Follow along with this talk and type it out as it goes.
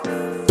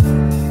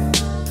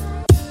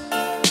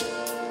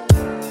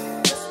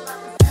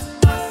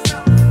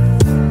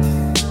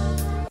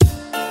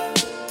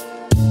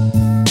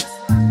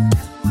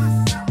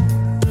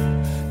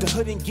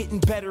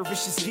better,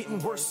 it's just getting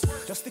worse.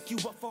 They'll stick you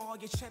up for all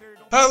your cheddar.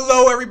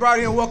 Hello,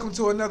 everybody, and welcome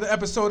to another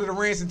episode of the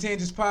Rants and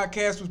Tangents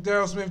podcast with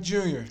Daryl Smith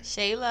Jr.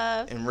 Shay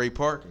Love. And Ray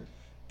Parker.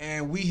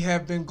 And we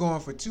have been going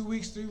for 2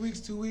 weeks, 3 weeks,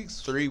 2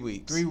 weeks? 3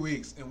 weeks. 3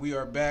 weeks, and we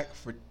are back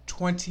for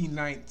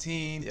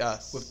 2019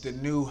 Yes. with the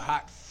new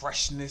hot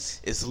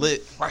freshness. It's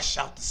lit. Fresh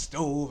out the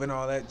stove and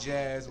all that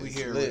jazz. We It's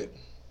hear lit. it.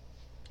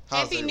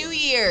 Happy New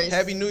Year's.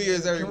 Happy New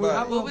Year's, everybody.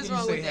 How long What was can you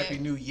wrong say with Happy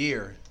that? New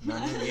Year?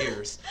 Not New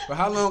Year's. But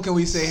how long can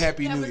we say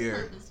Happy That New was Year?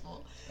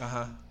 purposeful.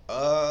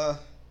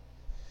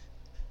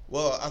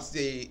 Well, I'll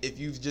say if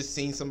you've just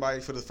seen somebody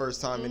for the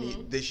first time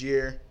this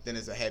year, then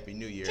it's a Happy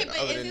New Year. Okay, but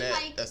Other is than it that,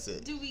 like, that's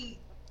it.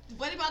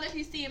 What about if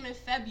you see him in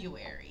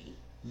February?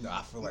 No,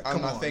 I feel like, I'm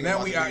come not on. thinking Now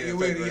about we the out New here.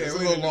 Year in February. It's a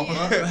little long.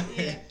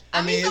 Yeah.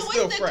 I mean, so it's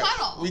still what's the fresh.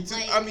 cutoff?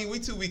 We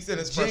 2 weeks in.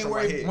 It's fresh on my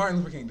January, head. Martin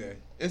Luther King Day.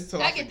 It's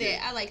till I forget. get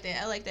that. I like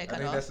that. I like that I think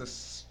cutoff. that's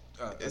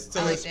It's a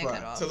till I like it's that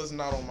cutoff. till it's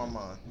not on my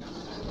mind.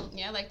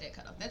 Yeah, I like that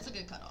cutoff. That's a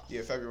good cutoff.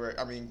 Yeah, February.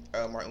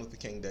 Martin Luther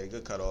King Day.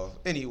 Good cutoff.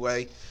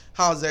 Anyway,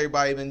 how's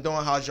everybody been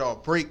doing? How's y'all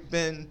break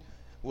been?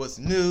 What's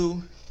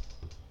new?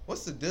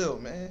 What's the deal,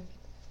 man?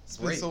 It's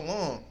been Break. so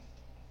long.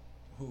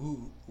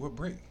 What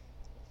break?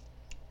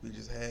 We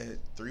just had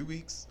 3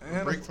 weeks.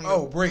 And Break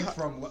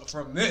from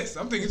from this.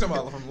 I'm thinking talking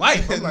about from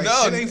life. I'm like,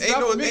 No, shit ain't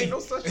stopping me. ain't no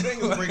such thing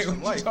as Like, breaks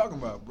from what life. you talking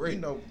about? Break. You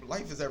know,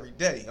 life is every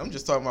day. I'm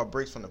just talking about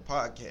breaks from the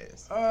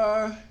podcast.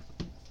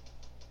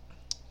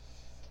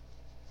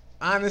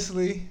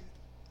 Honestly,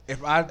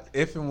 if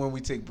and when we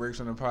take breaks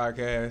from the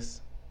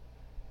podcast,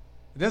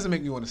 it doesn't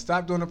make me want to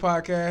stop doing the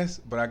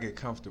podcast, but I get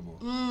comfortable.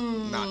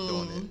 Not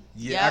doing it.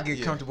 Yeah, Yep. I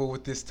get comfortable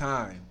with this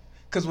time.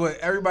 Because what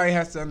everybody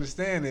has to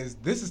understand is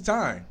this is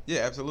time.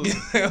 Yeah, absolutely.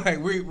 Like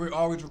we're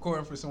always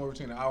recording for somewhere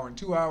between an hour and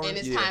 2 hours. And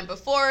it's Yeah. time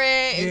before it.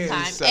 It's Yeah,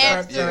 time it's set up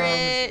after time.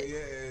 it.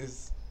 Yeah,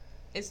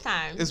 It's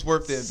time. It's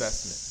worth the investment.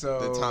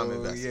 So the time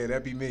investment. yeah,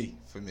 that'd be me.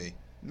 For me.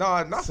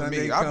 No, not Sunday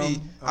for me.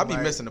 come, I'll be I'm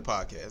like- missing the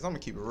podcast. I'm gonna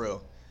keep it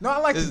real. No, I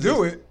like This to is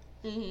do just- it.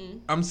 Mm-hmm.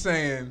 I'm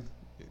saying,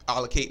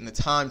 Allocating the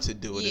time to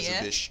do it is Yeah.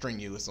 a bit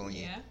strenuous on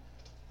you. Yeah.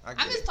 I I'm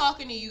get just it.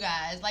 talking to you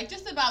guys, like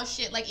just about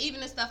shit, like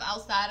even the stuff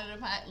outside of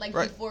the like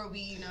Right. before we,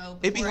 you know.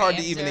 It'd be before hard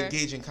and to even after.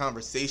 engage in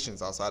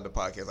conversations outside the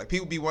podcast. Like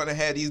people be wanting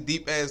to have these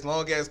deep ass,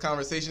 long ass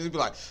conversations. It'd be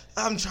like,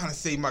 I'm trying to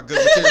save my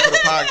good material for the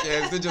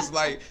podcast. They're just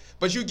like,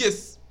 but you get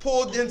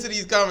pulled into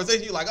these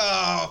conversations. You're like,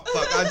 oh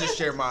fuck, I just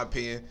share my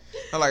opinion.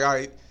 I'm like, all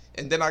right,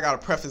 and then I gotta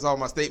preface all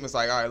my statements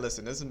like, all right,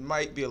 listen, this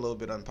might be a little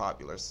bit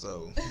unpopular,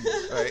 so,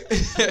 right,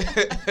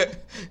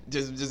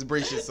 just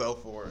brace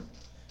yourself for it.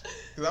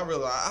 Because I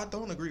realize I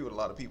don't agree with a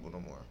lot of people no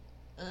more.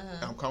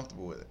 Uh-huh. I'm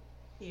comfortable with it.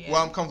 Yeah.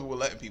 Well, I'm comfortable with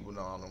letting people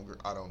know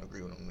I don't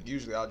agree with them.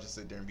 Usually, I'll just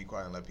sit there and be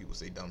quiet and let people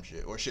say dumb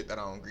shit or shit that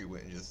I don't agree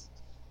with, and just,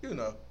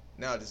 now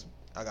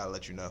I gotta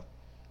let you know.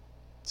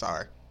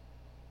 Sorry,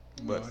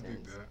 but no, I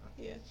dig that.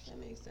 Yeah, that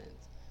makes sense.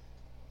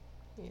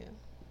 Yeah.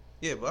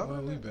 yeah, but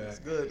Well, we it's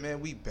back. good, man.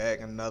 We back,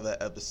 another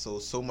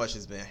episode. So much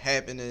has been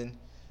happening,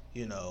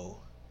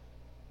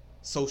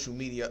 social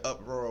media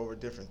uproar over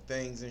different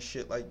things and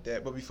shit like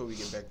that. But before we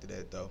get back to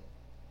that, though,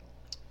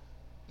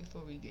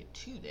 Before we get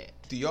to that,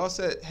 do y'all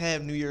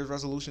have New Year's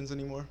resolutions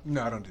anymore?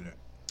 No, I don't do that.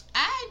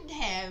 I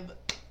have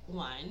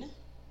one.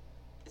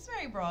 It's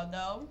very broad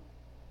though,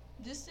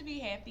 just to be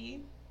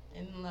happy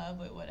and in love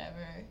with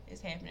whatever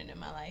is happening in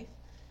my life.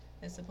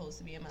 That's supposed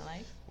to be in my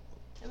life.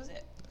 That was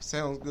it.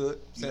 Sounds good.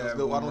 Sounds Yeah,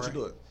 good. Why one don't you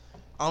do it?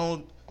 I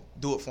don't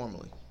do it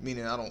formally,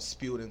 meaning I don't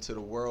spew it into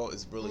the world.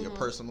 It's really a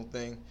personal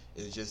thing.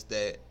 It's just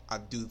that I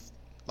do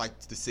like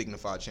to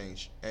signify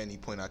change at any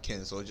point I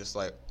can. So it's just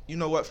like, you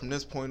know what? From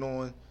this point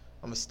on,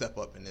 I'm going to step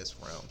up in this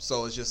realm.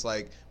 So it's just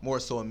like more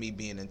so of me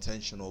being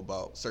intentional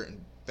about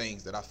certain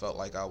things that I felt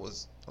like I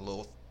was a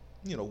little,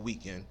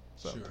 weak in.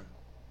 So. Sure.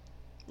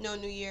 No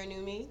new year,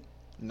 new me.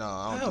 No,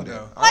 I Hell don't do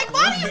no. that. Like,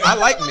 why do you I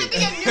like want me. to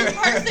be a new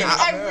person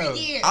every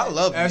year? I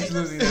love me.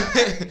 Absolutely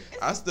not.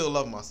 I still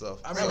love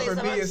myself. I mean, Really, for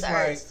so me, I'm it's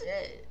sorry.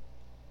 like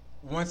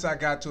once I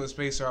got to a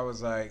space where I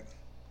was like,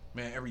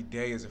 man, every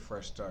day is a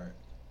fresh start.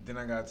 Then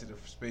I got to the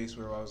space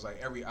where I was like,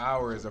 every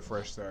hour is a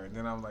fresh start. And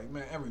then I'm like,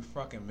 man, every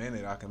fucking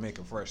minute I can make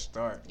a fresh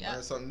start. Yep.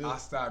 Learn something new. I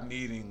stopped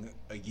needing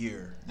a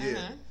year. Yeah.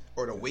 Uh-huh.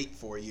 Or to wait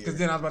for a year. Because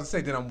then I was about to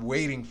say, then I'm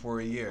waiting for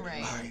a year.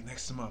 Right. All right,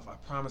 next month. I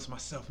promise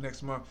myself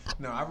next month.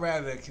 No, I'd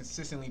rather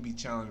consistently be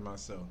challenging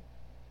myself.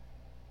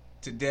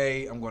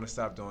 Today, I'm going to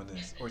stop doing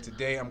this. Or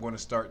today, I'm going to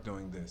start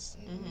doing this.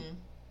 Mm-hmm.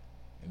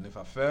 And if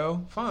I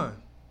fail, fine.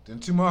 Then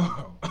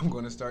tomorrow, I'm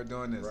going to start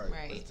doing this. Right.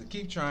 Right. But to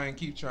keep trying.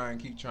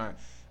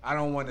 I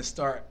don't want to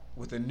start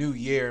with a new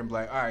year and be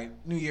like, all right,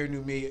 new year,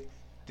 new me.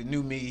 The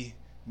new me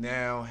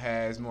now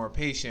has more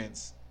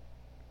patience.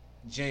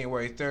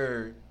 January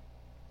 3rd,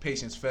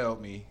 patience failed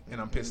me,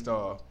 and I'm pissed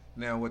off.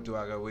 Now what do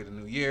I go wait a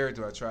new year?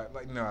 Do I try?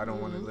 Like, no, I don't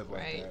want to live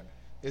like Right. that.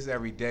 It's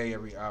every day,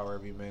 every hour,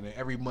 every minute,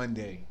 every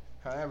Monday.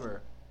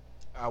 However,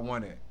 I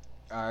want it.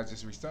 I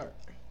just restart.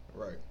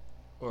 Right.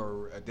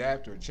 Or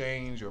adapt or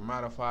change or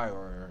modify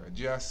or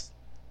adjust.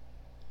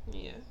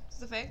 Yeah. 'Cause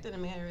the fact of the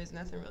matter is,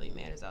 nothing really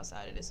matters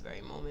outside of this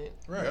very moment.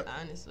 Right. Yep.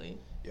 Honestly.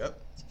 Yep.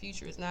 The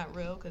future is not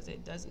real because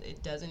it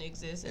doesn't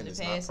exist, and And the it's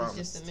not past is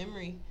just a promised.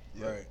 memory.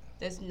 Right.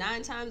 That's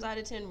 9 times out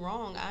of 10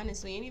 wrong.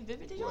 Honestly,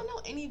 did y'all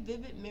know any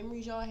vivid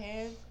memories y'all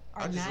have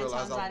I are just 9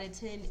 realized times out of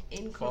 10 False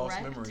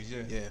incorrect? memories,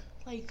 yeah. Yeah.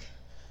 Like,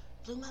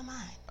 blew my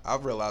mind.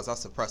 I've realized I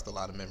suppressed a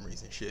lot of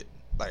memories and shit.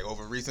 Like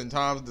over recent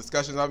times,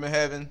 discussions I've been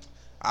having,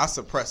 I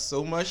suppressed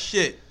so much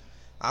shit.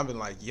 I've been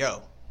like,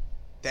 yo,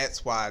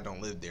 that's why I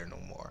don't live there no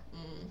more.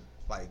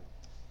 Like,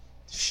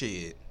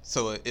 shit.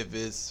 So if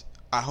it's,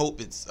 I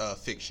hope it's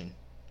fiction.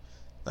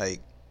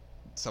 Like,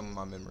 some of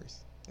my memories.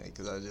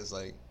 Because I just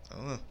like, I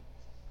don't know.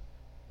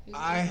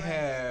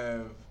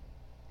 I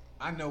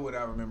know what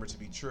I remember to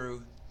be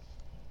true,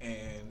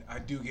 and I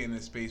do get in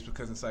this space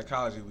because in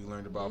psychology we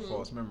learned about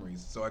false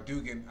memories. So I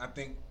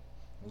think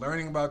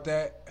learning about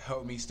that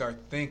helped me start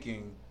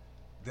thinking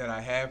that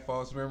I have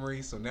false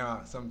memories. So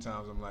now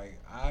sometimes I'm like,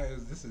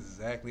 is this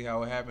exactly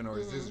how it happened, or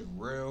is this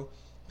real?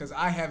 Because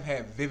I have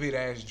had vivid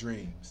ass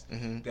dreams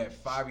that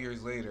 5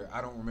 years later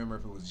I don't remember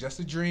if it was just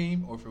a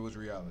dream or if it was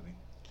reality.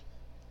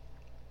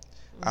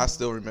 I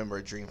still remember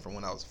a dream from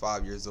when I was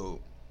 5 years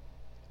old.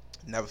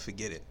 Never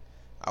forget it.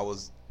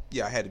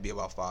 I had to be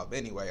about 5.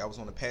 Anyway, I was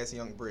on the Pass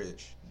Young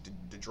Bridge,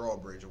 the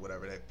drawbridge or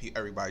whatever that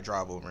everybody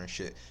drive over and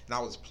shit. And I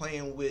was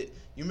playing with,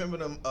 you remember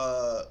them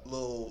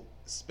little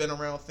spin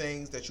around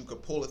things that you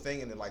could pull a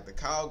thing and then like the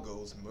cow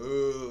goes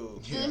moo.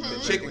 Yeah, The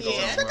chicken goes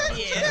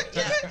Yeah.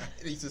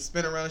 It used to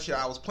spin around and shit.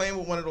 I was playing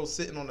with one of those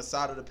sitting on the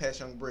side of the Pass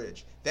Young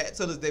Bridge. That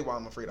to this day why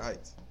I'm afraid of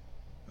heights.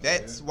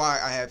 That's why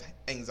I have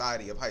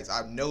anxiety of heights.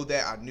 I know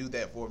that. I knew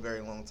that for a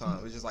very long time.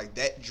 It was just like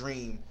that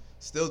dream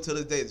still to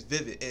this day is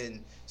vivid.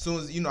 And as soon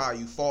as you know how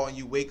you fall and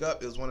you wake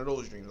up, it was one of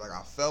those dreams. Like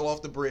I fell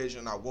off the bridge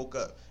and I woke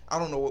up. I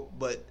don't know what,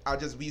 but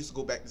we used to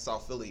go back to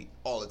South Philly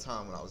all the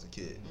time when I was a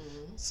kid.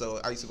 So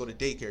I used to go to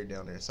daycare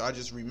down there. So I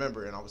just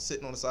remember, and I was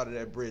sitting on the side of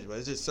that bridge. But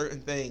it's just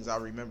certain things I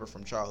remember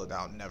from childhood that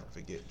I'll never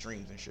forget.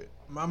 Dreams and shit.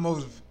 My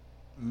most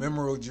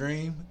memorable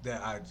dream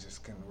that I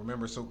just can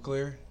remember so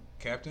clear,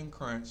 Captain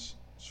Crunch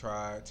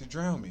tried to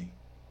drown me.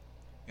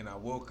 And I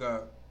woke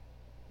up,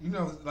 you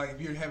know, like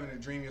if you're having a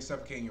dream, you're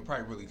suffocating, you're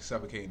probably really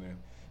suffocating them.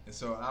 And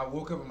so I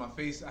woke up in my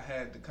face, I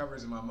had the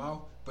covers in my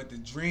mouth, but the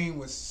dream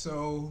was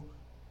so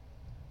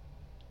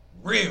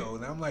real.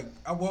 And I'm like,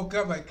 I woke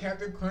up like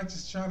Captain Crunch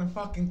is trying to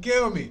fucking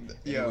kill me.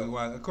 Yeah.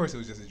 Of course it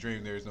was just a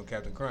dream, there is no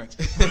Captain Crunch.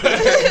 Do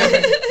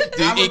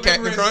you eat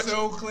Captain Crunch?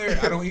 So clear.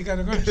 I don't eat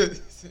Captain Crunch.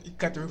 You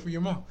cut the roof of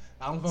your mouth.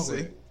 I don't fuck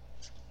with it.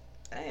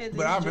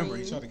 But I remember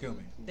he tried to kill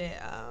me.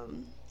 That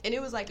and it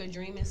was like a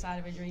dream inside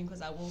of a dream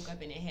because I woke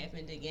up and it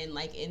happened again,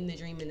 like in the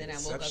dream, and then I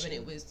woke up and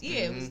it was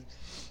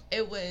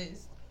it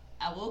was.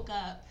 I woke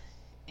up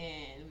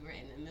and we were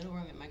in the middle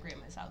room at my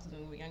grandma's house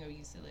when we were younger. We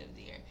used to live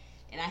there,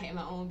 and I had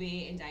my own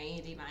bed, and Diane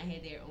and Davon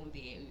had their own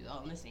bed. We was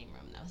all in the same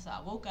room now. So I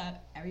woke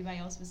up, everybody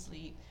else was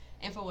asleep,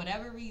 and for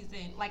whatever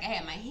reason, like I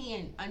had my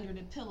hand under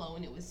the pillow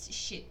and it was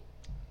shit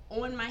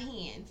on my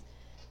hands.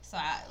 So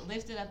I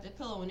lifted up the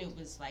pillow and it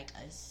was like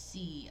a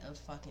sea of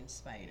fucking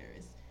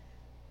spiders.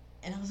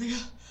 And I was like,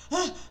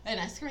 ah, and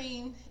I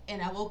screamed,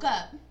 and I woke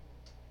up,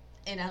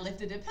 and I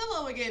lifted the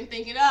pillow again,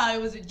 thinking,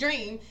 it was a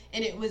dream,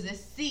 and it was a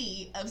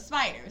sea of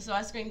spiders. So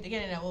I screamed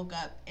again, and I woke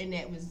up, and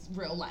that was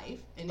real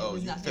life, and it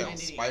was nothing under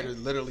spiders,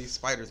 literally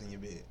spiders in your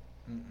bed.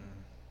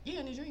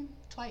 Yeah, in a dream,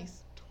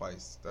 twice.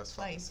 That's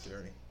fucking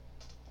scary.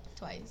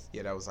 Twice.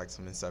 Yeah, that was like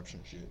some Inception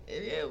shit.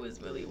 It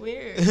was really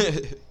weird.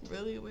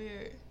 Really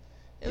weird.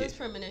 It was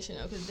premonition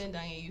though, because then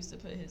Diane used to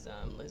put his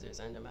lizards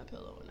under my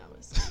pillow when I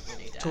was asleep when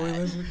they died. Toy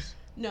lizards?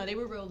 No, they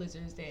were real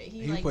lizards that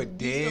he like put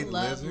dead used to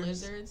love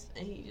lizards?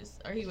 and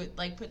he would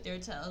like put their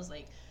tails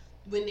like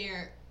when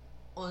they're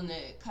on the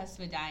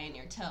cusp of dying,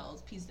 their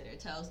tails, pieces of their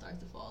tails starts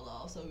to fall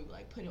off. So we would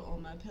like put it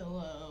on my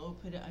pillow,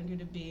 put it under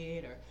the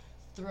bed, or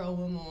throw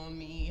them on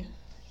me.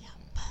 Yeah,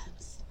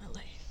 Bubs, my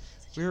life.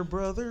 We're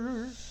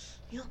brothers.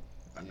 Yeah.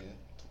 I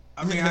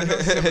mean, I know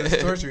siblings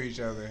torture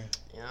each other.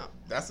 Yeah.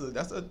 That's a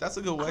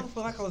good way. I don't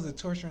feel like I was a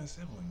torturing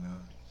sibling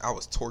though. I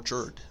was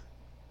tortured.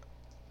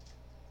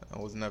 I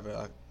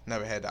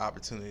never had the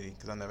opportunity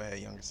because I never had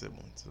younger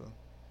siblings. So.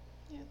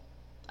 Yeah.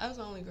 I was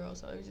the only girl,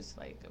 so it was just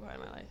like a part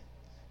of my life.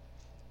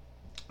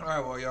 All right,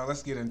 well, y'all,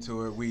 let's get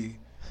into it. We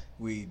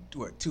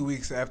 2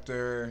 weeks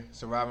after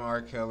Surviving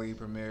R. Kelly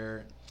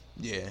premiered.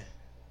 Yeah.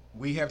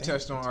 We have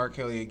touched on R.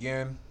 Kelly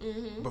again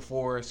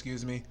before,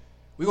 excuse me.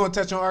 We're going to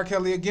touch on R.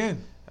 Kelly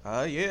again.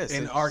 Yeah.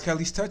 And R.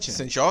 Kelly's touching.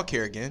 Since y'all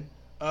care again.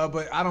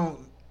 But I don't,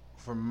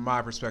 from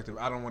my perspective,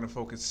 I don't want to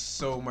focus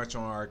so much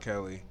on R.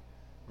 Kelly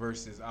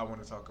versus I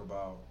want to talk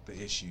about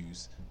the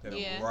issues that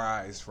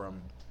arise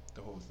from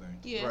the whole thing.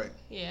 Yeah. Right.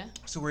 Yeah.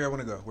 So where I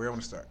want to go? Where I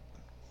want to start?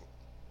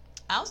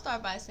 I'll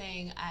start by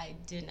saying I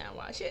did not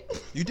watch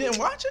it. You didn't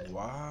watch it?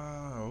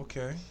 Wow.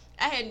 Okay.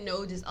 I had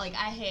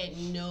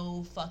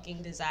no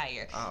fucking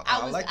desire.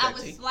 I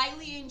was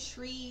slightly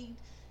intrigued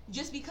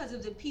just because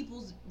of the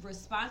people's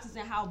responses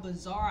and how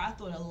bizarre I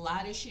thought a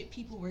lot of shit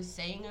people were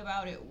saying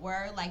about it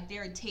were, like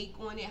their take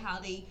on it, how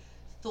they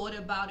thought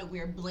about it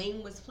where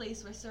blame was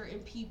placed for certain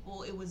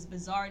people. It was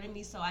bizarre to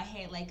me, so I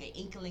had like an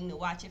inkling to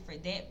watch it for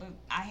that, but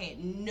I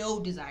had no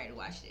desire to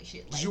watch that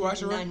shit. Like, did you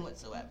watch it? None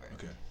whatsoever.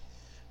 Okay.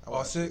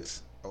 All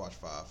 6? I watched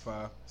 5.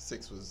 5.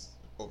 6 was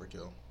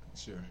overkill.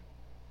 Sure.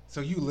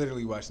 So you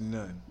literally watched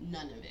none.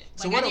 None of it.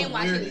 So Like, what I a didn't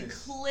watch any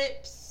weirdness.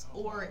 clips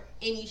or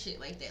any shit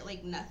like that.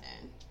 Like,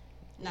 nothing.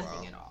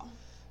 Nothing Wow. at all.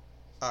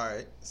 All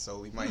right, so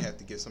we might have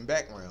to give some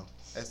background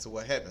as to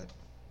what happened,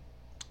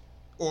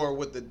 or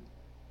with the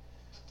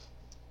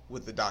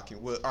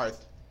document. Well, all right,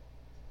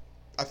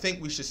 I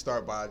think we should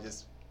start by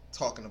just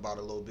talking about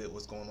a little bit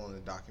what's going on in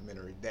the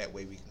documentary. That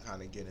way, we can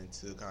kind of get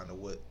into kind of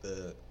what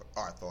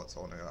our thoughts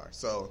on it are.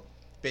 So,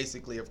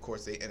 basically, of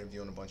course, they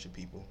interviewing a bunch of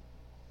people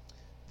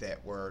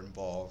that were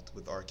involved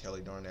with R.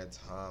 Kelly during that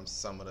time.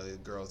 Some of the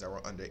girls that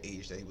were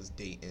underage that he was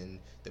dating,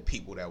 the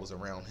people that was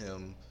around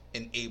him,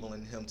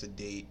 enabling him to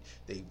date.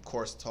 They, of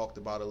course, talked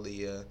about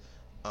Aaliyah.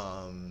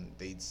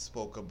 They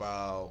spoke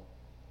about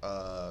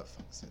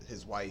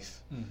his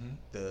wife,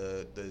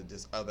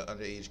 this other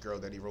underage girl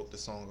that he wrote the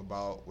song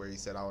about, where he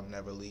said, "I'll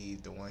never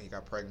leave," the one he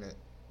got pregnant.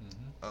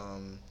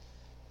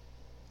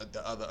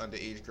 The other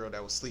underage girl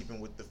that was sleeping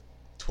with the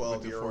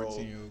 12-year-old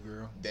 14-year-old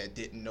girl that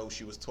didn't know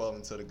she was 12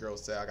 until the girl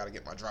said, "I got to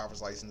get my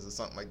driver's license," or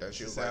something like that.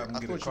 She was said, like, "I'm "I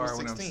gonna thought get a you car was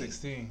when I'm 16."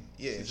 16.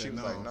 Yeah, and she was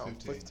said, like, "No, I'm I'm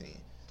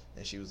 15."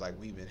 And she was like,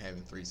 "We've been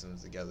having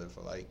threesomes together for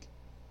like,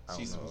 I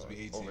She's don't know, supposed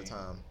to be 18. over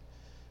time."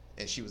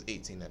 And she was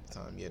 18 at the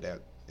time. Yeah,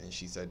 and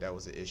she said that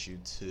was an issue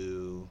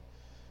too.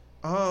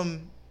 I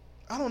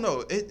don't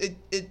know.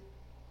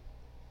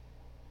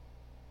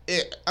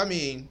 I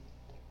mean,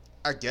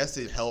 I guess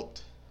it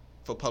helped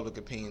for public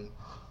opinion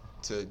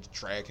to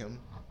drag him,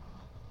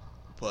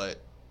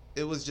 but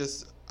it was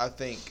just, I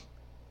think,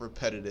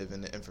 repetitive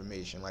in the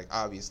information. Like,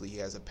 obviously he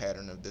has a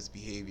pattern of this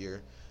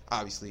behavior.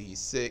 Obviously he's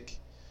sick.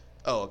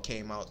 Oh, it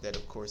came out that,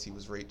 of course, he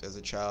was raped as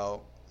a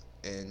child,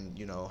 and,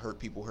 you know, hurt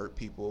people.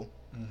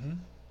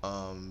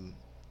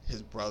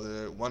 His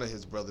brother, one of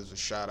his brothers was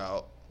shot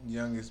out.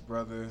 Youngest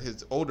brother.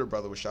 His older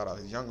brother was shot out.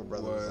 His younger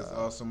brother was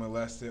also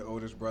molested.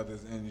 Oldest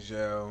brother's in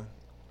jail.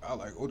 I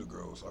like older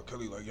girls. R.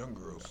 Kelly like young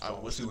girls. So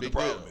what's see the what the big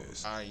problem deal?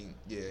 is.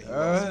 He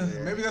lost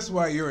there. Maybe that's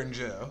why you're in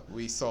jail.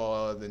 We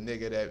saw the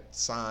nigga that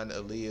signed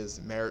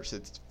Aaliyah's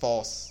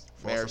false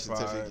marriage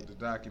Falsified certificate.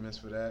 the documents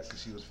for that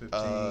because she was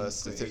 15.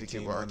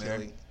 Certificate with R.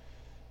 Kelly.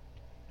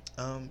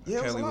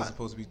 Kelly was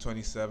supposed to be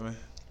 27.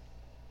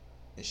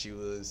 And she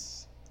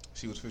was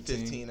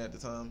 15 at the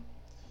time.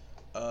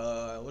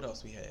 What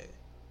else we had?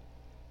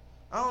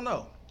 I don't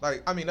know.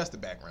 Like, I mean, that's the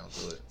background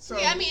to it. So,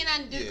 yeah, I mean,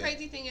 the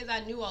crazy thing is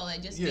I knew all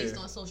that just based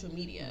on social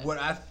media. What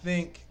I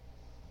think,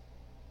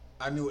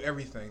 I knew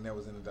everything that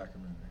was in the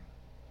documentary.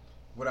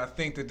 What I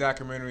think the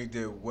documentary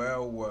did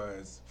well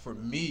was, for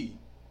me,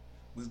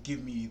 was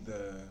give me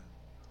the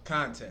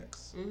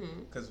context.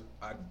 Because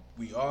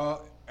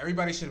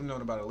everybody should have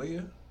known about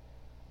Aaliyah.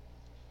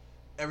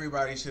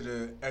 Everybody should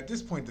have, at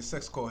this point, the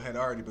sex cult had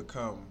already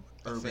become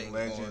urban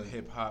legend,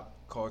 hip-hop,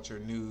 culture,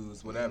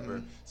 news,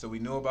 whatever. So we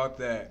know about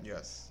that.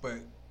 Yes. But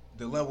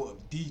the level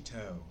of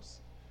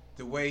details,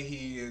 the way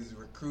he is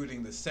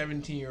recruiting the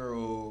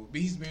 17-year-old,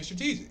 he's being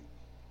strategic.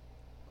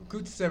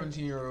 Recruit the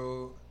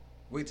 17-year-old,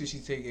 wait till she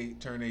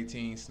turn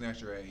 18, snatch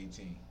her at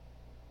 18.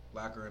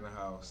 Lock her in the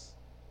house,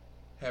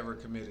 have her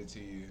committed to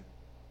you,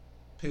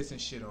 piss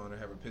and shit on her,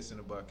 have her piss in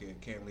a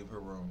bucket, can't leave her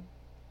room.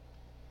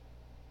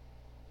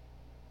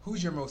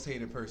 Who's your most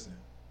hated person?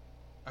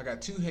 I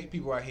got 2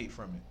 people I hate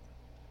from it.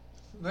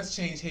 Let's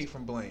change hate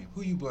from blame.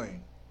 Who you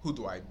blame? Who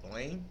do I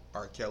blame?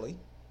 R. Kelly.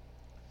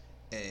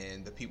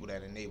 And the people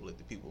that enable it,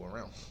 the people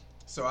around him.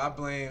 So I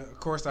blame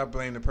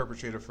the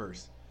perpetrator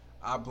first.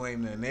 I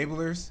blame the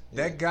enablers.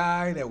 Yeah. That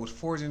guy that was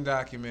forging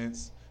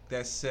documents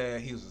that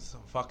said he was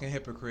a fucking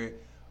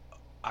hypocrite.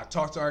 I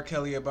talked to R.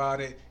 Kelly about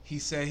it. He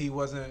said he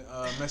wasn't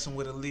messing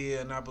with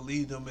Aaliyah, and I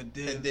believed him. And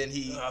then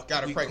he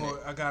got her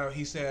pregnant.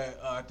 He said,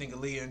 I think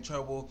Aaliyah in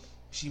trouble.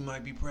 She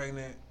might be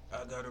pregnant.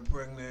 I got her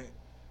pregnant.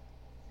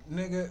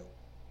 Nigga.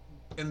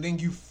 And then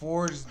you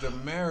forged the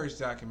marriage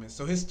document.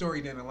 So his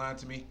story didn't align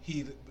to me.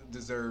 He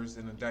deserves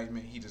an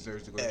indictment. He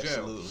deserves to go to jail.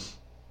 Absolutely.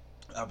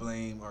 I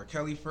blame R.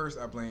 Kelly first.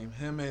 I blame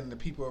him and the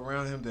people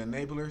around him, the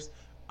enablers.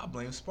 I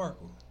blame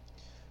Sparkle.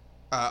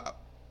 At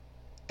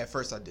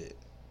first I did.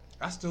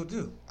 I still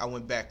do. I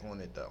went back on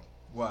it though.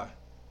 Why?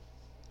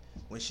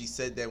 When she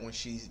said that when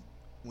she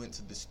went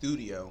to the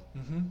studio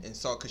and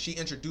saw, because she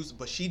introduced,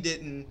 but she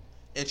didn't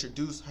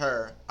introduce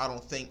her, I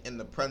don't think, in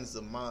the presence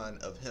of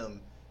mind of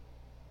him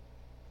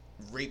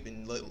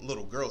raping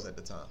little girls at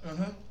the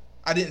time.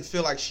 I didn't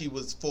feel like she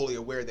was fully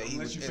aware that he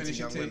was into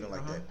young women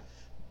like that.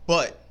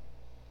 But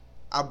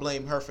I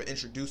blame her for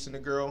introducing the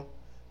girl.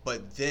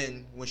 But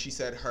then when she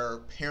said her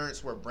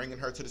parents were bringing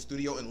her to the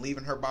studio and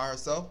leaving her by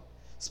herself,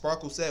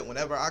 Sparkle said,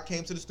 whenever I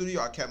came to the studio,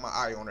 I kept my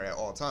eye on her at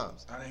all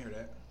times. I didn't hear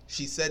that.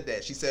 She said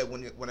that. She said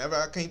whenever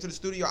I came to the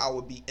studio, I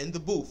would be in the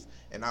booth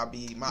and my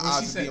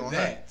eyes would be on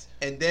her.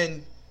 And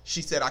then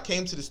she said, I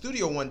came to the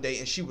studio one day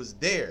and she was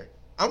there.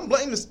 I'm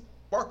blaming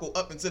Sparkle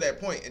up until that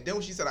point. And then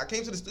when she said, I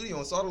came to the studio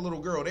and saw the little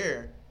girl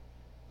there,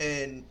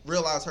 and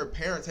realized her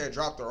parents had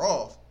dropped her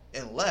off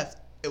and left,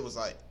 it was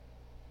like,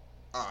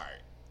 all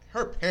right,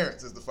 her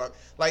parents is the fuck.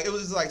 Like, it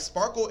was just like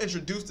Sparkle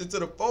introduced it to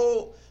the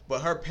fold,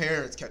 but her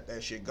parents kept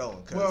that shit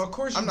going. Well, of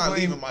course, I'm not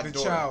leaving my the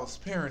daughter. child's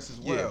parents as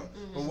well. Yeah.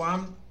 Mm-hmm. But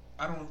why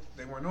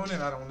they weren't on it.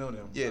 I don't know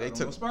them. Yeah, they I don't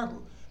took know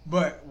Sparkle.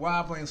 But why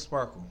I blame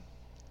Sparkle?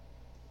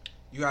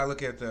 You gotta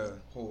look at the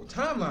whole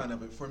timeline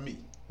of it. For me,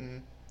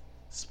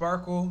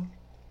 Sparkle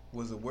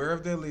was aware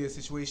of the Aaliyah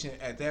situation.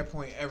 At that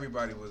point,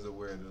 everybody was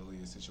aware of the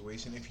Aaliyah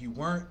situation. If you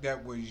weren't,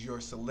 that was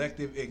your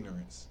selective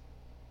ignorance.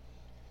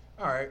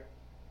 All right.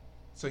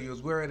 So you was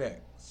aware of that.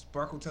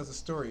 Sparkle tells a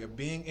story of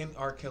being in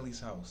R. Kelly's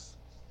house,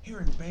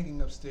 hearing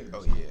banging upstairs.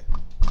 Oh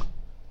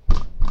yeah.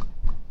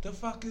 The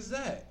fuck is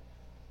that?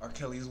 R.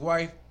 Kelly's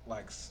wife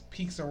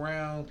peeks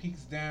around,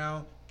 peeks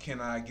down. Can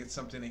I get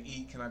something to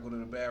eat? Can I go to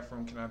the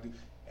bathroom? Can I do?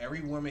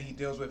 Every woman he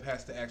deals with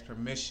has to ask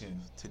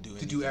permission To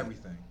do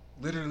everything.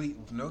 Literally,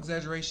 with no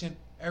exaggeration,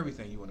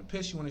 everything. You want to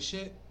piss? You want to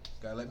shit?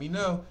 Gotta let me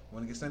know. You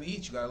want to get something to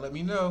eat? You gotta let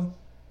me know.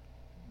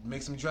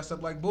 Makes them dress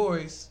up like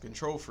boys.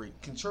 Control freak.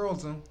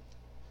 Controls them.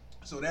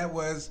 So that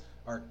was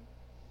our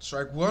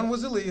strike one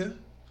was Aaliyah.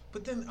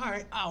 But then, all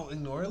right, I'll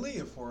ignore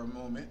Aaliyah for a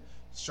moment.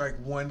 Strike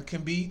one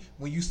can be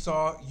when you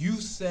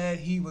said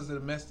he was a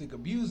domestic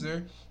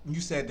abuser, and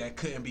you said that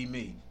couldn't be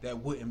me. That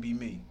wouldn't be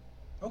me.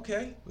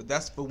 Okay. But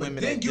that's for women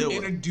But then that you deal with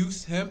him.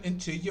 introduce him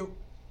into your.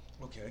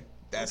 Okay.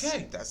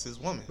 That's his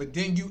woman. But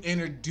then you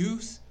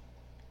introduce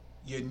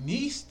your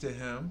niece to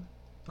him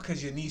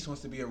because your niece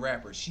wants to be a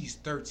rapper. She's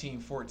 13,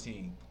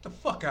 14. Get the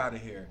fuck out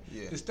of here.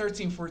 Yeah. This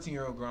 13,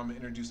 14-year-old girl, I'm going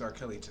to introduce R.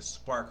 Kelly to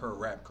spark her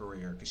rap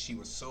career because she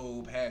was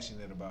so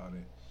passionate about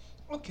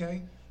it.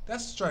 Okay.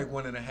 That's strike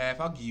 1.5.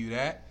 I'll give you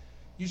that.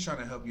 You're trying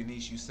to help your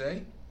niece, you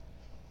say.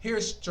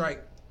 Here's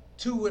strike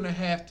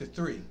 2.5 to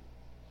 3.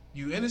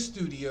 You in a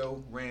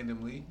studio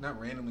randomly, not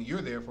randomly,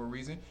 you're there for a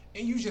reason,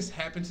 and you just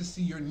happen to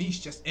see your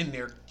niece just in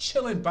there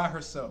chilling by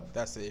herself.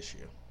 That's the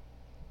issue.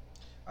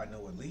 I know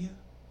Aaliyah.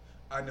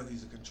 I know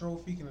he's a control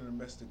freak and a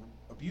domestic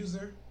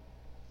abuser.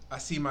 I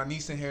see my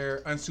niece in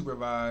here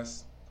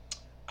unsupervised.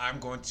 I'm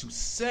going to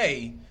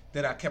say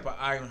that I kept an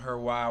eye on her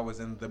while I was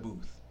in the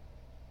booth.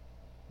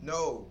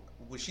 No,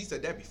 well, she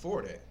said that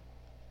before that.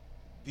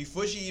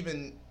 Before she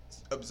even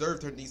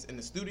observed her niece in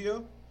the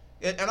studio.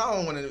 And I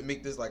don't want to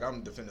make this like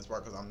I'm defending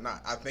Spark because I'm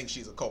not. I think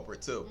she's a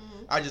culprit too.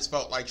 Mm-hmm. I just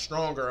felt like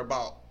stronger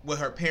about what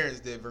her parents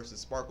did versus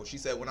Sparkle. She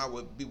said when I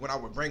would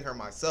bring her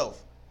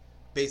myself,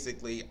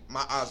 basically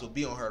my eyes would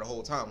be on her the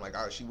whole time. Like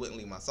she wouldn't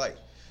leave my sight.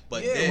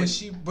 But yeah, then,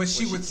 when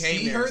she would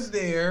see her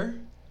there,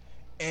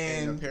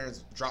 and her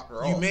parents dropped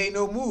her off. You made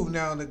no move.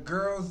 Now the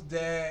girl's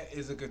dad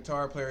is a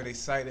guitar player. They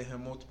cited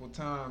him multiple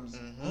times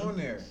on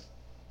there,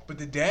 but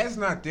the dad's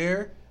not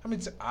there. I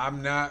mean,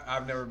 I'm not.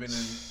 I've never been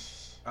in.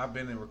 I've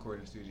been in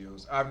recording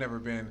studios. I've never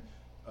been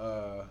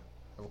a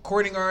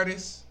recording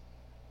artist,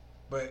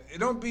 but it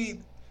don't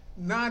be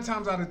 9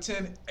 times out of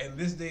 10 in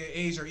this day and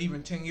age, or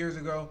even 10 years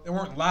ago, there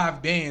weren't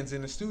live bands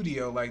in the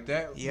studio like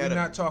that. We're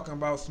not talking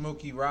about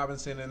Smokey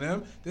Robinson and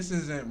them. This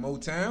isn't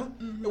Motown.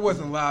 There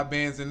wasn't live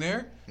bands in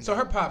there, so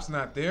her pop's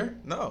not there.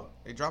 No,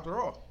 they dropped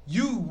her off.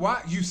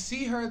 You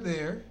see her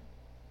there,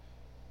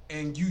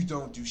 and you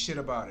don't do shit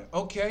about it.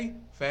 Okay,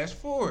 fast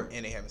forward.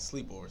 And they having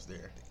sleepovers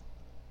there.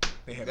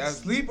 They have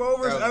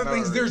sleepovers, other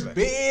things. There's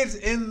beds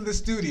in the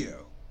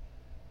studio.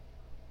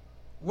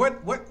 What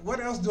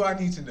else do I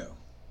need to know?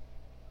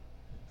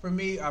 For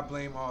me, I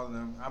blame all of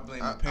them. I blame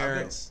the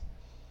parents.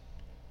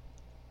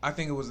 I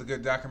think it was a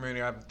good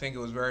documentary. I think it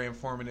was very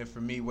informative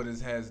for me. What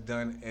it has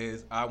done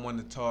is I want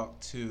to talk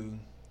to,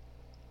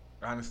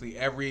 honestly,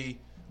 every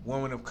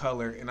woman of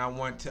color, and I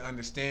want to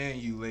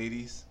understand you,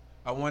 ladies.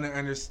 I want to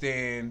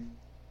understand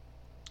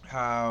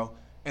how,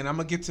 and I'm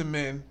gonna get to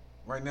men.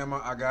 Right now,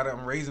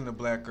 I'm raising a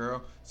black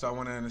girl, so I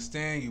want to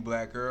understand you,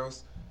 black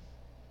girls.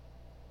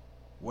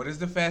 What is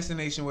the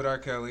fascination with R.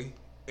 Kelly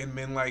and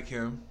men like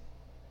him?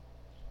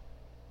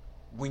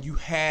 When you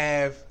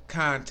have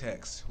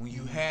context, when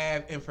you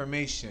have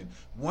information.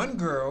 One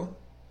girl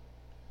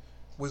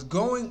was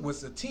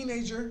a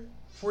teenager,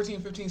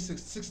 14, 15,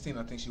 16,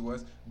 I think she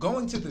was,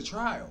 going to the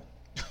trial.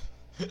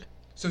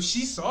 So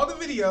she saw the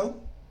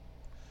video,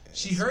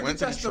 she heard the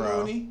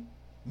testimony,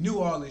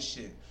 knew all this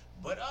shit.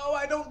 But,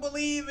 I don't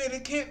believe it.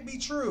 It can't be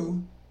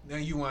true. Now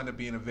you wind up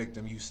being a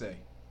victim, you say.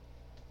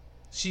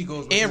 She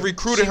goes with and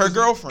recruited her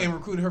girlfriend. And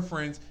recruited her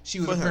friends. She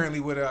was apparently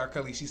with R.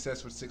 Kelly, she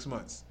says, for 6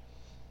 months.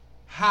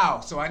 How?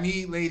 So I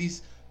need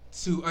ladies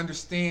to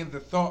understand the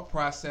thought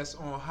process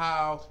on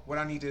what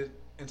I need to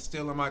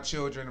instill in my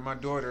children and my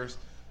daughters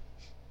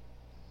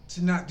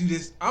to not do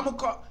this. I'm going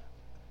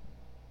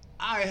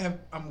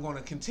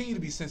to continue to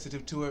be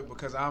sensitive to it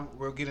because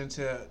we'll get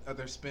into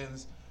other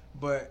spins,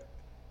 but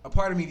a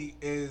part of me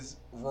is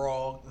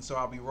raw, and so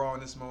I'll be raw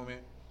in this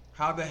moment.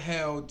 How the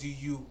hell do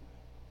you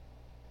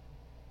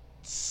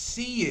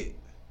see it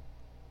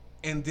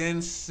and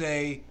then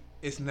say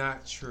it's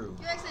not true?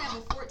 You actually have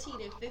a 14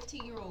 and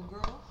 15-year-old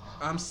girl.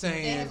 I'm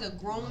saying that has a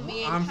grown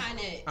man kind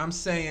of. I'm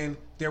saying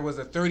there was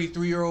a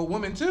 33-year-old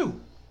woman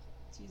too.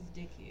 She's a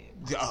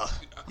dickhead. You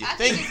I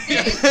think? think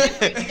it's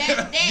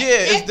different.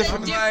 It's That's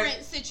different. a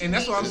different situation. And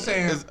that's what I'm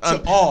saying It's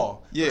to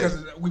all. Yeah.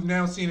 Because we've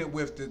now seen it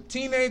with the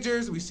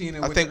teenagers. We've seen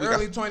it with the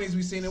early 20s.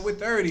 We've seen it with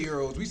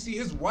 30-year-olds. We see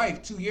his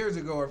wife 2 years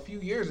ago or a few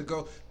years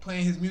ago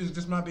playing his music,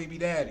 Just My Baby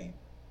Daddy.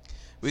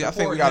 I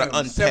think we got to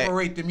unpack.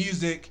 Separate the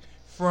music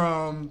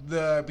from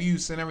the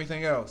abuse and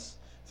everything else.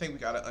 I think we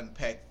got to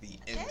unpack the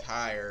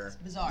entire. It's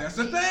bizarre. That's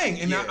the thing.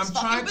 And Yeah. I'm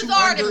trying to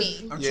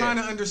trying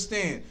to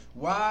understand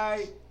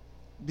why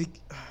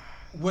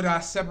would I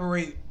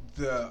separate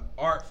the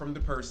art from the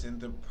person?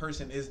 The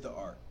person is the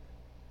art.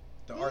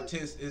 The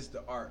artist is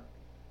the art.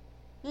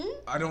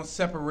 I don't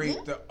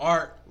separate the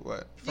art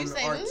from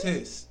the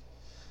artist.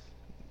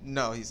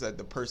 No, he said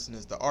the person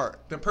is the art.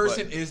 The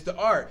person is the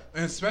art.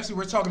 And especially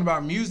we're talking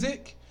about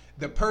music,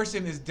 the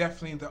person is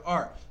definitely the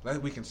art.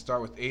 Like we can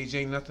start with age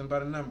ain't nothing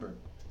but a number.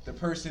 The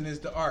person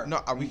is the art.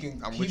 No, we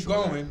can I'm keep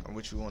going. I'm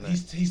with you on that.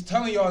 He's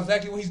telling y'all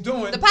exactly what he's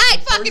doing. The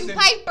fucking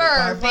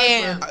Piper,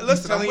 fam.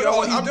 Listen, telling y'all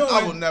what he's doing.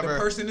 I will never. The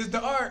person is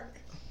the art.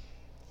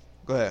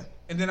 Go ahead.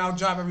 And then I'll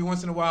drop every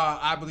once in a while,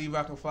 I believe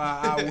I can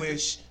fly, I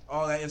wish,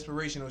 all that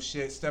inspirational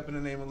shit. Step in the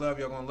name of love,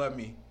 y'all gonna love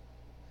me.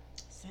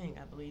 Saying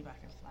I believe I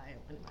can fly at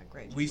one of my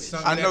graduates. We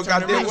sung I know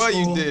that goddamn well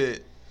you school.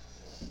 did.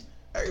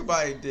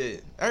 Everybody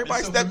did.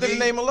 Everybody So stepped for in the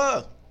me- name of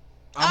love.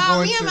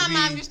 Me and my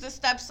mom used to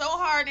step so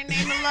hard in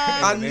name of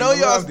love. I name know of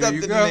y'all love, there stepped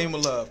you in go. the name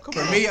of love. Come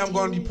For on. me, I'm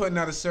going to be putting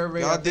out a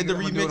survey. Y'all I did think the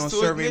I'm gonna do it remix on to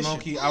Survey Ignition.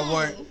 Monkey. I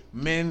want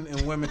men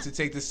and women to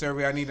take this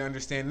survey. I need to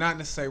understand not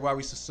necessarily why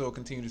we should still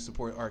continue to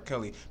support R.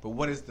 Kelly, but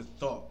what is the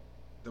thought,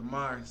 the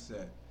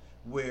mindset,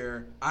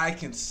 where I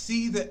can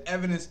see the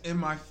evidence in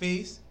my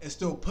face and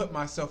still put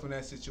myself in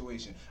that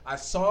situation. I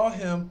saw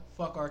him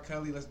fuck R.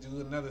 Kelly. Let's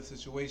do another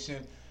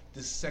situation.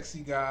 This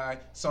sexy guy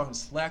saw him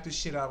slap the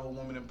shit out of a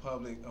woman in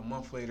public. A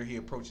month later, he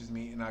approaches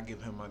me and I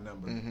give him my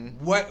number.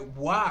 What?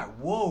 Why?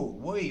 Whoa!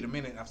 Wait a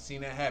minute! I've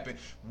seen that happen.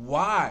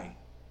 Why?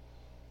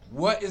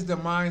 What is the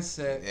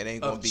mindset It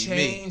ain't gonna of be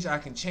change? I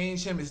can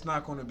change him. It's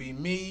not going to be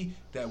me.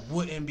 That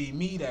wouldn't be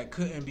me. That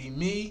couldn't be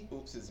me.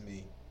 Oops, it's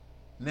me.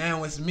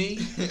 Now it's me.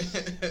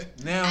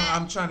 Now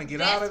I'm trying to get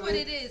out of it. That's what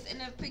it is.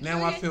 And the peculiar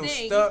Now I feel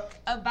thing stuck.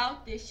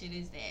 about this shit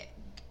is that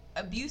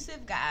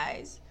abusive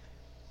guys,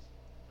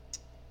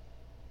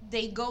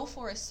 they go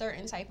for a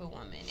certain type of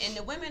woman, and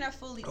the women are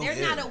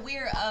they're not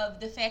aware of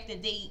the fact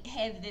that they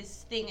have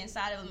this thing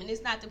inside of them, and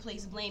it's not to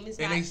place blame. It's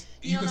And not,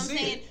 you know can what I'm see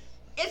saying?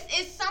 it.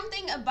 It's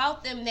something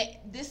about them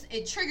that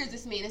it triggers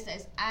this man that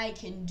says, I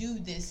can do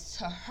this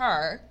to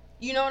her.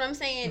 You know what I'm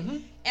saying? Mm-hmm.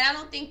 And I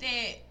don't think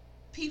that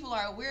people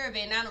are aware of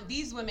it, and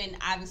these women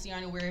obviously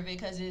aren't aware of it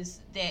because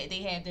it's that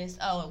they have this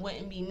it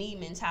wouldn't be me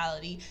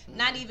mentality.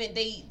 Not even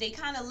they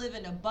kind of live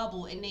in a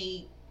bubble, and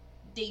they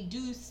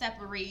do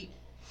separate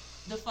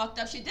the fucked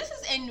up shit. This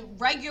is in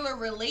regular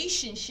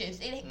relationships.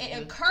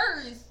 It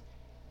occurs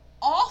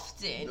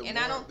often, and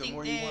I don't think the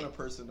more that you want a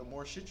person, the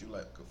more shit you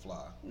let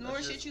fly. the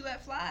more shit you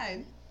let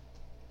fly.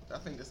 I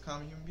think that's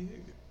common human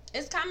behavior.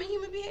 It's common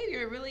human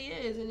behavior. It really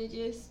is, and it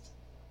just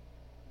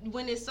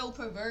when it's so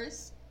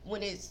perverse.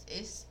 When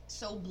it's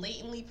so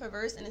blatantly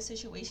perverse in a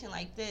situation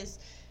like this,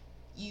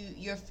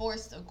 you're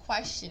forced to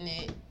question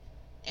it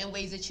in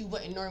ways that you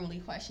wouldn't normally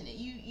question it.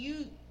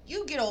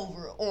 You get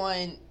over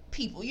on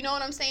people, you know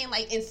what I'm saying?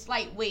 Like in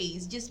slight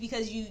ways, just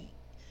because you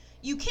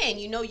can,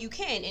 you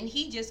can, and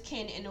he just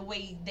can in a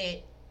way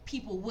that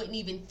people wouldn't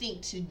even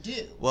think to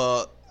do.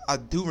 Well, I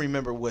do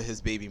remember what his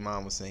baby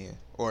mom was saying,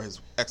 or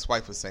his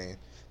ex-wife was saying,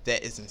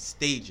 that it's in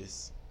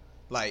stages.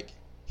 Like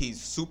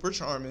he's super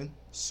charming,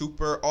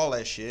 super all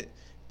that shit.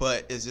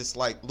 But it's just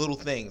like little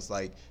things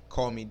like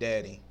call me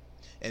daddy.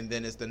 And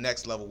then it's the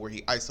next level where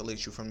he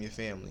isolates you from your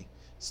family.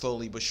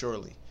 Slowly but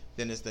surely.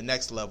 Then it's the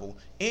next level.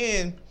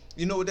 And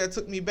you know what that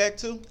took me back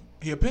to?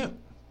 He a pimp.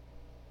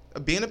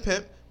 Being a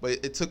pimp, but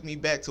it took me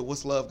back to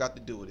what's love got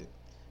to do with it.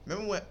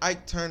 Remember when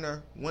Ike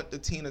Turner went to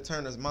Tina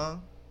Turner's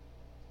mom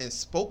and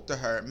spoke to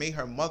her, made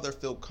her mother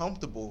feel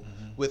comfortable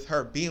with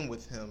her being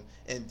with him,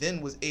 and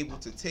then was able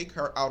to take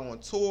her out on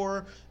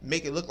tour,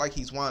 make it look like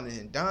he's whining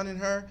and dining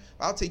her.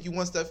 I'll take you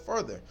one step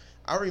further.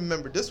 I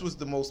remember this was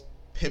the most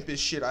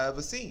pimpish shit I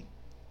ever seen.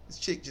 This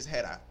chick just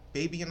had a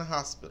baby in the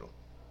hospital.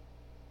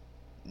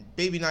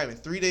 Baby not even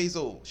 3 days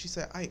old. She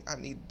said, I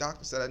need,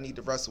 doctor said I need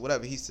the rest or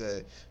whatever. He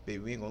said,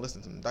 baby, we ain't gonna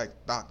listen to them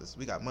doctors.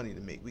 We got money to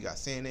make. We got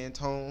San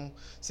Antonio,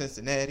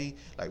 Cincinnati.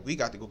 Like, we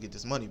got to go get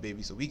this money,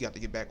 baby. So we got to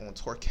get back on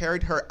tour.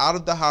 Carried her out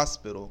of the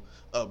hospital,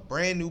 a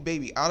brand new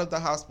baby out of the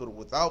hospital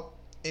without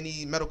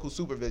any medical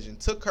supervision.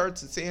 Took her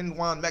to San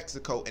Juan,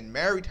 Mexico, and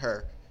married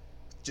her.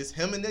 Just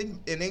him and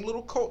they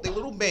little cult, they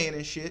little band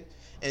and shit.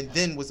 And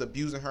then was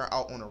abusing her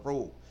out on the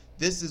road.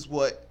 This is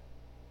what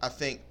I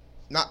think,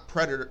 not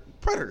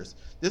predators.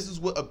 This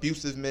is what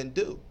abusive men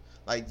do.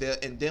 Like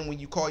that, and then when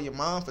you call your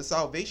mom for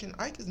salvation,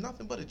 Ike is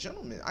nothing but a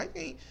gentleman. Ike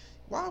ain't.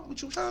 Why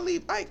would you try to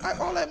leave Ike?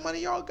 All that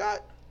money y'all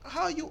got.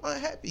 How are you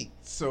unhappy?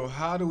 So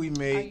how do we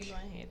make? Are you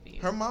unhappy?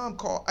 Her mom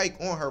called Ike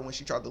on her when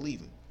she tried to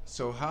leave him.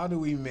 So how do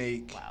we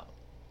make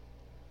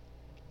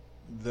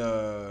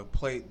the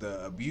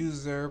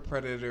abuser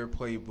predator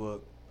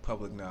playbook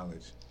public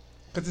knowledge?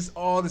 Because it's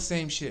all the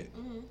same shit.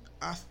 Mm-hmm.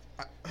 I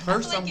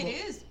First, I feel like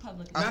it is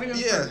public. Not even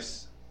yeah.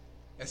 first.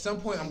 At some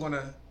point, I'm going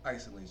to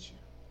isolate you.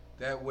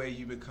 That way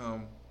you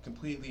become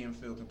completely and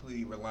feel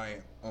completely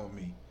reliant on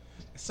me.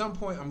 At some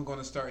point, I'm going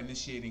to start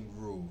initiating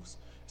rules.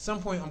 At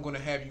some point, I'm going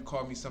to have you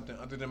call me something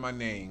other than my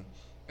name.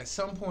 At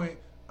some point,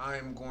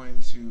 I'm going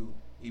to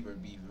either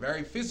be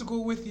very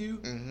physical with you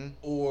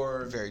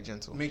or very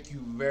gentle, make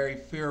you very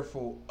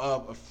fearful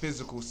of a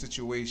physical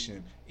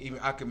situation. Even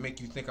I could make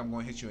you think I'm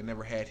going to hit you and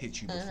never had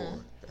hit you before.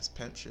 That's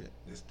pimp shit.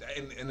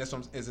 And that's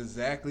what it's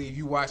exactly, if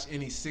you watch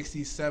any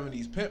 60s,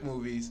 70s pimp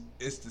movies,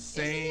 it's the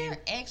same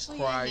Isn't there actually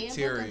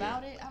criteria. A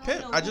about it?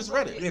 I just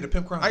read it. Yeah, the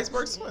Pimp Chronicles.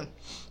 Iceberg Slim.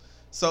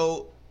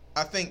 So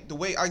I think the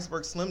way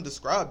Iceberg Slim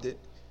described it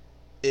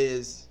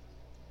is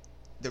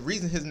the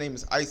reason his name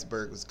is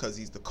Iceberg was because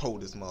he's the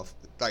coldest motherfucker.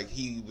 Like,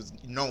 he was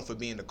known for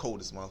being the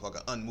coldest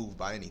motherfucker, unmoved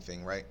by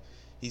anything, right?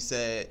 He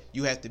said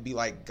you have to be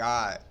like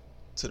God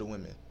to the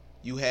women.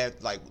 You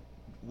have, like,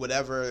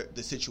 whatever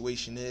the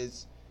situation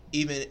is,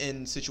 even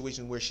in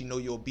situations where she know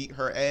you'll beat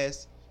her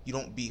ass, you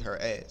don't beat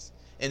her ass.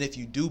 And if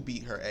you do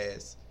beat her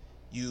ass,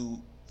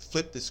 you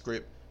flip the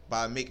script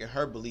by making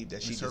her believe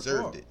that she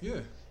deserved it. Yeah.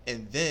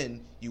 And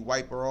then you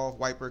wipe her off,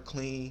 wipe her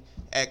clean,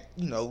 act,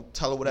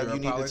 tell her whatever you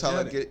need to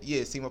tell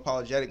her. Seem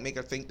apologetic, make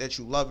her think that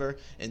you love her.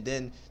 And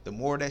then the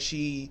more that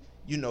she,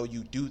 you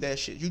do that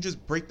shit, you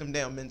just break them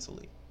down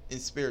mentally and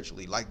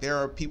spiritually. Like, there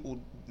are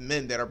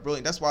men that are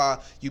brilliant. That's why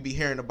you be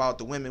hearing about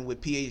the women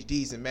with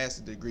PhDs and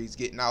master's degrees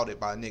getting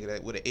outed by a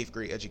nigga with an 8th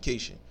grade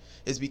education.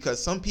 It's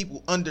because some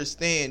people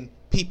understand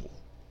people.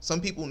 Some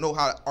people know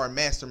how are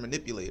master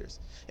manipulators.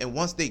 And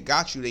once they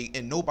got you,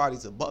 and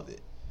nobody's above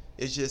it.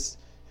 It's just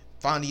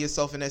finding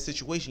yourself in that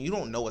situation. You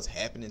don't know what's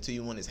happening to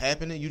you when it's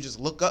happening. You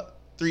just look up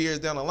 3 years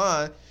down the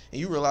line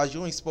and you realize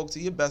you ain't spoke to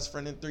your best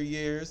friend in 3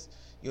 years.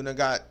 You done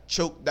got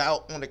choked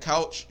out on the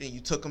couch and you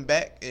took him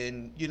back,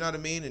 and you know what I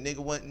mean? The nigga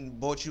went and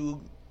bought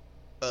you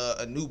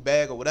a new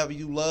bag or whatever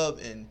you love,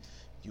 and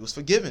you was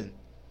forgiven.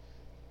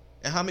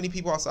 And how many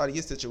people outside of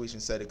your situation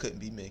said it couldn't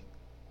be me?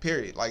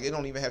 Period. Like, it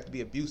don't even have to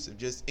be abusive,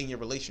 just in your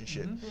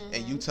relationship.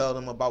 And you tell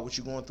them about what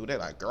you're going through. They're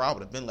like, girl, I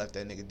would have been left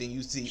that nigga. Then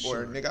you see,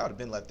 or nigga, I would have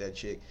been left that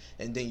chick.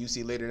 And then you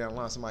see later down the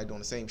line somebody doing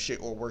the same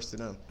shit or worse to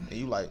them. And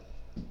you like,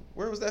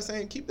 where was that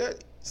saying? Keep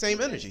that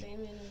same energy.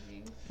 Same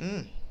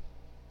energy.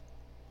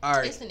 All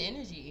right. It's an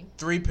energy.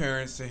 3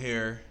 parents are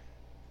here.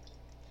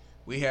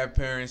 We have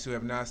parents who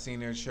have not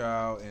seen their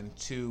child in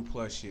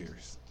 2+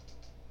 years.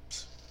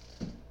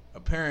 A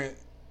parent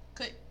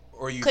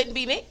couldn't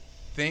be me.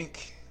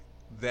 Think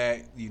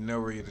that you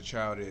know where the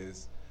child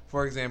is.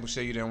 For example,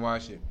 say you didn't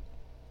watch it.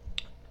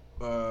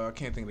 I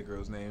can't think of the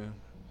girl's name.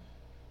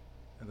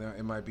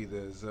 It might be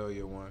the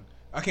Zoya one.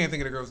 I can't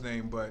think of the girl's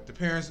name, but the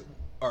parents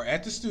are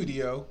at the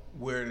studio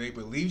where they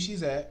believe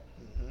she's at.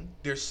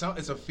 It's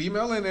a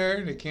female in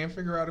there. They can't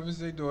figure out if it's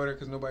their daughter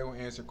because nobody will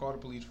answer. Call the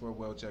police for a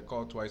well check.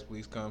 Call twice,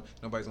 police come.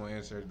 Nobody's gonna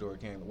answer the door.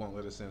 Won't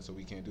let us in, so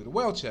we can't do the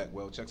well check.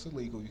 Well check's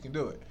illegal. You can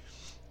do it,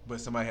 but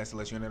somebody has to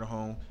let you in their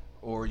home,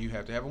 or you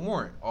have to have a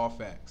warrant. All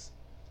facts.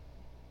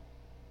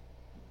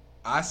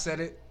 I said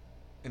it,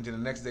 and then the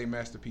next day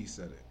Master P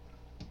said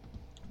it.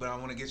 But I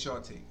want to get y'all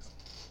takes.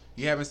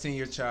 You haven't seen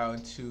your child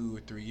in 2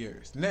 or 3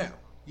 years. Now,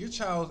 your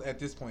child's at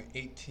this point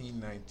 18,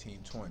 19,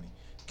 20.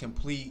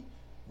 Complete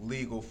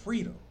legal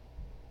freedom.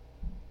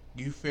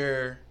 You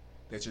fear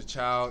that your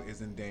child is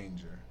in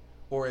danger,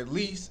 or at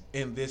least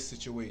in this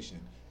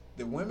situation.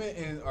 The women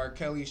in R.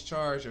 Kelly's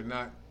charge are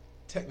not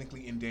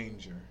technically in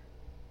danger.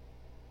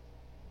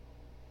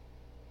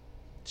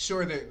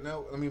 Sure,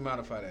 let me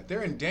modify that.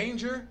 They're in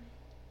danger,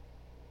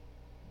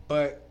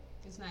 but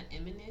it's not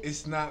imminent.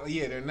 It's not.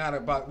 Yeah, they're not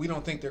about. We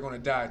don't think they're going to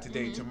die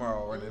today,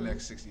 tomorrow, or in the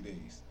next 60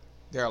 days.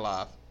 They're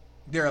alive.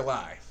 They're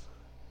alive,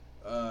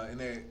 and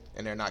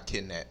they're not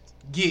kidnapped.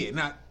 Yeah,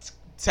 not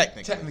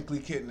technically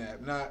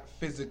kidnapped, not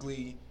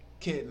physically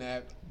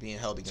kidnapped. Being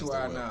held against to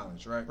their our will.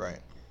 knowledge, right? Right.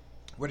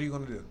 What are you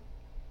going to do?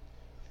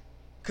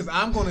 Because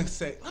I'm going to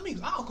say,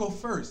 I'll go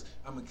first.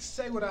 I'm going to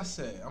say what I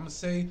said. I'm going to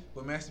say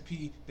what Master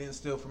P didn't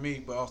steal from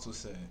me, but also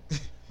said.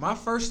 My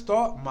first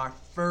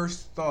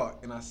thought,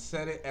 and I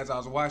said it as I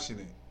was watching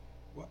it.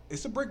 Well,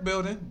 it's a brick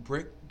building.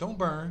 Brick don't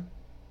burn.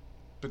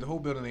 But the whole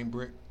building ain't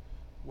brick.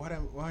 Why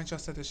didn't y'all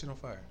set that shit on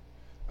fire?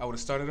 I would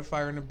have started a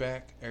fire in the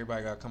back.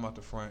 Everybody got to come out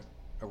the front.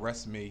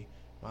 Arrest me.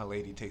 My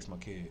lady takes my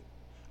kid.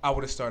 I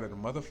would have started a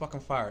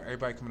motherfucking fire.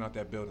 Everybody coming out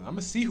that building. I'm going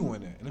to see who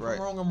in there. And if I'm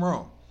wrong, I'm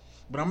wrong.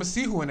 But I'm going to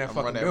see who in that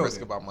fucking building. I'm running that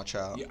risk about my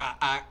child. Yeah,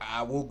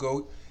 I will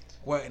go.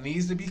 What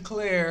needs to be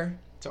clear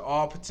to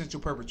all potential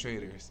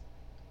perpetrators,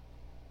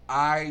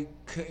 I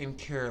couldn't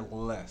care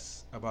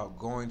less about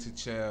going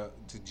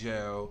to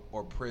jail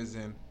or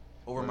prison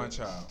over my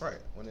child. Right.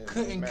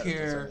 Couldn't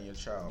care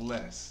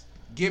less.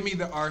 Give me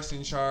the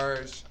arson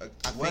charge.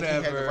 I think he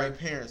had the right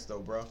parents though,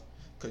 bro.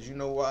 Because you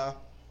know why?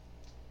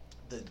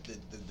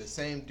 The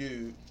same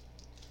dude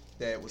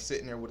that was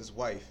sitting there with his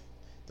wife,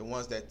 the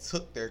ones that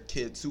took their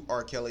kid to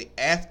R. Kelly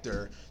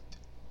after,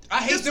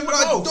 I hate them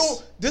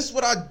most. This is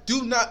what I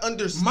do not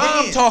understand.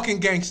 Mom talking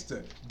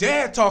gangster.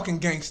 Dad talking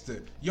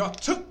gangster. Y'all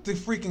took the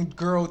freaking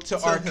girl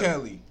to R.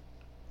 Kelly.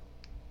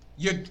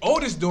 Your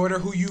oldest daughter,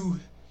 who you...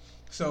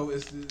 So,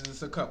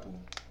 it's a couple.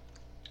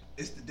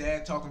 It's the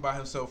dad talking about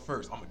himself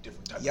first. I'm a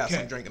different type of cat.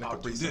 I'm drinking a I'll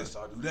Capri do Sun. this,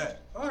 I'll do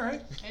that. All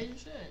right. As you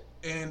should.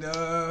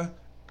 And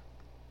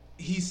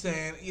he's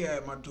saying, yeah,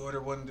 my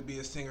daughter wanted to be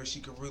a singer. She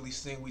could really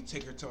sing. We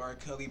take her to R.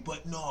 Kelly.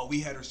 But no, we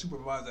had her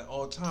supervised at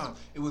all times.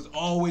 It was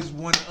always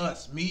one of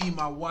us. Me,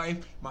 my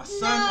wife, my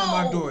son,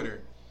 or my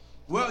daughter.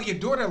 Well, your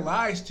daughter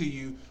lies to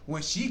you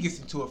when she gets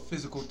into a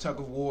physical tug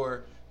of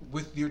war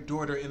with your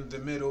daughter in the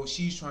middle.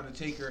 She's trying to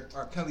take her.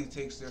 R. Kelly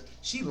takes her.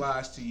 She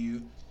lies to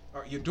you.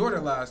 Or your daughter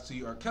lies to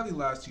you. R. Kelly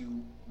lies to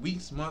you.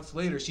 Weeks, months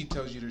later, she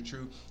tells you the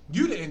truth.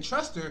 You didn't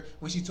trust her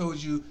when she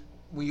told you,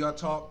 when y'all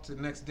talked the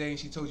next day and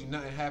she told you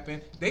nothing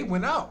happened. They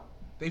went out.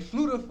 They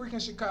flew to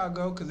freaking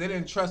Chicago because they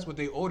didn't trust what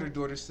their older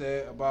daughter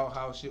said about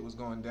how shit was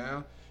going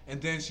down.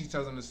 And then she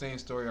tells them the same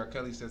story. R.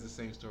 Kelly says the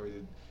same story.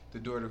 The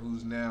daughter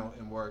who's now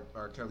in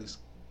R. Kelly's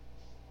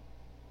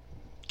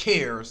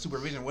care or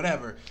supervision,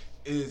 whatever,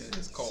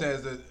 says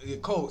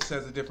Colt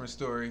says a different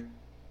story,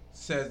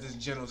 says this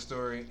general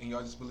story, and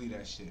y'all just believe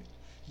that shit.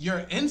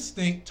 Your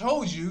instinct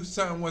told you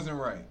something wasn't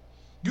right.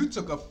 You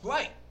took a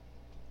flight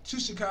to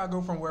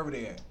Chicago from wherever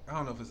they at. I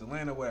don't know if it's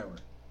Atlanta, whatever.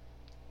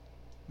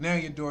 Now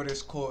your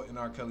daughter's caught in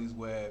R. Kelly's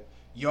web.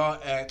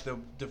 Y'all at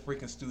the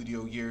freaking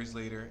studio years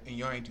later, and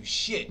y'all ain't do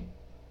shit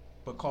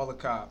but call the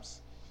cops.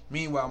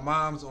 Meanwhile,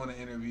 mom's on an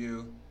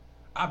interview.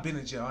 I've been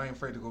in jail. I ain't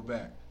afraid to go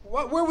back.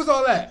 Where was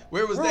all that?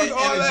 Where was that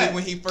energy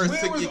when he first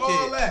took your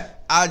kid?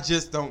 That? I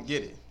just don't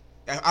get it.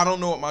 I don't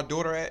know what my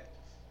daughter at.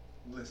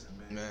 Listen,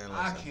 man.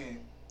 I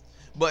can't.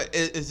 But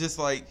it's just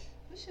like...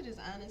 This shit is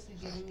honestly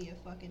giving me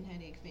a fucking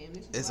headache, fam.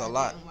 This is it's why a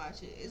lot. I didn't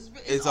watch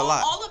it. It's a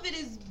lot. All of it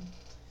is...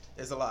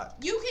 It's a lot.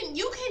 You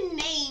can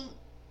name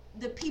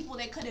the people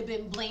that could have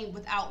been blamed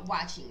without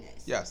watching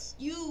this. Yes.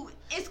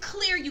 It's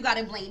clear you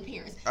gotta blame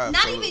parents. Absolutely.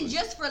 Not even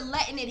just for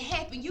letting it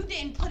happen. You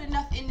didn't put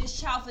enough in this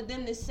child for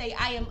them to say,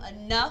 I am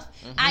enough.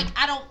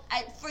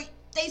 Mm-hmm.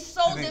 They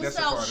sold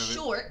themselves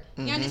short.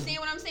 Mm-hmm. You understand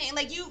what I'm saying?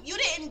 Like you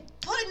didn't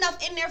put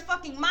enough in their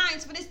fucking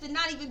minds for this to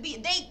not even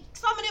be.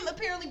 Some of them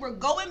apparently were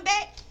going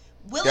back,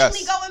 willingly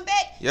going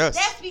back. Yes.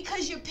 That's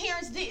because your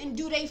parents didn't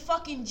do their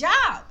fucking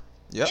job.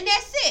 Yep. And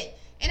that's it.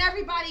 And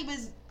everybody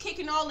was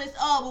kicking all this,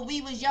 when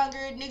we was younger,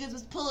 niggas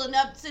was pulling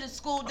up to the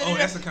school.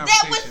 That's a conversation.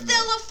 That was still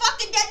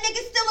that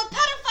nigga's still a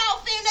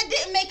pedophile fan. That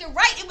didn't make it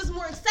right. It was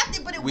more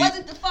accepted, but it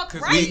wasn't the fuck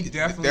right.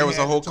 There was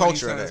a whole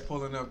culture of that.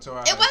 Pulling up to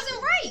our it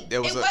wasn't right. It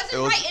wasn't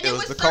right. And it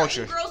was the certain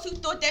culture. girls who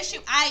thought that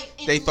shit,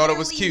 they thought it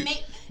was cute.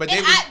 But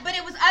it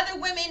was other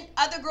women,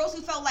 other girls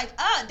who felt like,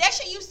 that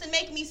shit used to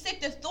make me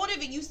sick. The thought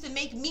of it used to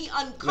make me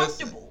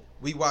uncomfortable. Listen,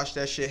 we watched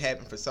that shit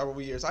happen for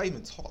several years. I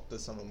even talked to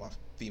some of my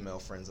female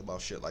friends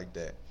about shit like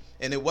that.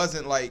 And it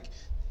wasn't like,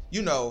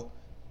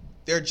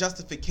 their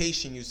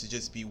justification used to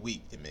just be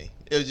weak to me.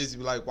 It would just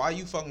be like, why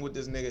you fucking with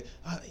this nigga?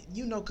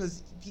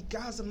 Because the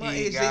guys of my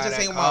age, they just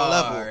ain't on my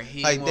level.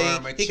 He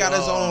got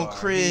his own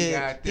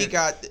crib.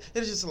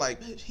 It's just like,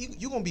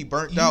 you gonna be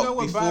burnt out before. You know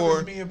what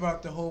bothers me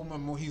about the whole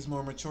he's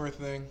more mature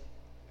thing?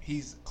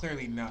 He's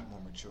clearly not more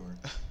mature.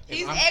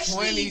 He's if I'm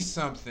actually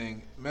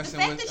 20-something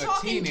messing with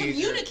a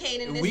teenager,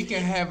 and we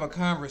can have a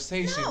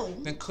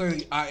conversation, then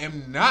clearly I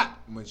am not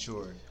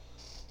mature.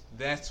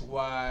 That's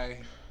why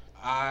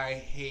I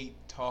hate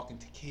talking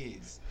to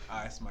kids.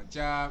 It's my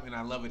job, and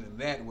I love it in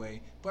that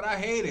way. But I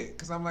hate it,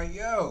 because I'm like,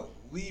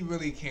 we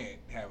really can't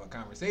have a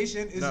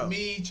conversation. It's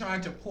me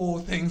trying to pull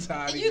things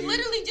out of you. You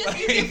literally just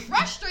you get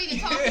frustrated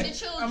talking to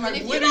children. I'm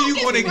like, if when you are you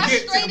don't going get to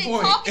get to the frustrated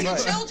point? talking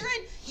to children,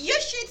 your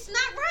shit's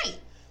not right.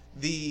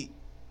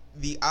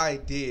 The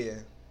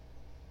idea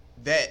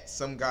that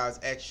some guys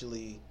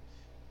actually,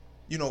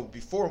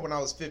 before when I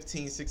was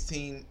 15,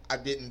 16, I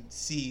didn't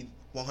see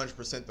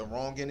 100% the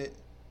wrong in it.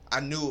 I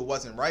knew it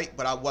wasn't right,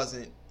 but I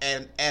wasn't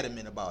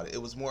adamant about it.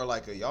 It was more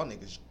like y'all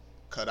niggas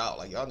cut out,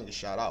 like y'all niggas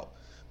shout out.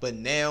 But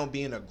now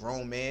being a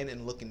grown man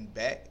and looking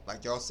back,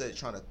 like y'all said,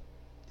 trying to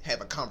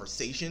have a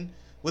conversation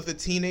with a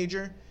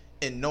teenager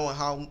and knowing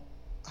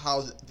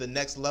how the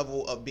next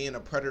level of being a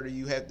predator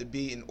you have to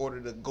be in order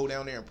to go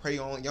down there and prey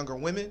on younger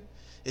women,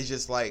 it's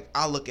just like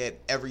I look at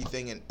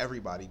everything and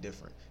everybody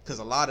different. Because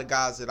a lot of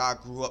guys that I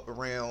grew up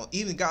around,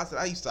 even guys that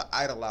I used to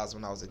idolize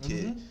when I was a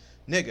kid,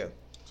 nigga.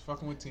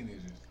 Fucking with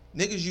teenagers.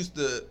 Niggas used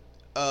to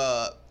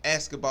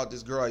ask about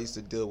this girl I used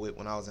to deal with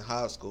when I was in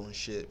high school and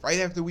shit. Right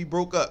after we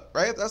broke up,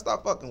 right after I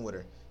stopped fucking with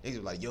her. Niggas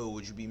were like, yo,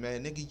 would you be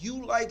mad? Nigga,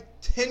 you like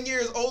 10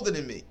 years older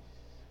than me.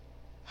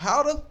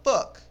 How the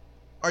fuck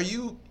are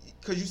you,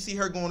 because you see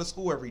her going to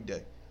school every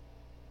day.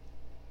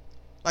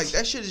 Like,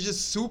 that shit is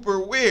just super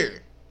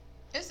weird.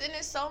 There's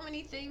so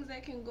many things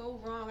that can go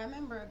wrong. I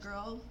remember a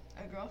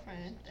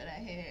girlfriend that I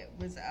had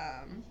was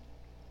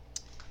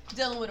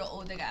dealing with an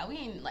older guy. We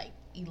in like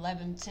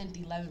 10th,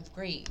 11th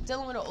grade.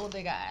 Dealing with an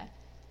older guy.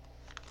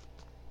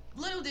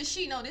 Little did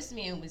she know this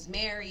man was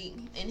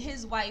married, and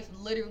his wife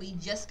literally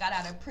just got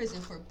out of prison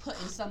for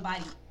putting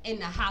somebody in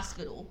the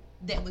hospital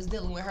that was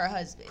dealing with her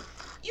husband.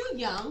 You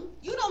young.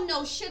 You don't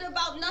know shit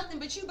about nothing,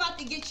 but you about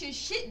to get your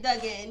shit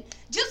dug in.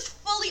 Just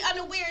fully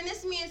unaware, and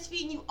this man's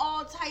feeding you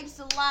all types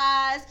of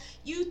lies.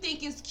 You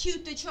think it's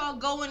cute that y'all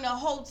go into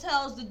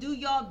hotels to do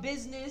y'all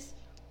business.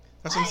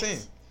 That's what I'm saying.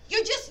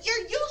 You're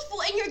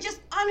youthful and you're just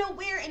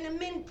unaware, and the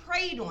men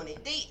preyed on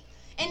it. They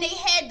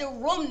had the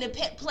room to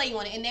play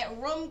on it, and that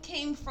room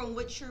came from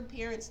what your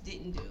parents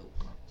didn't do.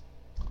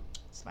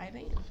 It's my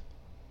opinion.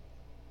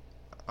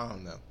 I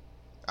don't know.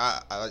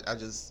 I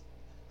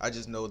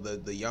just know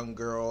the young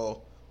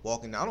girl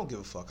walking. I don't give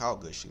a fuck how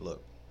good she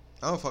look.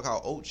 I don't fuck how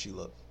old she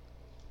look.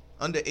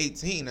 Under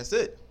 18, that's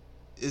it.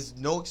 There's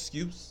no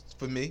excuse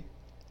for me.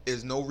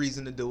 There's no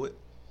reason to do it.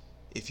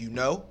 If you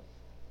know,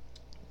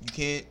 you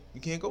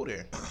can't go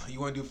there. You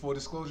want to do full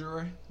disclosure,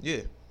 Ray?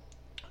 Yeah.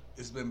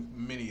 It's been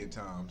many a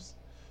times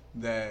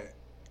that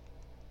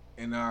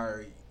in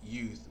our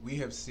youth we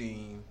have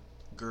seen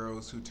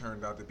girls who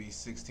turned out to be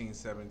 16,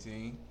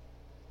 17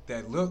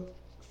 that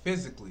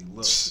physically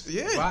look.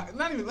 Yeah.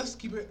 Not even, let's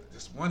keep it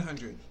just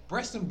 100.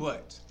 Breast and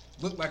butt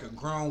look like a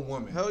grown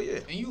woman. Hell yeah.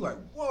 And you like,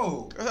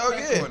 whoa. Hell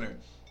yeah. On her.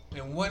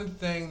 And one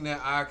thing that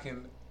I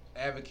can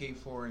advocate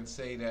for and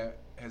say that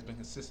has been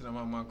consistent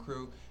among my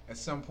crew, at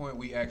some point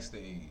we asked the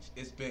age.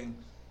 It's been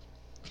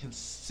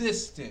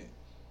consistent.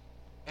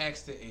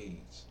 Ask the age.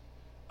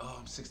 Oh,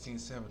 I'm 16,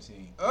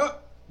 17.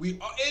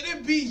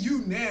 It'd be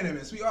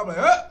unanimous. We all like,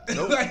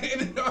 nope.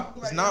 It's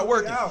it's not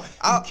working.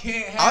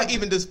 I'll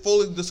even just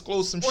fully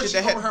disclose some or shit she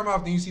that open her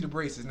mouth, then you see the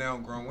braces. Now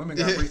grown women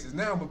got braces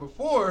now, but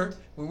before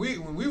when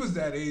we was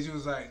that age, it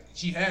was like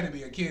she had to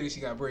be a kid and she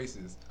got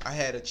braces. I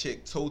had a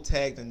chick toe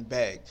tagged and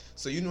bagged.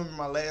 So you remember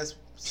my last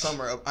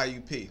summer of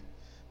IUP,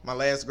 my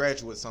last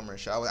graduate summer.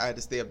 I had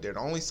to stay up there. The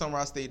only summer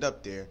I stayed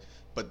up there,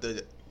 but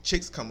the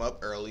chicks come up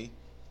early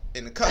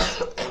in the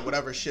cut and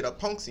whatever shit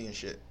up Punksy and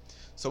shit.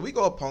 So we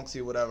go up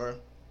Punksy, whatever.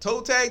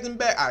 Toe tagged and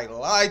back. I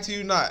lied to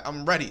you not.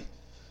 I'm ready.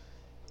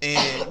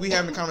 And we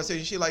having a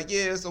conversation. She like,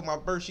 yeah, so my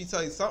birth. She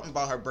tell you something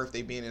about her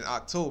birthday being in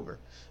October.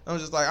 I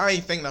was just like, I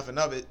ain't think nothing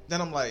of it. Then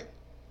I'm like,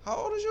 how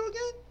old is you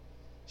again?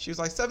 She was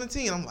like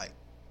 17. I'm like,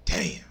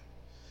 damn.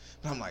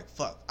 But I'm like,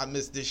 fuck, I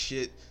missed this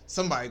shit.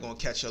 Somebody gonna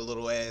catch her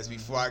little ass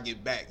before I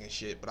get back and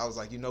shit. But I was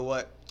like, you know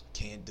what?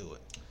 Can't do it.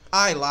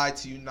 I lied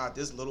to you not.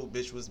 This little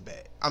bitch was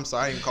bad. I'm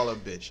sorry, I didn't call her a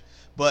bitch.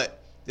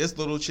 But this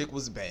little chick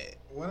was bad.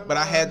 But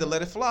I had to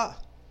let it fly.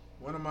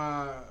 One of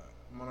my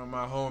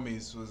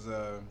homies was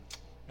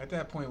at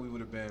that point we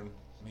would have been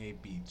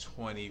maybe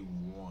 21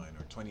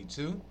 or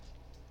 22.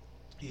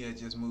 He had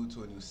just moved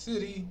to a new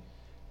city,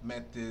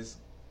 met this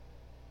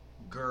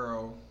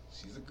girl.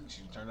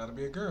 She turned out to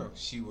be a girl.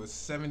 She was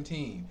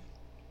 17.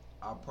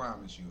 I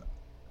promise you.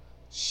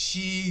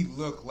 She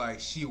looked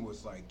like she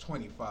was like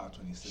 25,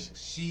 26.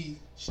 She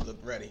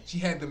looked ready. She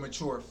had the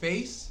mature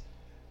face.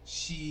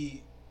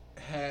 She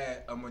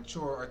had a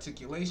mature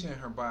articulation.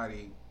 Her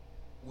body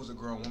was a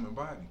grown woman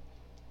body.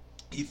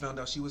 He found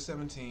out she was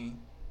 17,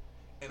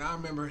 and I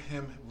remember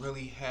him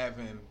really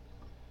having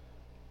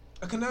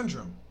a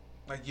conundrum.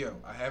 Like, yo,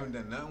 I haven't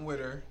done nothing with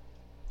her.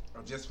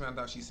 I just found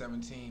out she's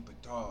 17, but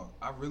dog,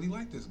 I really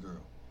like this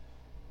girl.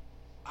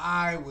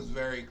 I was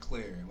very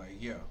clear,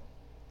 like, yo,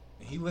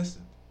 and he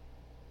listened.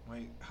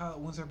 Like,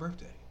 when's her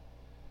birthday?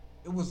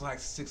 It was like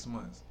 6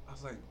 months. I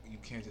was like, you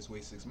can't just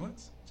wait 6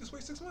 months. Just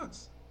wait 6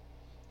 months.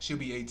 She'll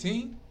be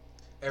 18.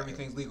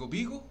 Everything's legal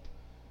beagle.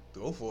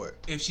 Go for it.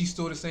 If she's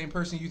still the same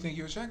person you think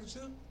you're attracted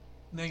to,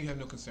 now you have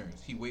no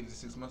concerns. He waited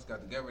 6 months,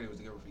 got together. They was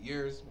together for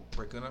years.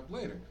 Breaking up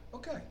later.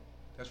 Okay,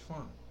 that's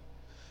fine.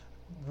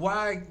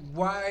 Why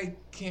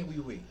can't we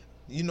wait?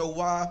 You know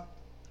why?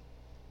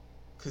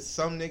 Because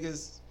some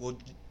niggas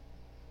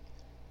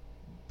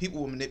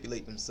people will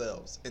manipulate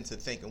themselves into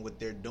thinking what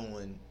they're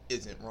doing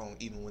isn't wrong,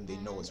 even when they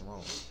know it's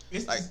wrong.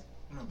 It's like just,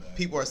 my bad.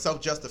 People are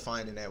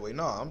self-justifying in that way.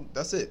 No,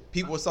 that's it.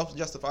 People are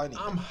self-justifying.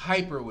 I'm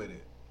hyper with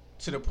it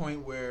to the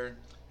point where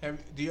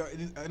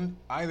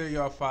either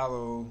y'all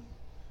follow?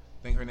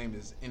 I think her name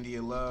is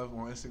India Love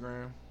on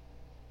Instagram.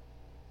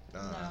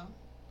 No.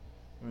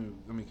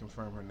 Let me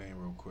confirm her name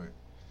real quick.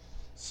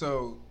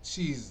 So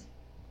she's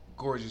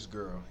gorgeous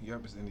girl.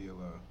 Yep, it's India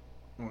Love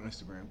on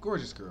Instagram.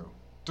 Gorgeous girl.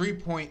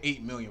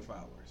 3.8 million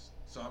followers.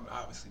 So I'm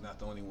obviously not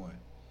the only one.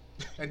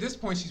 At this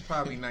point, she's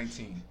probably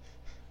 19.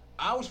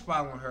 I was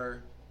following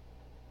her.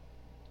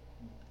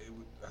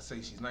 I say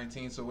she's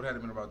 19, so it would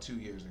have been about 2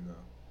 years ago.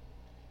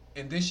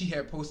 And then she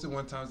had posted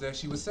one time that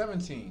she was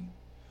 17.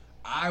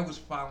 I was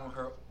following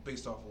her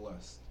based off of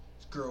lust.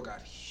 This girl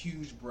got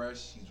huge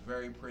breasts. She's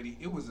very pretty.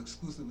 It was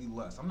exclusively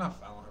lust. I'm not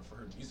following her for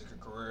her music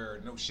career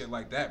or no shit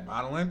like that,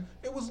 modeling.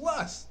 It was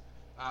lust.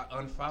 I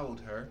unfollowed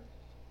her.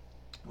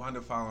 Wound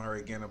up following her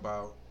again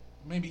about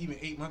maybe even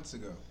 8 months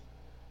ago.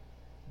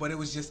 But it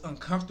was just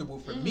uncomfortable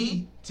for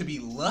me to be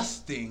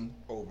lusting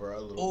over a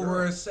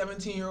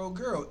 17-year-old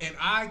girl. And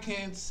I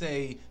can't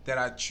say that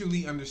I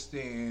truly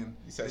understand.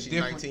 You said she's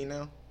 19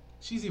 now?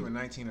 She's either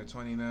 19 or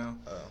 20 now.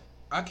 Oh.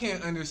 I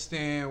can't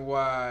understand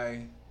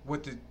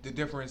what the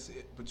difference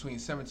between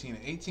 17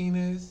 and 18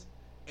 is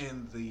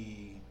in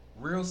the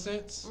real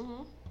sense.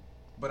 Mm-hmm.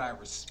 But I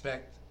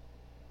respect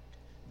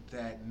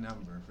that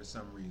number for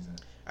some reason.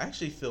 I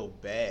actually feel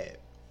bad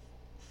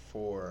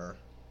for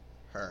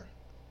her,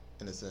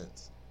 in a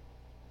sense,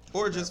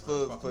 or just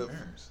for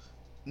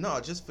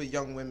just for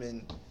young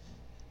women,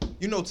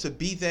 to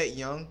be that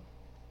young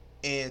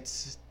and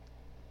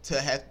to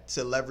have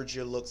to leverage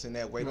your looks in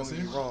that way. Don't get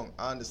me wrong,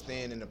 I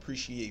understand and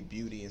appreciate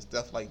beauty and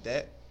stuff like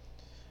that,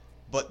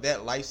 but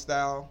that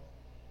lifestyle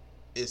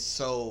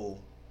is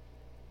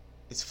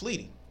it's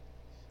fleeting.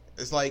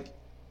 It's like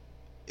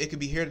it could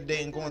be here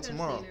today and gone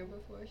tomorrow. I've seen her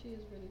before. She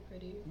is really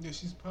pretty. Yeah,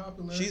 she's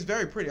popular. She's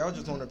very pretty. I was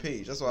just on her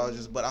page. That's why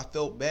but I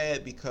felt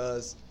bad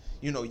because,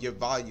 your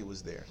value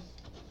was there.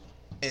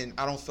 And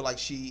I don't feel like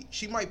she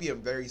might be a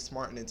very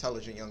smart and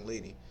intelligent young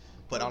lady,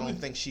 but I don't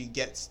think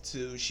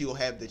she'll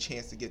have the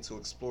chance to get to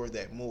explore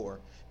that more,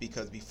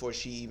 because before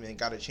she even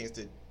got a chance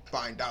to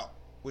find out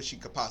what she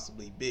could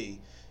possibly be,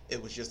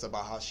 it was just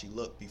about how she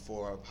looked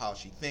before how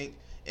she think,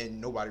 and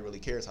nobody really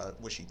cares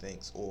what she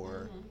thinks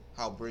or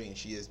how brilliant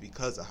she is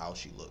because of how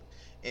she looked.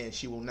 And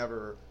she will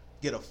never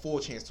get a full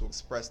chance to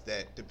express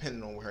that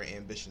depending on what her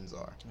ambitions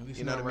are. At least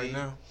you know not what I right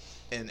mean?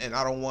 now. And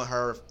I don't want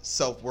her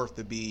self-worth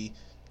to be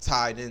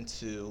tied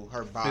into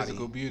her body,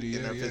 Physical beauty,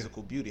 and her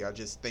physical beauty. I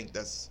just think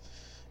it's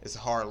a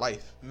hard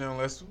life. Now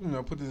let's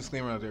put the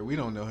disclaimer out there. We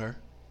don't know her.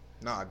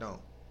 No, I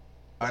don't.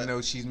 I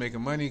know she's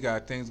making money,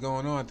 got things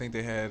going on. I think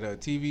they had a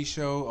TV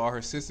show. All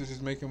her sisters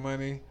is making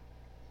money.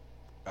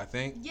 I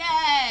think.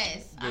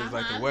 Yes. There's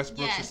like the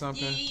Westbrooks or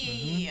something.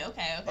 Yeah.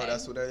 Okay. Oh,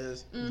 that's what that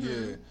is?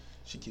 Mm-hmm. Yeah.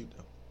 She cute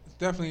though.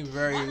 Definitely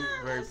very,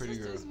 very pretty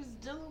girl. sisters was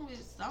dealing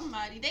with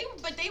somebody. They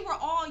were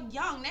all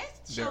young. That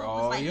show They're was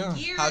all like young.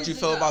 years How'd you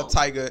feel ago. about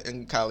Tyga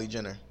and Kylie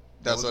Jenner?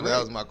 That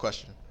was my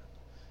question.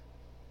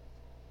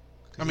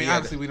 I mean,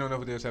 obviously we don't know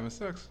if they was having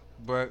sex,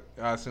 but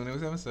I assume they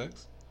was having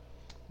sex.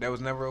 That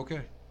was never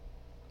okay.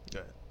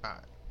 Yeah. All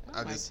right.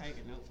 I like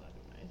Tyga no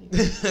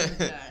fucking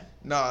way.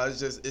 No,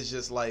 it's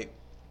just like.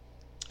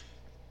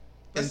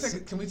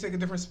 Can we take a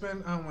different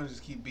spin? I don't want to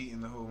just keep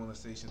beating the whole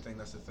molestation thing.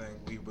 That's the thing.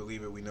 We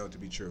believe it. We know it to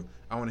be true.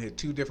 I want to hit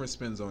two different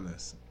spins on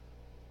this.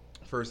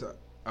 First,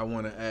 I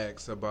want to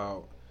ask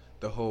about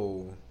the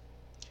whole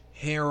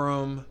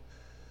harem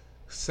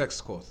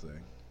sex cult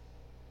thing.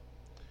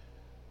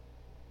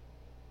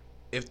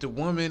 If the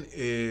woman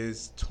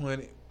is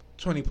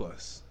 20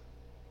 plus,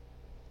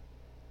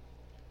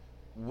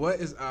 what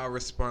is our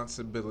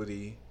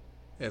responsibility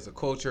as a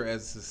culture,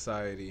 as a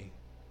society,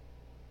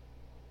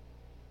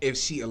 if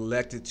she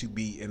elected to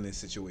be in this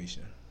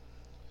situation?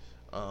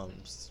 I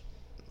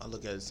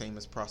look at it the same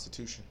as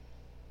prostitution.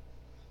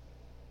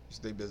 It's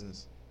their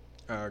business.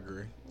 I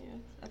agree.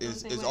 Yeah,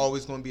 It's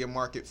always going to be a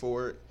market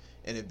for it,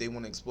 and if they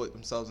want to exploit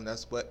themselves in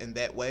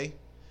that way,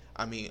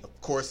 I mean,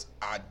 of course,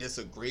 I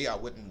disagree. I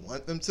wouldn't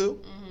want them to.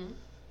 Mm-hmm.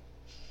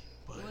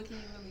 But what can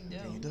you really do?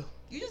 What can you do?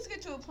 You just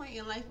get to a point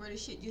in life where the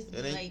shit just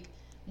be like,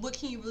 what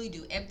can you really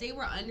do? If they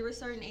were under a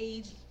certain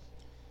age,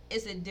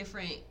 it's a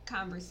different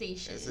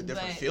conversation. It's a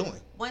different feeling.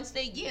 Once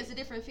it's a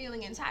different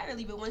feeling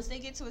entirely. But once they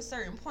get to a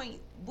certain point,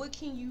 what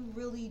can you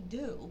really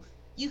do?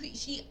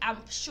 I'm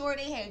sure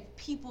they have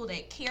people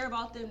that care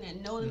about them,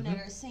 that know them, that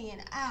are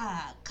saying,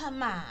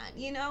 come on,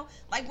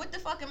 like, what the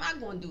fuck am I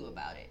going to do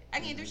about it?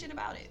 I can't do shit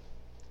about it.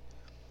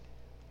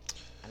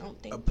 I don't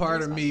think. A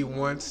part of me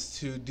wants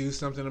to do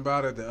something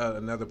about it.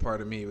 Another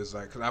part of me was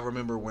like, because I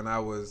remember when I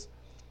was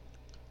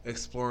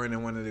exploring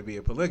and wanted to be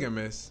a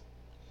polygamist,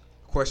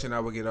 question I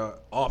would get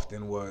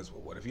often was,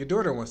 well, what if your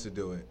daughter wants to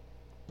do it?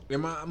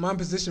 And my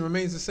position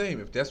remains the same.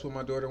 If that's what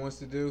my daughter wants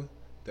to do,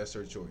 that's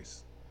her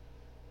choice.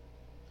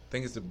 I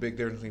think it's a big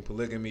difference between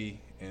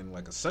polygamy and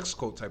like a sex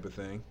cult type of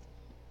thing.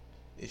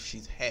 If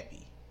she's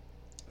happy.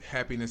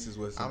 Happiness is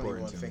what's important. I don't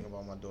even want to to think me.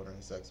 about my daughter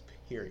in sex,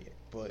 period.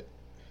 But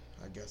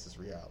I guess it's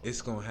reality.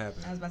 It's going to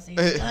happen. I was about to say,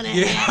 it's going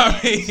to happen.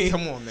 I mean,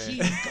 come on, man.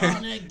 She's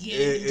going to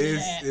get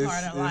into that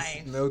part of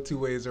life. No two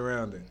ways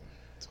around it.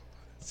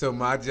 So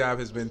my job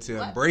has been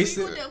to embrace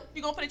it.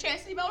 You gonna put a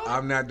chastity belt on?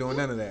 I'm not doing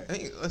none of that.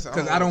 Because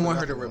I don't want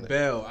her to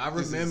rebel. I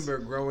remember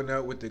growing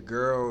up with the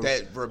girls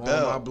that rebel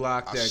on my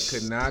block that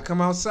could not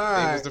come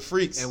outside. They was the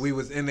freaks. And we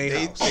was in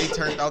their house. They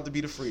turned out to be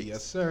the freaks.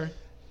 Yes, sir.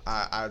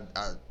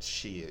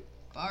 Shit.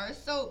 Bar of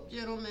soap,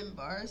 gentlemen.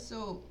 Bar of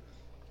soap.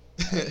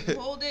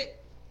 Hold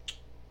it.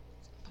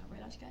 Pop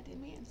right out your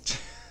goddamn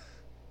hands.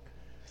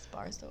 It's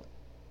bar of soap.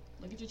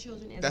 Look at your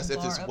children as a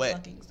bar of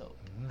fucking soap.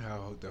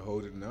 How to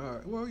hold it?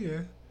 No. Well, yeah.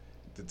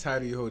 The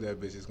tighter you hold that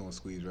bitch, it's gonna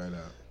squeeze right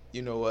out.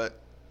 You know what?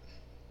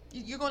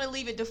 You're gonna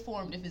leave it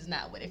deformed if it's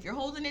not wet. If you're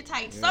holding it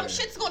tight, some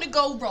shit's gonna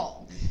go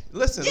wrong.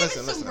 Listen.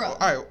 Bro. All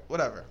right,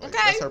 whatever. Okay.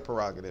 That's her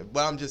prerogative.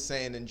 But I'm just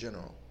saying in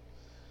general.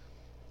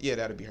 Yeah,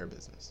 that'd be her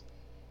business.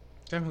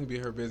 Definitely be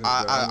her business.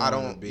 I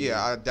don't.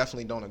 Yeah, I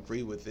definitely don't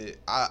agree with it.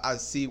 I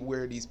see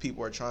where these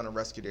people are trying to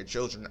rescue their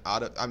children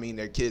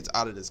their kids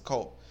out of this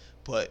cult.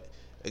 But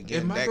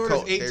again, if my that daughter's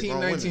cult, 18,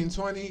 19,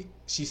 20,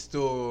 she's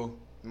still.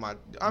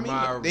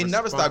 They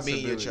never stop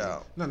being your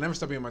child. No, never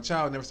stop being my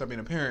child. Never stop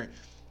being a parent.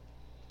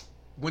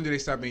 When do they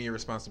stop being your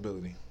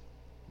responsibility?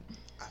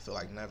 I feel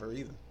like never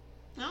either.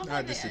 I don't I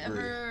think they disagree.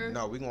 ever...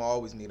 No, we gonna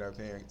always need our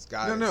parents'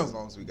 guidance No, as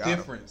long as we got 'em.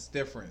 difference.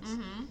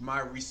 Mm-hmm.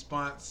 My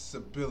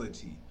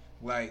responsibility,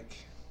 like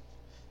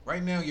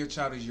right now, your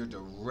child is your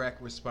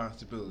direct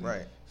responsibility.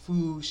 Right.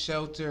 Food,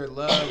 shelter,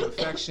 love,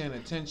 affection,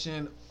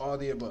 attention, all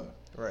the above.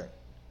 Right.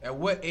 At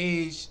what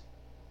age,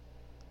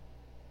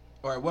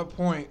 or at what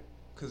point?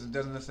 Because it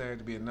doesn't necessarily have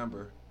to be a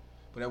number,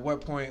 but at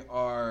what point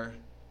are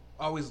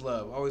always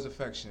love, always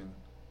affection,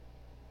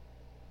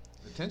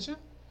 attention,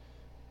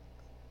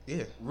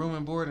 Yeah. room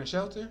and board and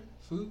shelter,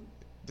 food?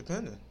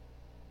 Depending.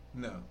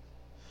 No.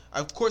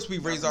 Of course, we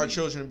raise Not our me.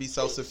 children to be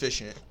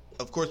self-sufficient.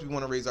 Of course, we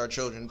want to raise our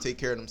children to take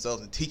care of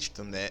themselves and teach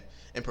them that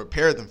and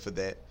prepare them for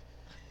that.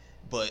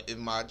 But if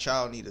my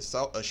child needs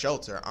a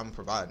shelter, I'm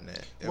providing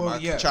that. If Well, my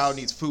yes. child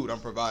needs food, I'm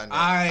providing that.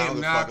 I don't am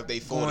give a fuck not if they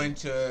 40. going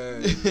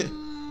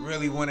to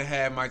really want to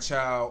have my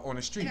child on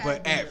the street,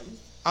 but at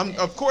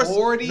Of course,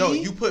 40? no,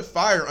 you put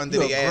fire under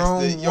You a their ass.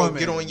 grown Yo, woman,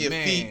 get on your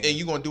man. feet, and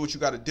you gonna do what you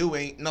got to do.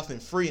 Ain't nothing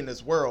free in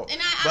this world. And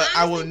But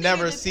I will honestly think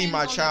never it see depends my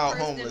on the child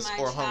person homeless my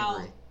or child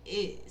hungry.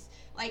 Is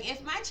like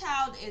if my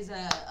child is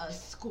a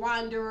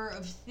squanderer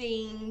of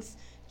things,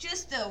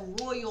 just a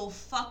royal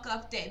fuck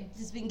up that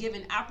has been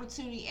given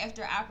opportunity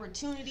after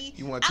opportunity.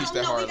 You wanna teach I that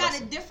don't know. hard We got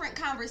lesson. a different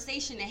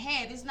conversation to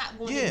have. It's not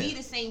going Yeah. to be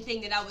the same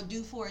thing that I would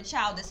do for a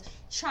child that's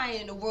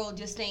trying in the world.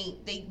 Just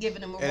ain't they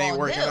giving them a It ain't raw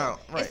working deal. out.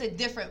 Right. It's a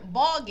different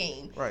ball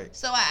game. Right.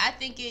 So I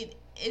think it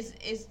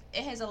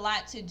has a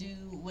lot to do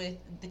with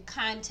the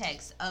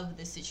context of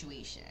the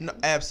situation. No,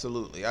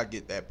 absolutely, I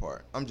get that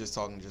part. I'm just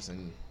talking just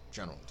in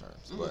general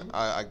terms, but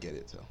I get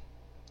it too.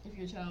 If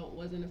your child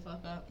wasn't a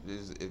fuck up,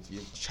 If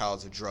your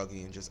child's a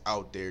druggie and just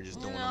out there just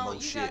doing the no,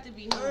 most you shit. got to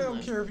be I don't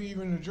homeless. care if you're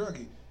even a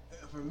druggie.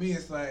 For me,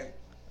 it's like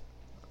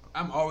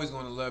I'm always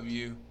going to love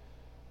you.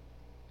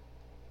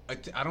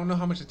 I don't know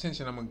how much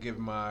attention I'm going to give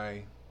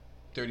my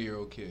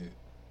 30-year-old kid.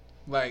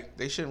 Like,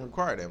 They shouldn't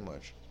require that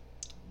much.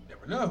 you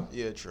never know.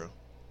 Yeah, true.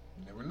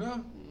 You never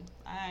know.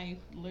 I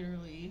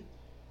literally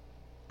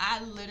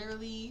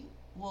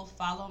will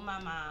follow my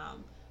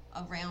mom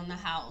around the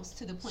house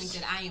to the point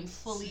that I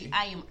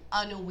am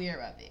unaware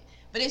of it.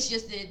 But it's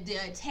just the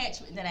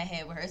attachment that I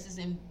have with her. It's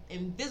this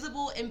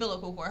invisible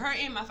umbilical cord. Her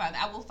and my father.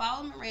 I will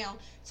follow them around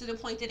to the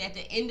point that at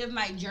the end of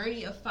my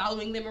journey of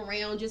following them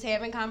around, just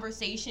having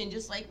conversation,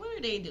 just like, what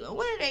are they doing?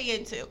 What are they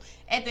into?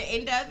 At the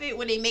end of it,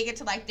 when they make it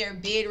to like their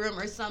bedroom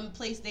or some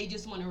place they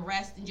just want to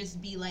rest and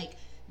just be like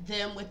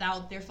them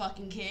without their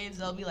fucking kids,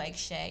 they'll be like,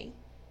 Shay,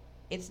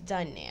 it's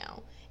done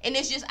now. And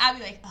it's just, I'll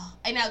be like, oh,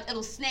 and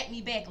it'll snap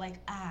me back like,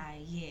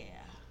 yeah.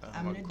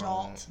 I'm an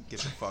adult. Get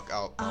the fuck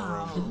out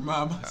my Oh. room.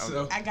 Mama,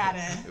 so I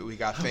gotta We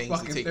got things to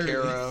fucking take 30.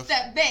 care of.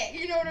 step back.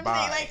 You know what I'm Bye.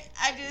 saying? Like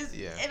I just,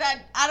 Yeah. and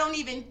I don't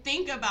even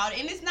think about it.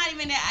 And it's not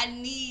even that I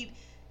need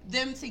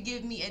them to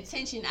give me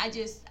attention.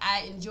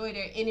 I enjoy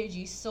their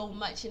energy so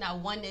much, and I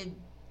want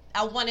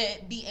to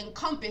be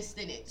encompassed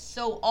in it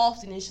so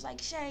often. It's just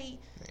like, Shay,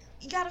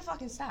 you gotta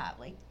fucking stop.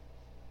 Like,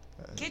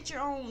 get your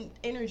own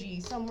energy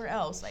somewhere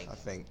else. Like, I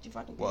think. you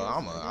fucking Well,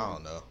 parents I are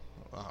don't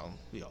know.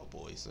 We all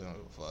boys, so I don't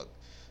give a fuck.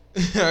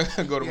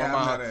 I go to yeah, my I'm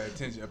mom. not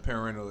a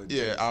parental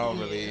attention.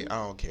 Yeah, I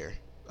don't care.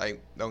 Like,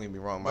 don't get me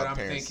wrong, my But I'm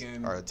parents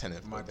thinking are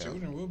attentive. my with them.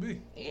 children will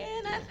be. Yeah,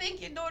 and I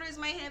think your daughters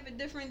might have a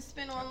different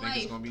spin on think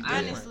it's life. gonna be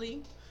different.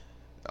 Honestly.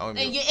 I don't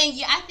And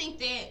even- I think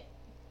that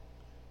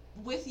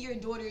with your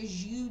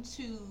daughters, you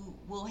two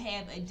will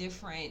have a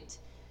different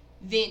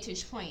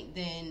vantage point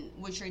than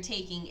what you're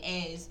taking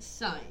as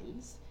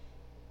sons.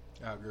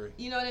 I agree.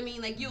 You know what I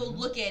mean? Like, you'll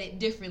look at it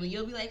differently.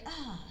 You'll be like,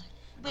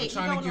 wait, I'm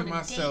trying you're to give going on a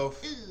myself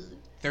date? Ugh.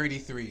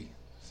 33,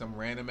 some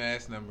random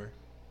ass number,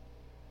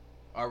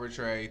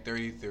 arbitrary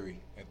 33.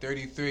 At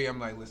 33, I'm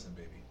like, listen,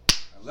 baby,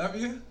 I love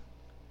you,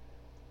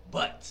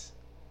 but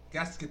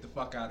got to get the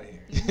fuck out of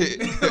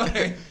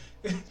here.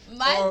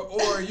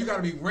 Or you got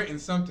to be renting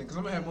something because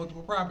I'm gonna have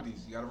multiple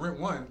properties. You got to rent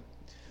one.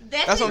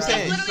 That's what I'm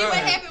saying. That's literally what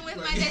Son. happened with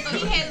my dad. So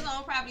he had his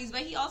own properties,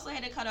 but he also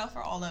had a cutoff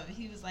for all of it.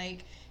 He was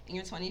like, in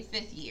your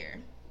 25th year,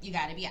 you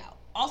got to be out.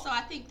 Also,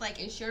 I think like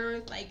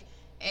insurance, like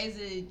as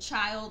a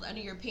child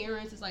under your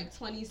parents, is like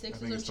 26 I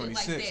or think some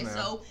it's shit like 26 that.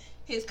 now. So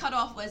his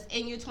cutoff was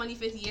in your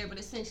 25th year, but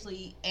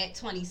essentially at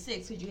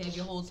 26, because you have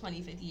your whole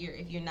 25th year.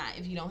 If you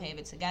don't have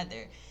it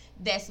together,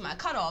 that's my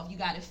cutoff. You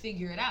got to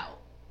figure it out.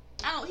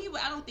 I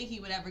don't think he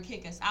would ever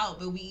kick us out,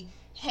 but we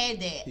had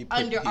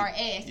that our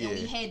ass, and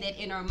we had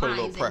that in our Put a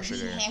little minds, pressure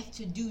and we there. have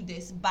to do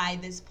this by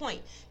this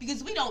point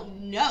because we don't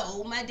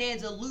know. My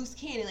dad's a loose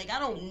cannon. Like, I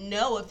don't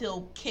know if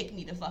he'll kick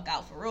me the fuck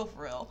out for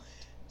real.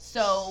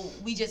 So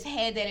we just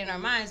had that in our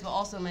minds, but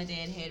also my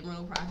dad had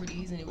rental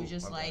properties, and it was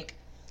just like,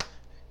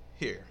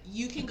 here.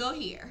 you can go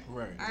here,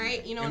 Right. all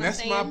right. You know and what I'm that's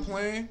saying? my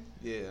plan.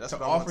 Yeah, that's to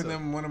what I want offer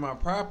them one of my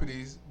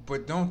properties,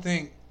 but don't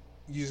think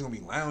you're just gonna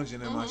be lounging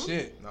in my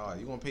shit No,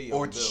 you gonna pay your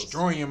or own bills.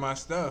 destroying my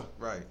stuff.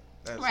 Right.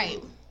 Right.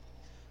 Absolutely.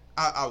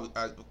 I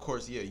of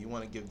course, yeah, you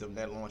want to give them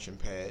that launching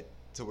pad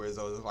to where it's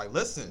like,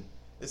 listen,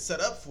 it's set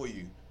up for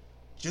you.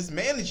 Just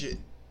manage it,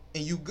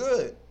 and you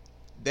good.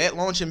 That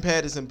launching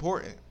pad is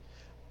important.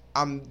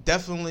 I'm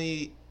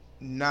definitely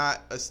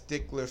not a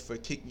stickler for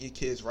kicking your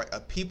kids right.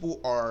 People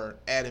are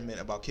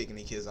adamant about kicking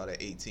their kids out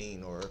at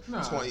 18 or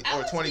 20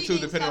 or 22,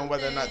 depending on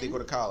whether or not they go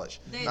to college.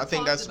 And I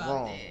think that's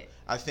wrong.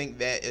 I think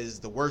that is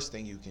the worst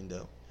thing you can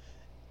do.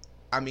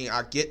 I mean,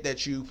 I get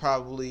that you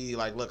probably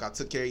like, look, I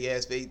took care of your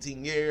ass for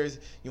 18 years.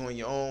 You on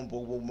your own,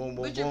 boom, boom, boom,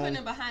 boom. But you're putting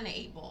them behind the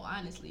 8 ball.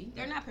 Honestly,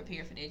 they're not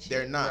prepared for that shit.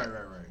 They're not.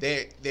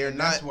 Right. They're and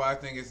not. That's why I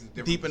think it's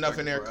deep enough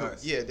in their career.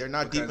 Yeah, they're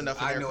not deep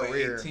enough in their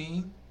career. At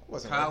 18,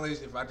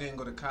 college. If I didn't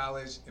go to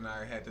college and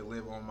I had to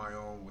live on my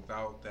own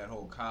without that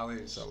whole college,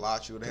 it's a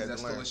lot you would have had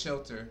to learn. That's still a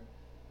shelter.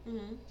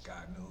 Mm-hmm.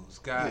 God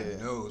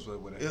knows what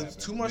would have happened.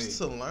 It's too much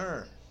to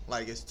learn.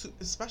 Like it's too,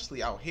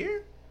 especially out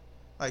here.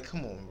 Like,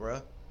 come on,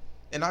 bro.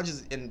 And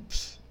listen,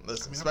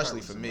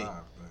 especially for me.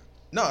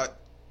 No.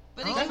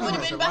 But you would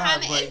have been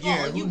behind the 8 ball.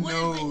 Yeah, you would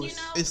have been,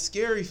 It's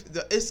scary.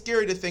 It's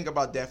scary to think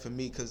about that for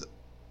me because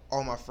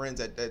all my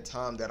friends at that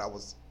time that I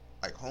was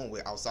like home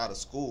with outside of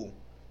school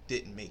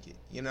didn't make it.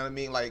 You know what I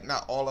mean? Like,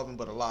 not all of them,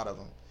 but a lot of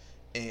them.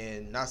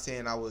 And not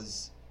saying I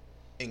was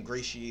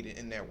ingratiated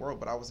in that world,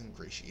 but I was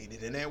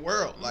ingratiated in that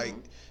world. Mm-hmm. Like,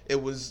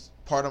 it was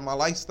part of my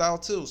lifestyle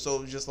too. So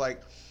it was just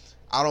like,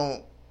 I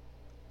don't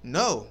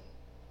know.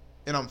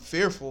 And I'm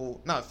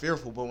not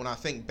fearful, but when I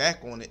think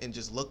back on it and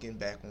just looking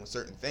back on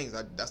certain things,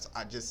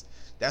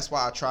 that's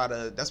why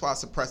I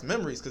suppress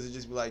memories, because it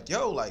just be like,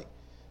 yo, like,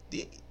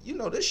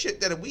 this shit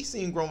that we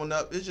seen growing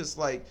up, it's just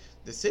like,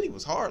 the city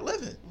was hard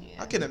living.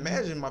 Yeah. I can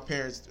imagine my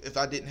parents, if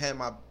I didn't have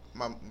my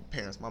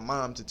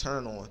mom to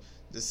turn on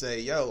to say,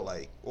 yo,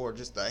 like, or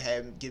just to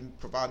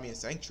provide me a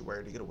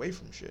sanctuary to get away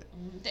from shit.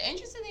 The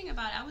interesting thing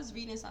about, I was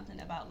reading something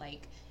about,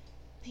 like,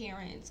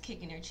 parents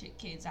kicking their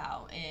kids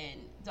out,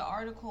 and the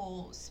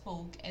article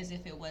spoke as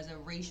if it was a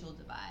racial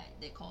divide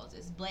that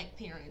causes black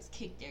parents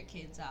kick their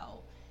kids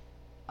out,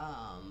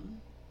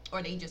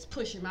 or they just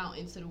push them out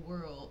into the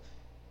world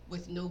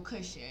with no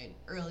cushion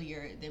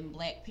earlier than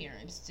black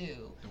parents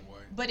do.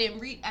 But than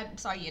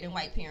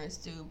white parents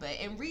do. But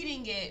in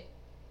reading it,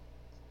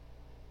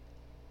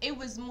 it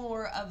was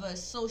more of a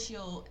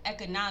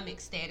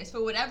socio-economic status.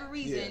 For whatever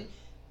reason,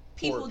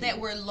 people that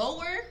were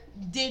lower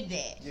did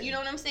that. Yeah. You know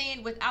what I'm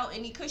saying? Without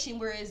any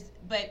cushion.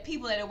 But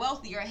people that are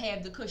wealthier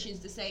have the cushions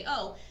to say,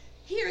 oh,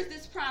 here's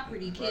this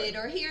property, kid,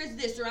 or here's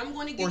this, or I'm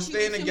going to get you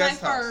into my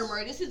firm,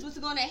 or this is what's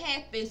going to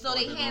happen. So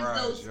they have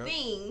those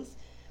things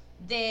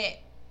that.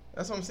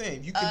 That's what I'm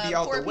saying. You can be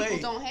out the way.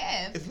 People don't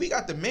have. If we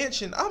got the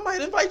mansion, I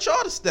might invite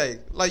y'all to stay.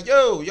 Like,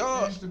 yo,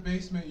 y'all. Finish the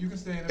basement. You can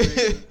stay in the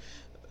basement.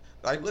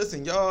 Like,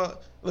 listen, y'all.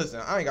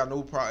 Listen, I ain't got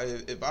no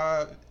problem. If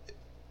I,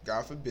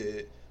 God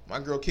forbid, my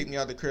girl kicked me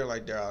out the crib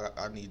like, dog,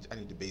 I need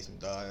the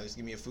basement, dog. Just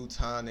give me a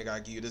futon, nigga. I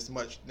give you this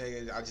much,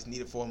 nigga. I just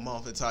need it for a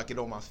month until I get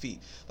on my feet.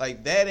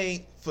 Like, that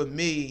ain't for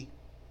me.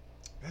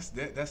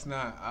 That's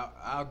not.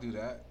 I'll do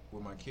that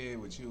with my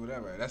kid, with you,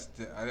 whatever. That's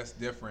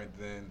different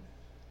than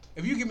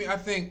if you give me. I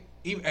think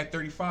even at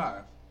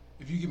 35,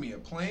 if you give me a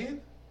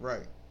plan,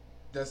 right,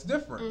 that's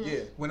different. Yeah.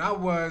 When I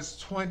was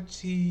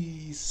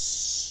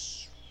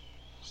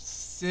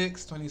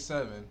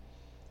 27,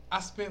 I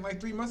spent like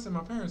 3 months in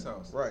my parents'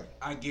 house. Right.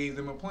 I gave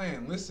them a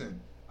plan.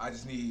 Listen, I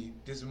just need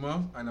this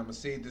month, and I'm gonna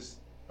save this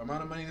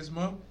amount of money this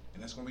month,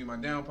 and that's gonna be my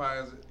down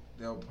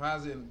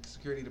deposit and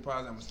security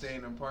deposit. I'm gonna stay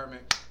in an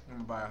apartment. I'm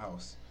gonna buy a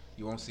house.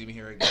 You won't see me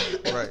here again.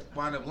 Right.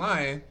 Wind up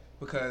lying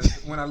because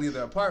when I leave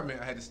the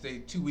apartment, I had to stay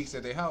 2 weeks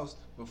at their house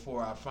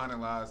before I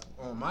finalized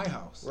on my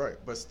house. Right,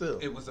 but still,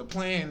 it was a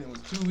plan. It was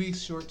 2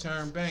 weeks, short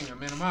term, bang,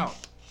 I'm out.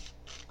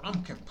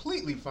 I'm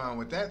completely fine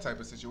with that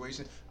type of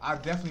situation. I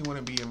definitely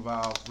want to be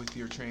involved with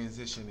your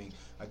transitioning.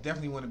 I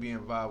definitely want to be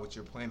involved with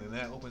your plan, and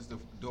that opens the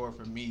door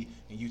for me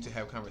and you to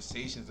have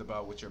conversations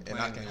about what you're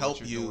planning and I can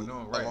help you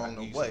along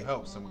the way. Some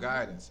help, some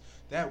guidance.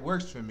 That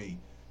works for me.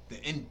 The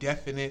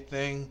indefinite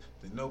thing,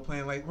 the no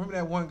plan. Like, remember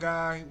that one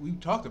guy? We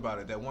talked about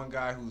it. That one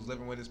guy who's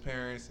living with his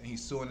parents and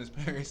he's suing his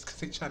parents because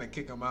they're trying to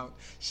kick him out.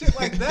 Shit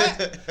like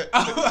that.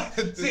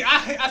 See,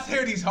 I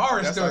hear these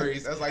horror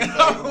stories. I'm like,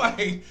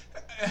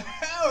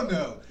 hell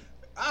no.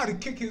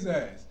 I'd kick his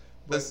ass.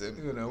 But,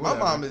 listen, my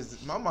mom is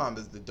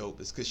the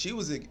dopest because she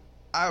was.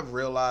 I've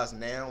realized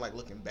now, like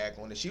looking back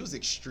on it, she was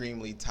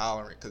extremely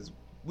tolerant because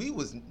we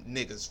was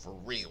niggas for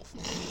real.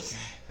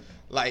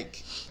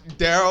 Like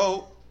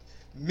Daryl.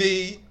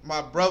 Me,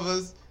 my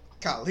brothers,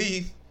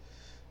 Khalif,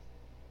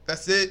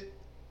 that's it.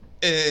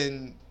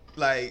 And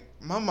like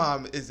my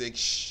mom is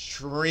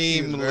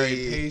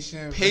extremely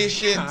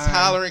patient,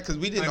 tolerant, because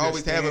we didn't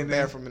always have a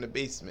bathroom in the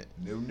basement.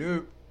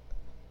 Nope.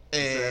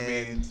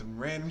 And some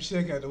random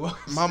shit had to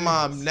walk. My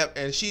mom never,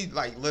 and she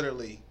like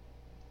literally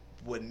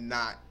would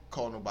not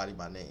call nobody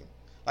by name.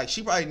 Like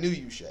she probably knew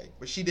you, Shay,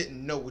 but she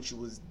didn't know what you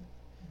was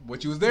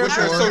there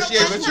for.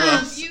 Association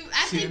I think you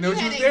had a game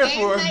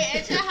night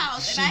at your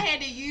house, and I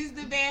had to use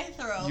the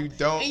bathroom. You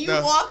don't. And you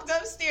walked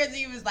upstairs, and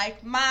you was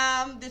like,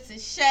 "Mom, this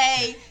is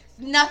Shay.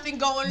 Nothing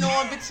going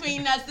on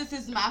between us. This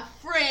is my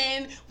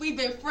friend. We've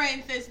been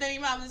friends since then."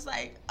 Your mom was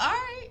like, "All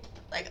right,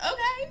 like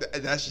okay."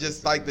 That's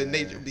just like the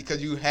nature,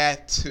 because you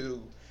had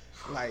to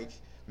like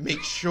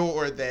make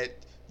sure that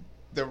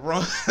the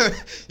wrong,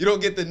 you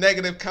don't get the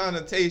negative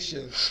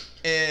connotation,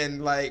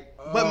 and like,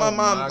 but my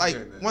mom, like,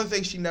 goodness. One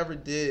thing she never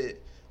did,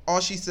 all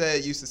she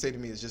used to say to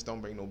me is just don't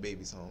bring no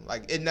babies home.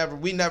 Like,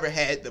 we never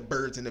had the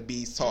birds and the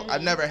bees talk. I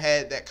never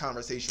had that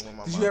conversation with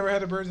my mom. Did you ever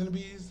have the birds and the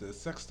bees, the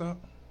sex talk?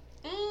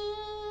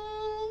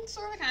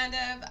 Sort of, kind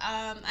of.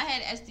 I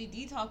had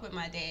STD talk with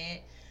my dad,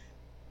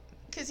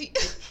 because he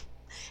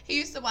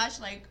used to watch,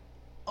 like,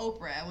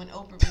 Oprah when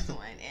Oprah was on,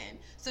 and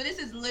so this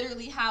is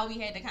literally how we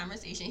had the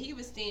conversation. He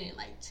was standing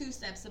like 2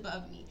 steps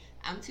above me.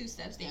 I'm 2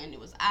 steps down, and it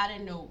was out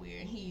of nowhere,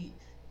 and he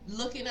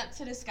looking up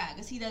to the sky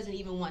because he doesn't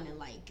even want to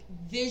like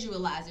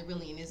visualize it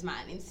really in his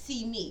mind and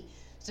see me.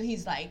 So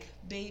he's like,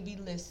 baby,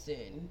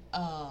 listen,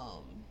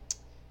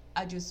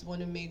 I just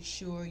want to make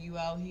sure you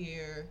out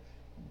here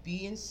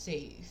being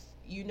safe.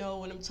 You know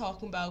what I'm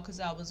talking about, because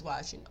I was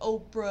watching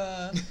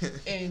Oprah,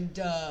 and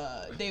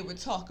they were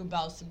talking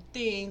about some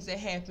things that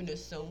happened to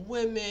some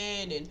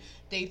women, and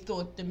they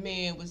thought the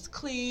man was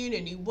clean,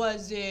 and he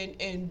wasn't,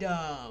 and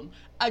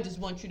I just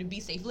want you to be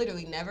safe.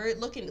 Literally never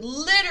looked at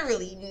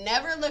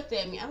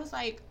me. I was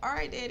like, all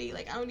right, Daddy,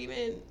 like, I don't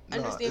even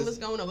understand what's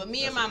going on. But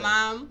me and my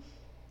mom,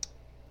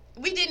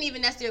 we didn't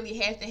even necessarily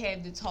have to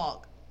have the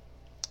talk.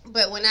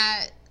 But when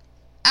I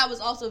was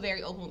also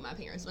very open with my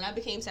parents. When I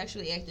became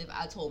sexually active,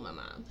 I told my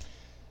mom.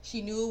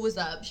 She knew it was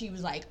up. She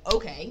was like,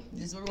 okay,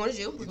 this is what we're going to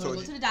do. We're going to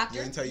go to the doctor.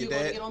 You didn't tell your You're dad?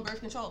 going to get on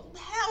birth control.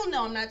 Hell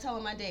no, I'm not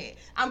telling my dad.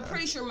 I'm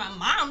pretty sure my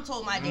mom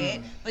told my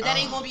dad, but that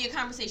ain't going to be a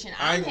conversation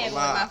I'm having with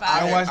my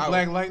father. I watched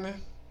Black Lightning?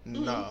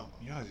 No.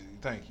 Y'all,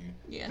 thank you.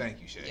 Yeah.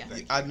 Thank you, Shay. Yeah.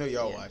 Thank you. I know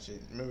y'all watch it.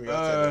 Remember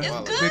y'all said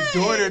that. It's good. The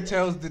daughter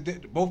tells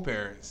both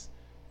parents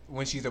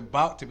when she's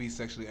about to be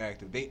sexually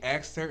active. They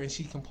asked her and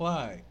she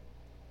complied.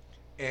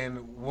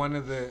 And one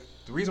of the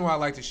reason why I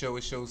like the show,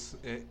 it shows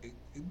it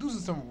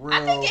does some real.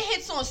 I think it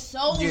hits on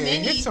so many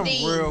things. It hits some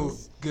real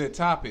good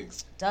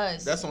topics. It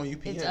does. That's on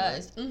UPN. It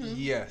does. Right? Mm-hmm.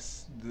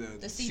 Yes.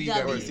 The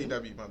CW. Or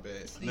CW, my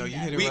bad. No, you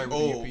hit it We right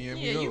old. with UPN.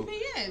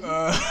 Yeah,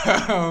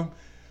 UPN.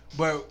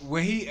 But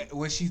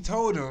when she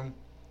told him,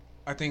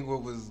 I think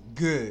what was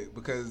good,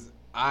 because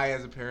I,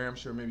 as a parent, I'm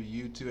sure maybe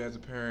you too as a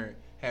parent,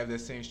 have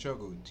that same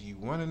struggle. Do you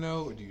want to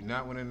know or do you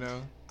not want to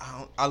know?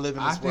 I live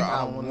in this world.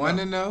 I don't want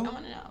to know. I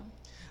want to know.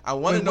 I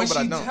want to know, but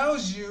I don't. When she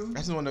tells you, I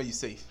just want to know you're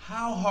safe.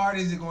 How hard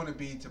is it going to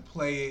be to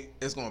play it?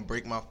 It's going to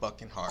break my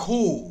fucking heart.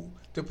 Cool.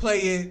 To play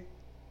it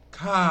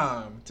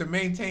calm, to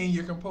maintain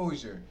your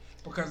composure.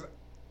 Because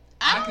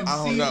I can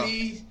see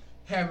me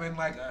having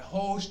like a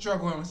whole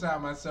struggle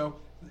inside myself,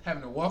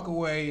 having to walk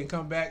away and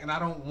come back, and I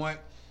don't want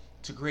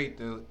to create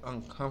the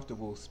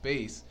uncomfortable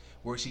space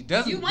where she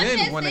doesn't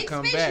then want to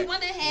come back. You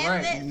want to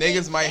have that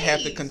niggas might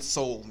have to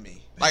console me.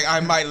 Like,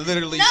 I might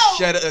literally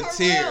shed a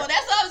tear. Real.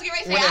 That's what I was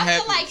getting ready to say. I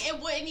feel like it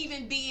wouldn't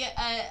even be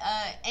a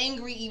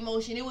angry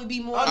emotion. It would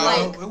be more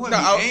like,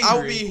 I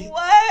would be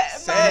what?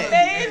 Sad.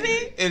 My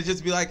baby? It'd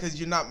just be like, because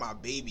you're not my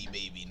baby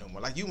no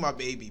more. Like, you my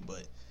baby,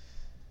 but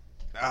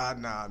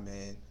nah,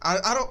 man.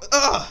 I don't.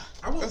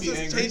 I won't be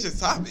angry. Change the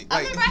topic. I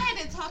remember I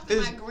had to talk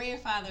to my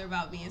grandfather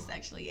about being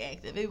sexually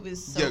active. It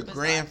was so your bizarre.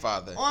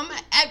 Grandfather. But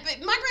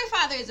my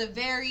grandfather is a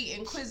very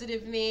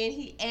inquisitive man.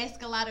 He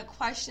asks a lot of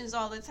questions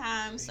all the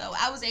time. So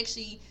I was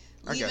actually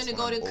leaving to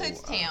go to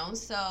Kutztown.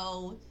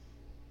 So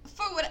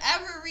for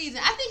whatever reason,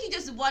 I think he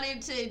just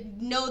wanted to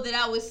know that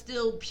I was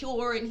still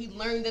pure, and he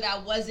learned that I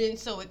wasn't.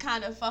 So it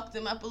kind of fucked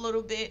him up a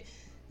little bit.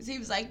 He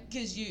was like,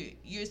 because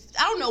you're,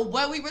 I don't know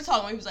what we were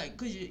talking about. He was like,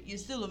 because you're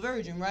still a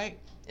virgin, right?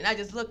 And I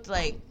just looked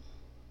like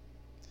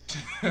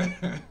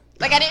I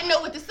didn't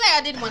know what to say.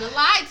 I didn't want to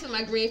lie to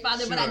my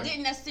grandfather, but I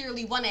didn't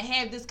necessarily want to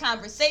have this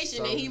conversation.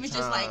 Sometimes, and he was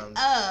just like,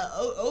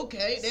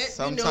 okay.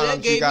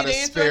 Sometimes you gotta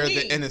spare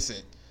the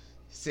innocent.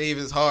 Save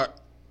his heart.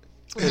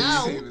 No,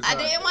 I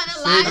didn't want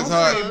to lie to him.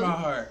 Save my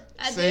heart.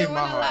 I didn't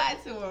want to lie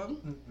to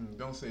him.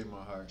 Don't save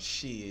my heart.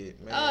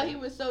 Shit, man. Oh, he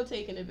was so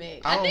taken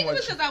aback. I think it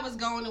was because I was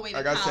going away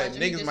to college. Like I said,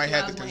 niggas might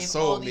have to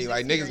console me.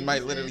 Like, niggas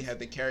might literally have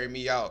to carry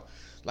me out.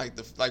 Like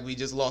we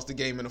just lost the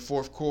game in the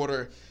fourth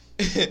quarter,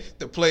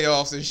 the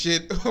playoffs and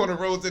shit on the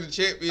road to the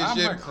championship.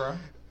 I might cry.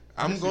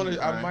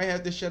 I might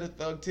have to shed a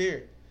thug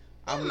tear.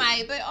 You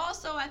might, but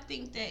also I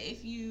think that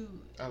if you...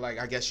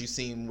 I guess you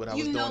seen what I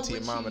was doing to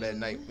your mama that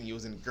night when you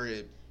was in the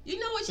crib. You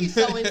know what you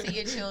sow into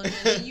your children,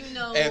 and you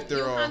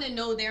kind of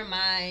know their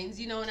minds.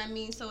 You know what I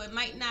mean? So it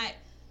might not.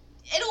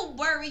 It'll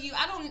worry you.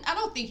 I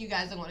don't think you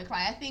guys are going to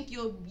cry. I think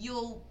you'll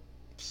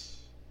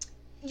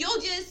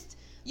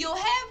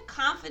have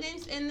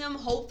confidence in them.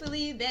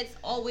 Hopefully, that's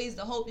always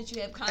the hope, that you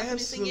have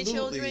confidence in your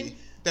children.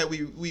 That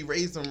we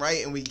raised them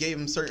right and we gave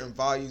them certain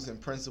values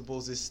and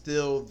principles. Is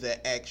still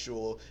the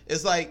actual.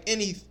 It's like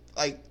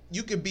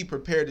you can be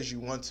prepared as you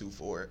want to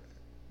for it.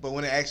 But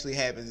when it actually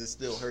happens, it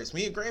still hurts.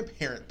 When your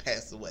grandparent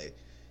passed away,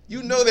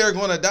 you know they're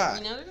going to die.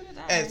 You know they're going to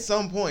die. At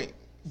some point.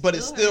 But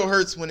it still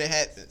hurts when it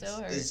happens. Still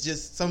hurts. It's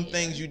just some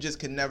things you just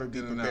can never be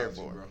prepared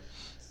for. Bro.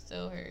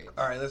 Still hurts.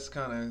 All right, let's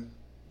kind of...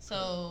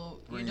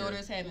 So, your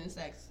daughter's having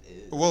sex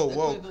is whoa.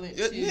 equivalent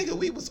to... Nigga,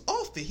 we was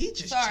off it. He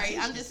just... Sorry,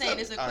 I'm just saying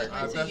it's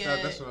equivalent to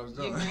that's what I was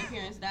doing. Your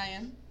grandparents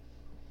dying.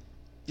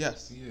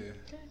 Yes. Yeah.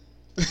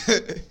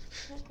 Okay.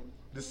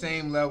 the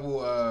same level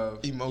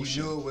of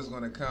emotion. You knew it was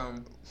gonna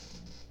come,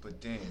 but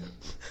damn,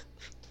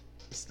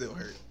 It still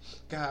hurt.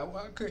 God,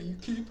 why couldn't you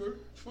keep her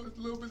for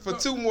a little bit? For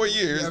 2 more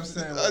years. Yeah, I'm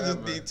saying I just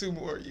whatever. need 2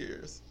 more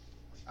years.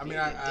 I mean,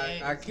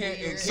 I can't.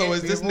 It So can't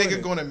is be this nigga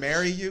avoided. gonna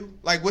marry you?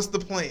 Like, what's the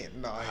plan?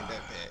 No, ain't that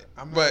bad.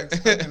 I'm not But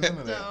expecting none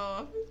of that.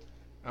 No.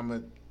 I'm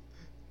a.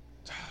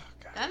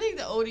 I think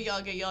the older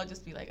y'all get, y'all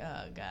just be like,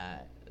 oh God.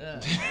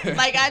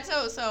 Like I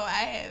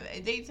have a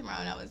date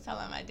tomorrow, and I was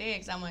telling my dad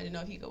because I wanted to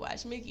know if he could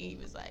watch Mickey. He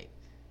was like,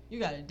 "You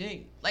got a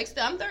date? Like,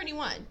 still, I'm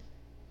 31.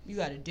 You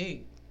got a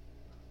date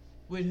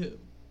with who?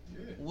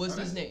 Yeah. What's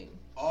his name?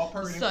 All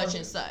pertinent Such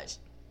and questions. such.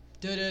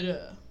 Da da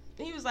da."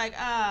 And he was like,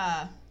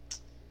 I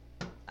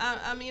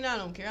mean, I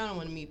don't care. I don't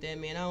want to meet that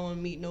man. I don't want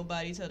to meet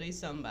nobody till they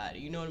somebody.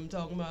 You know what I'm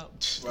talking about?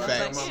 Well, I was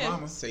Facts. like, my yeah.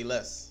 mama. Say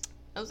less.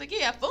 I was like,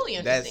 yeah, I fully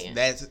understand.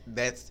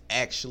 That's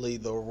actually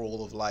the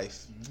rule of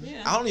life.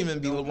 Yeah. I don't even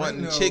be Don't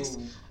wanting bring no chicks.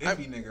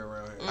 iffy nigga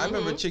around here. I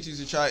remember chicks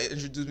used to try to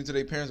introduce me to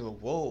their parents, but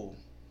whoa,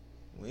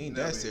 we ain't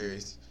No, that baby.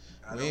 serious.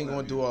 I We don't ain't gonna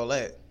love do you. all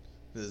that.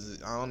 Cause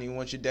I don't even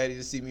want your daddy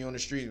to see me on the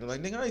street. I'm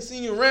like, nigga, I ain't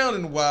seen you around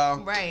in a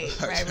while. Right.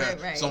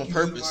 It's on You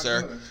purpose, was my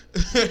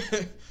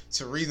sir. It's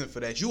a reason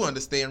for that. You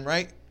understand,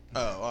 right?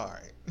 Oh, all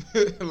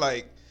right.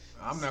 Like,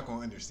 I'm not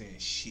gonna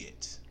understand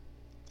shit.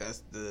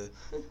 that's the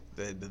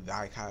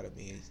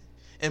dichotomy.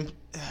 And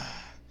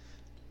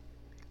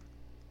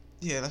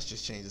yeah, let's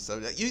just change the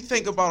subject. You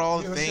think about all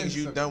the Yeah, let's change things the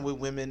you've subject. done with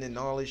women and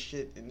all this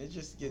shit, and it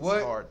just gets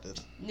What? hard to.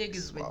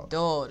 Niggas Wow. with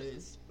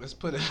daughters. Let's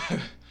put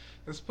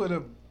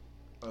a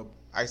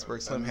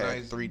Iceberg Slim had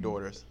nice 3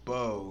 daughters.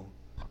 bow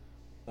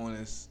on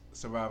his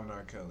surviving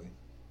R. Kelly.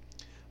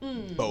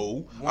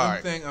 Bo. One All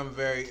right. thing I'm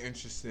very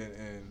interested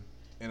in,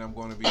 and I'm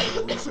going to be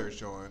doing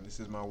research on. This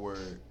is my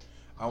word.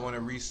 I want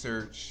to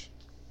research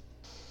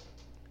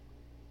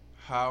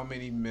how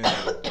many men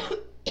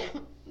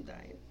I'm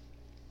dying.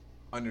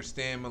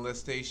 understand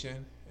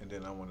molestation, and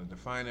then I want to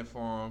define it for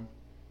them,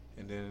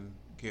 and then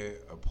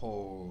get a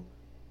poll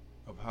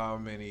of how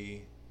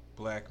many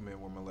black men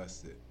were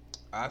molested.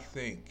 I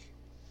think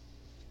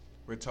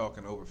we're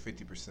talking over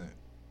 50%.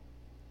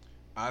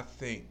 I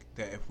think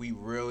that if we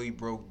really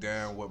broke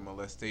down what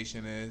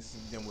molestation is,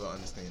 Then we'll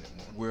understand it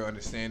more. we'll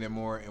understand it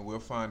more, and we'll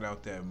find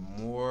out that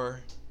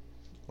more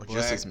Or black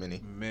just as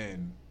many.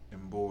 men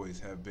and boys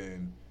have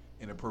been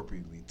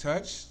inappropriately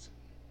touched,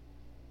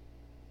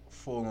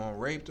 full-on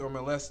raped or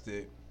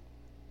molested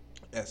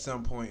at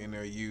some point in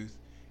their youth,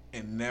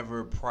 and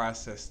never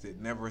processed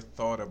it, never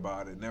thought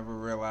about it, never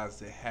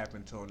realized it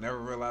happened to them, never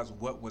realized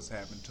what was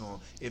happening to them.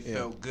 It Yeah.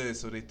 felt good,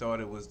 so they thought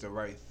it was the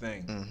right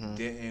thing. Mhm.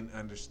 Didn't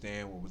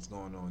understand what was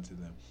going on to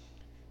them.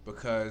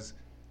 Because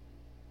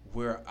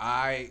where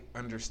I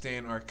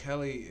understand R.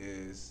 Kelly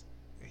is,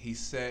 he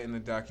said in the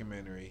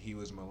documentary he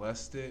was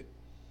molested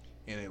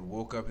and it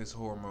woke up his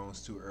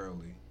hormones too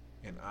early.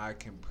 And I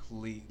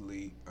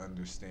completely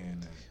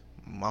understand that.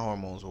 My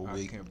hormones were I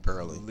weak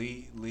early.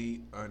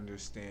 completely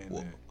understand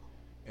Well- that.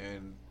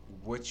 And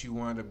what you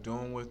wind up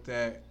doing with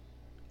that,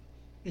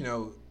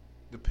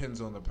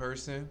 depends on the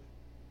person.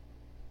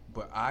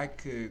 But I,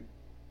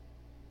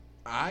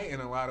 in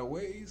a lot of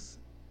ways,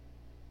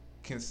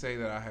 can say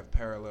that I have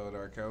paralleled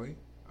R. Kelly.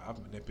 I've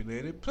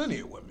manipulated plenty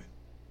of women.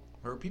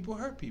 Hurt people.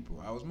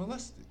 I was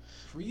molested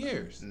for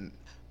years.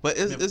 But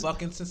Been it's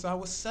fucking since I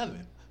was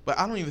 7. But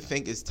I don't even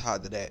think it's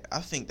tied to that.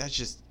 I think that's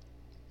just,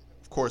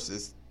 of course,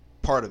 it's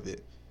part of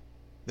it.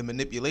 The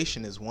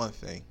manipulation is one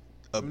thing.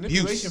 Abuse.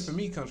 Manipulation for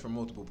me comes from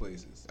multiple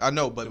places. I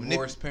know, but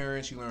Divorced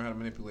parents, you learn how to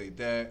manipulate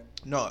that.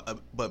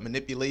 but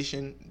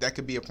manipulation, that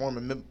could be a form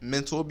of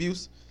mental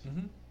abuse.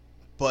 Mm-hmm.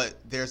 But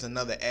there's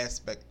another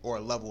aspect or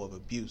level of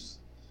abuse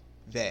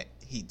that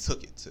he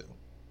took it to.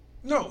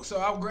 No, so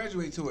I'll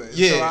graduate to it.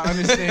 Yeah. So I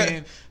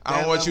understand. I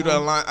don't that want you to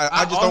level. align.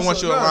 I just don't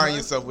want you to align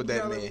yourself with that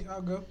Yeah, man.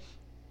 I'll go.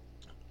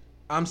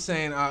 I'm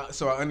saying,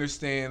 so I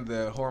understand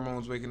the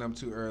hormones waking up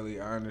too early.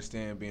 I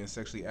understand being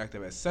sexually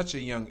active at such a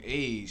young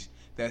age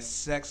that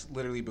sex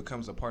literally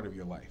becomes a part of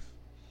your life.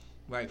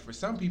 Like, for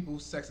some people,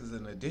 sex is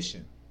an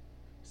addition.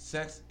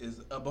 Sex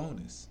is a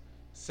bonus.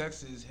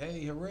 Sex is,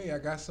 hey, hooray, I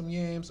got some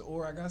yams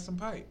or I got some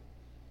pipe.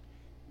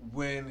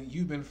 When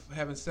you've been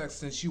having sex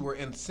since you were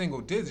in single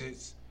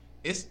digits,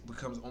 it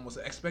becomes almost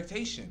an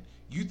expectation.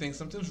 You think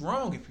something's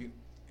wrong if you,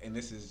 and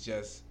this is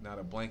just not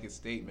a blanket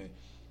statement.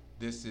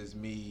 This is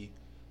me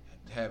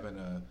having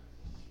a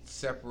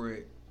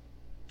separate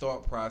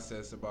thought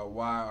process about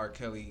why R.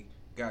 Kelly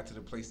got to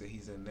the place that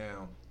he's in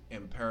now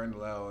and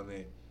paralleling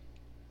it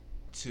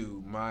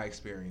to my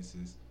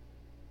experiences.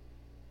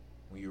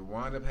 When you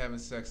wind up having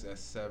sex at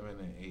 7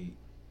 and 8,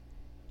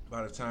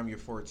 by the time you're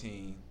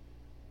 14,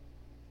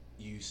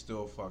 you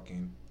still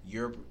fucking,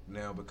 you're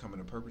now becoming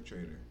a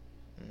perpetrator.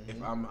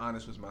 If I'm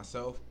honest with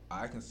myself,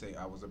 I can say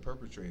I was a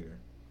perpetrator.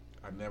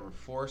 I never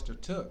forced or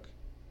took.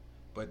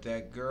 But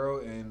that girl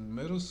in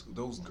middle school,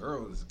 those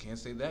girls, can't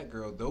say that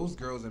girl, those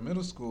girls in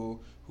middle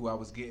school who I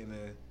was getting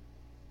to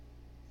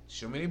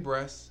show me their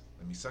breasts,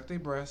 let me suck their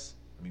breasts,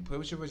 let me play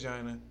with your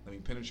vagina, let me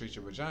penetrate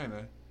your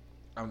vagina.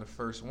 I'm the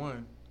first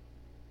one.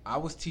 I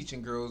was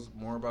teaching girls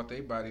more about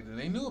their body than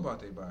they knew about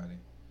their body.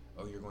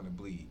 Oh, you're going to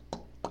bleed.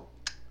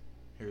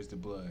 Here's the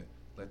blood.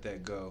 Let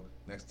that go.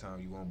 Next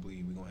time you won't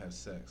bleed. We're going to have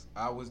sex.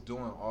 I was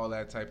doing all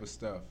that type of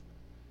stuff.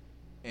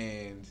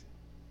 And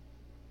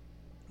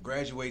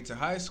graduate to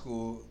high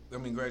school,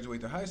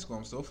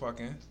 I'm still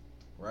fucking,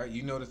 right?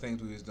 You know the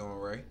things we was doing,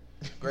 right?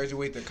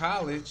 Graduate to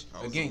college,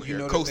 again, you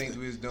know the things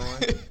we was doing.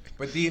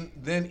 But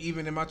then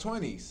even in my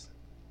 20s,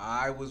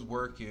 I was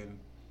working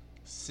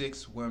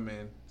 6 or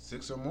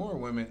more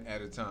women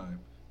at a time.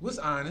 Was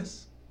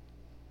honest.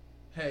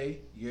 Hey,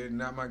 you're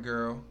not my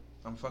girl.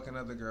 I'm fucking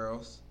other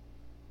girls.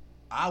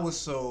 I was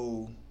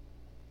so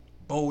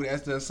bold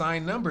as to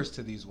assign numbers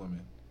to these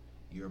women.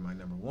 You're my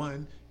number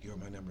 1. You're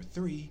my number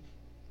 3.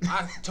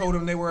 I told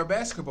them they were a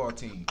basketball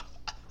team.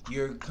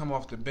 You come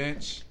off the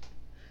bench.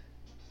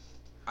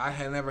 I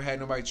had never had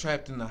nobody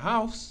trapped in the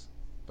house,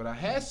 but I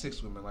had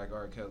 6 women like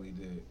R. Kelly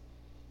did.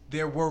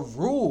 There were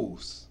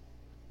rules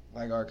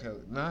like R.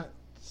 Kelly. Not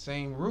the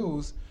same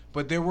rules,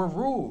 but there were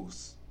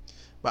rules.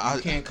 But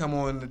you can't come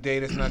on the day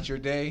that's not your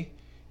day.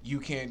 You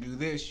can't do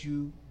this.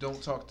 You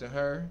don't talk to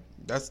her.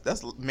 That's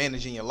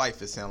managing your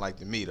life, it sounds like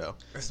to me, though.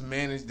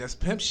 That's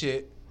pimp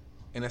shit.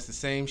 And that's the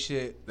same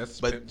shit. That's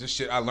just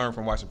shit I learned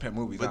from watching pimp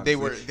movies. But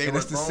honestly. they were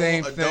it's the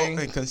same thing.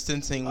 And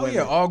consenting women. Oh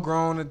yeah, all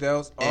grown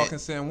adults, all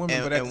consenting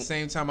women. But at the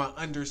same time, I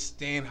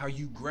understand how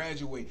you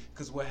graduate.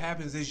 Because what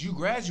happens is you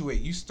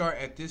graduate. You start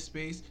at this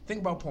space.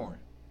 Think about porn.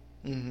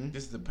 Mm-hmm.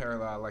 This is the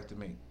parallel I like to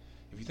make.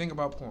 If you think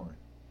about porn,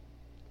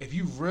 if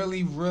you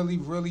really, really,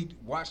 really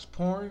watch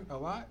porn a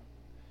lot,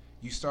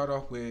 you start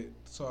off with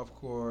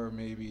softcore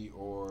maybe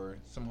or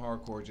some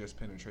hardcore just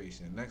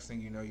penetration. Next thing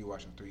you know, you're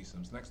watching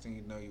threesomes. Next thing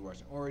you know, you're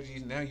watching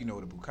orgies. Now you know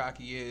what a bukkake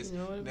is.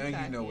 Now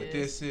you know what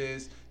this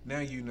is. Now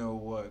you know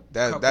what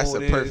that's a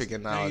perfect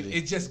analogy.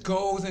 It just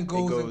goes and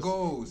goes and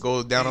goes.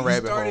 Goes down a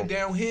rabbit hole. You started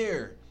down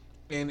here,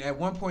 and at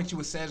one point you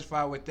were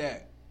satisfied with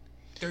that.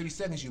 30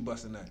 seconds you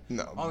bust a nut.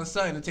 No. All of a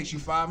sudden it takes you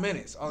 5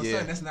 minutes. All of a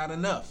sudden that's not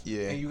enough.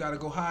 Yeah. And you got to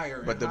go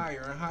higher and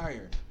higher and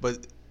higher.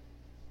 But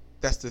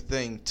that's the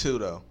thing too,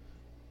 though.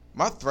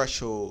 My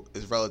threshold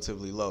is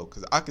relatively low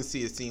because I could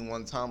see a scene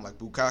one time like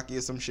bukkake or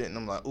some shit, and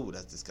I'm like, "Ooh,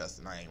 that's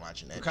disgusting. I ain't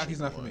watching that." Bukkake's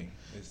not for me.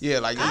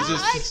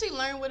 I actually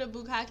learned what a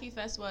bukkake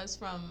fest was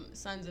from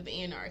Sons of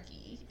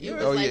Anarchy. It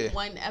was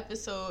one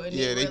episode. And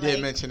they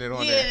did mention it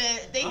on there.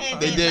 They had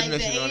the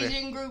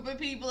Asian group of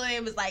people, and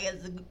it was like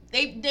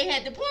they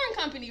had the porn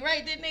company,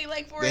 right? Didn't they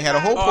for they had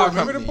a whole porn company?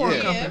 I remember the porn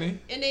company.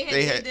 And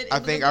they had I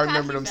think I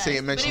remember them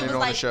mentioning it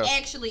on the show.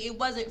 Actually, it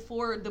wasn't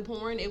for the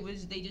porn. It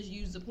was they just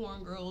used the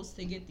porn girls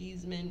to get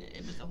these men.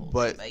 It was the whole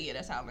thing. But yeah,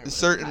 that's how I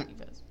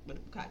remember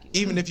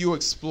even if you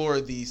explore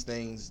these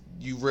things,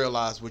 you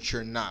realize what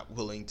you're not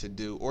willing to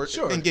do or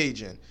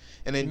engage in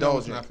and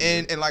indulge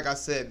in. And like I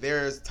said,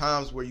 there's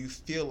times where you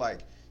feel like,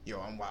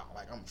 I'm wild,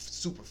 like I'm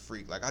super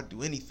freak, like I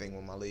do anything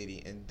with my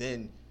lady, and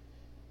then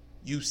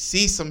you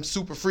see some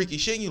super freaky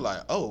shit, and you're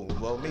like, oh,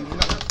 well, maybe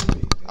not for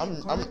me.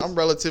 I'm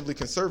relatively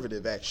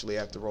conservative, actually,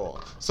 after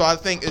all. So I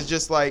think it's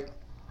just like,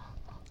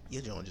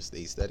 John just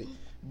stay steady.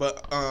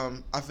 But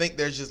I think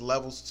there's just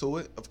levels to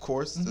it. Of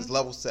course, there's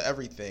levels to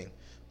everything.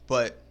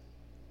 But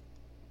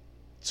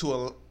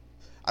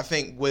I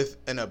think with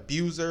an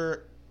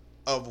abuser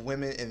of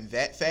women in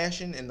that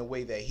fashion, in the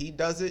way that he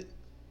does it,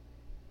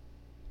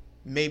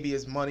 maybe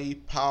it's money,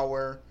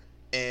 power,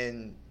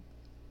 and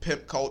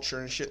pimp culture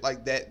and shit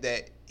like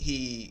that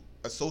he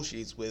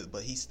associates with,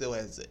 but he still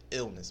has an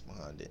illness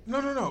behind it. No,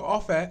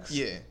 all facts.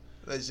 Yeah,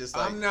 that's just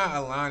like, I'm not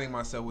aligning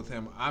myself with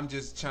him. I'm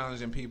just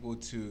challenging people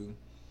to.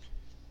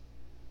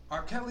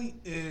 R. Kelly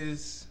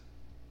is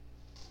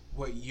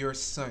what your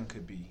son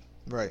could be.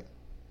 Right.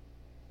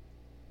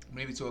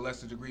 Maybe to a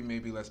lesser degree,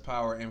 maybe less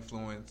power,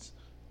 influence,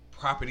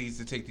 properties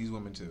to take these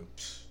women to.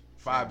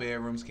 5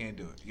 bedrooms, can't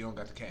do it. You don't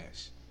got the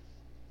cash.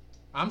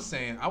 I'm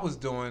saying I was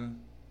doing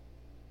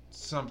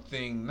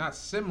something not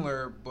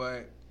similar,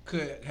 but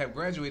could have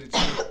graduated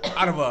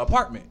out of an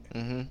apartment.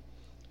 Mm-hmm.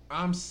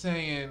 I'm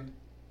saying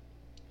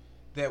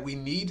that we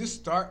need to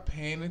start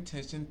paying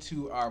attention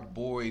to our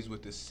boys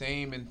with the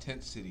same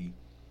intensity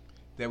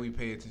that we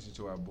pay attention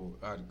to our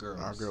girls.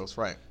 Our girls,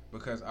 right.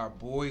 Because our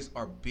boys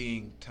are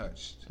being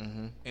touched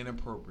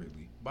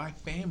inappropriately by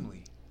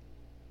family.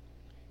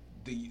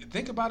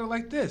 Think about it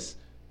like this.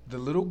 The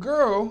little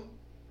girl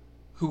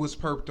who was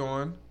perped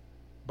on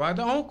by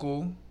the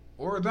uncle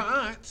or the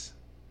aunt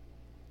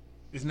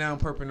is now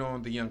perping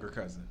on the younger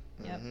cousin.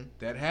 Yep. Mm-hmm.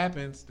 That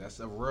happens. That's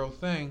a real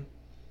thing.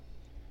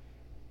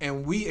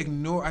 And we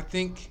ignore,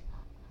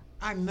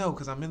 I know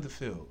because I'm in the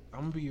field.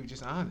 I'm going to be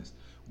just honest.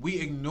 We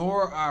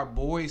ignore our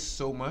boys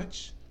so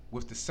much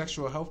with the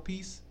sexual health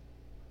piece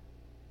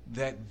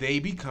that they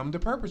become the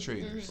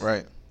perpetrators. Mm-hmm.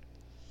 Right.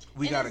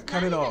 We got to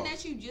cut it off.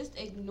 It's not even that you just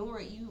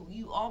ignore it.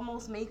 You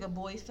almost make a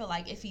boy feel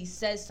like if he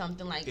says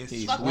something like,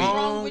 what's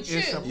wrong with you?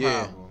 It's a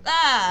problem.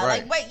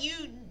 Like, wait,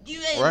 you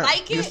didn't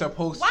like it? You're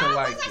supposed to like it.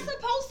 Why was I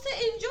supposed to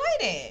enjoy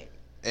that?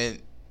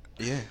 And,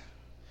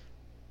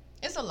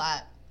 it's a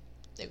lot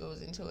that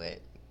goes into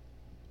it.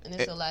 And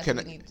it's a lot that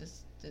we need to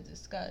to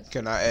discuss.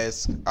 Can I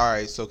ask? All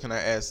right, so can I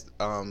ask?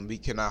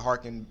 Can I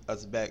harken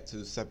us back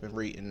to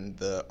separating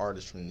the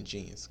artist from the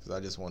genius? Because I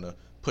just want to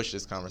push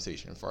this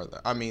conversation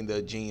further. I mean,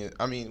 the genius.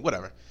 I mean,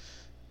 whatever.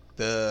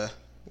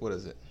 What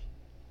is it?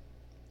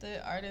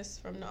 The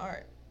artist from the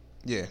art.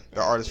 Yeah,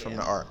 the artist from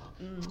the art.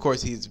 Of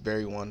course, he's the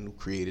very one who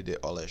created it,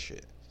 all that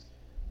shit.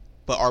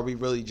 But are we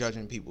really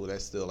judging people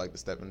that still like to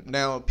step in?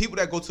 Now, people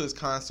that go to his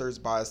concerts,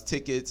 buy his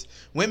tickets,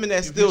 women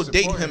that still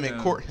date him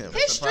and court him.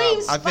 His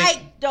streams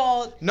spike,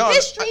 dog. No,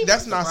 his streams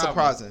that's not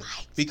surprising.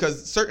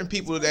 Because certain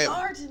people that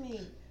hard to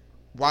me.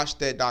 watch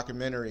that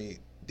documentary,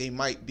 they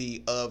might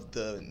be of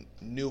the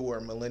newer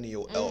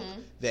millennial ilk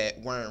that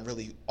weren't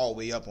really all the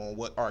way up on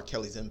what R.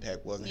 Kelly's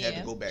impact was and had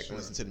to go back and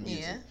listen to the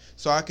music.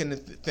 So I can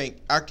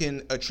I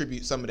can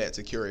attribute some of that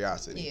to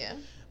curiosity. Yeah.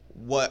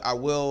 What I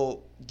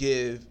will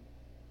give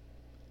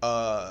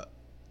a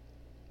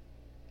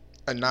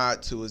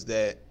nod to is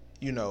that,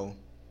 you know,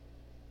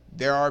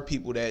 there are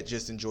people that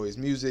just enjoy his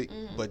music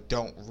but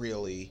don't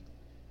really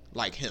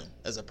like him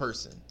as a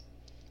person.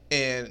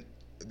 And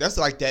that's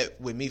like that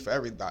with me for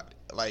everybody.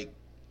 Like,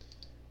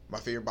 my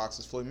favorite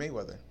boxer is Floyd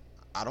Mayweather.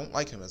 I don't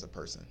like him as a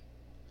person.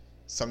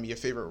 Some of your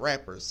favorite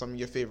rappers, some of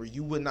your favorite,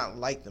 you would not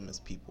like them as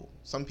people.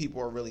 Some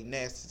people are really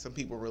nasty. Some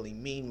people are really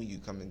mean when you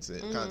come into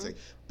contact.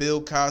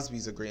 Bill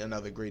Cosby's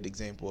another great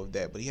example of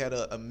that. But he had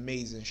an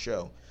amazing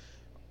show.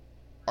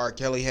 R.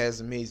 Kelly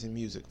has amazing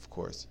music, of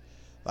course.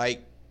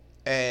 Like,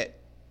 I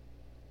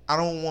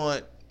don't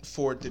want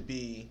for it to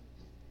be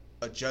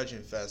a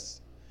judging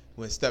fest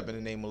when Step in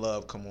the Name of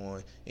Love come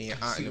on and your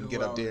aunt and them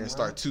get up there and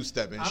start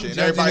two-stepping and shit. And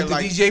everybody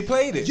like, the DJ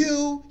played it.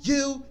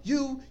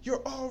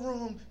 You're all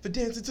wrong for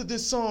dancing to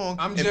this song.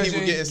 I'm and judging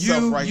people getting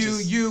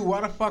self-righteous.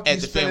 Why the fuck at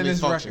you the spinning family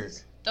this functions.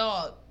 record?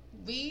 Dog,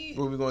 we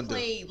gonna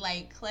played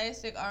like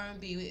classic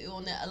R&B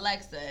on the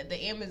Alexa,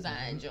 the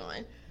Amazon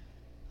joint.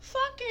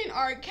 Fucking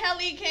R.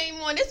 Kelly came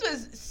on. This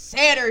was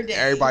Saturday.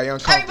 Everybody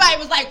uncomfortable. Everybody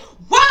was like,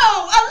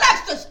 whoa,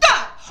 Alexa,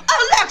 stop!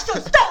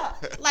 Alexa,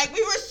 stop! Like, we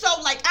were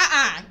so like,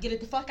 get it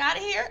the fuck out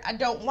of here. I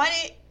don't want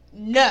it.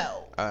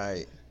 No. All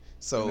right.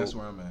 So and that's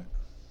where I'm at.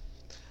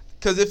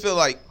 Because it feel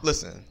like,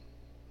 listen,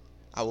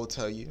 I will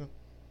tell you,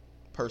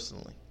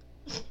 personally,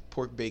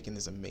 pork bacon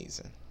is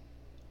amazing.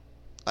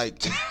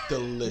 Like,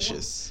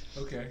 delicious.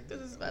 Okay.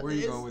 Where are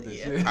you going with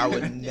this shit? I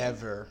would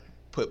never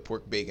put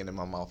pork bacon in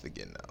my mouth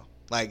again now.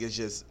 Like, it's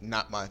just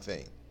not my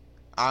thing.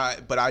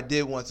 But I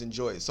did once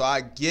enjoy it. So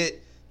I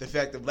get the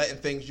fact of letting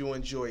things you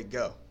enjoy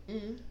go.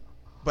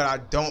 But I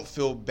don't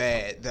feel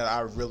bad that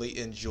I really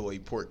enjoy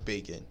pork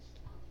bacon.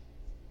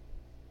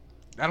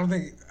 I can't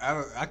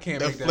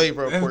The make that.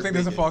 flavor of I pork think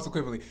there's a bacon. false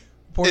equivalent.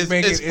 Pork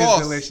bacon is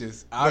false.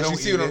 delicious. But you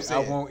see what I'm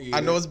saying? I won't eat it. I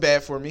know it's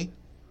bad for me.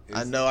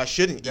 I know I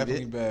shouldn't eat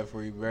definitely it. bad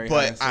for you. Very high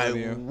But in I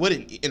sodium.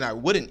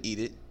 wouldn't eat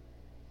it.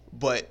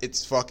 But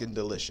it's fucking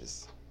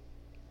delicious.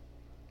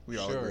 We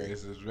all agree.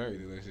 It's very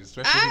delicious,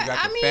 especially if you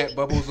got the fat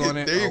bubbles on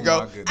it. There you oh go.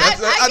 My goodness.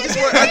 I just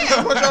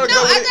want y'all to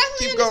go with it.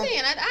 Keep going.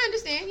 I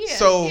understand. Yeah.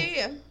 So,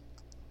 yeah.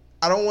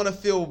 I don't want to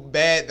feel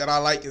bad that I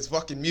like his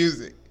fucking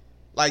music.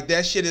 Like,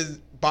 that shit is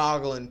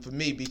boggling for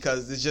me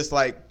because it's just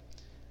like,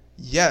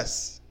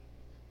 yes.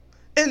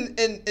 And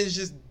it's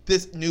just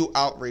this new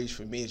outrage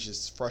for me is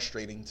just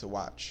frustrating to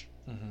watch.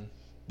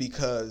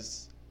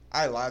 Because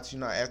I lied to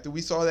you not. After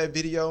we saw that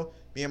video,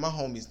 me and my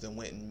homies done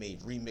went and made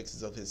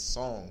remixes of his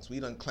songs. We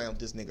done clowned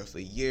this nigga for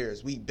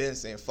years. We been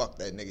saying, fuck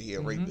that nigga, he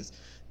a rapist.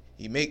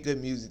 He make good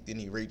music, then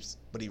he rapes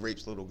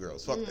little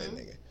girls. Fuck that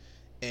nigga.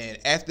 And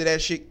after that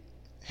shit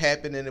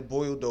happened and it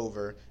boiled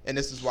over, and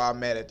this is why I'm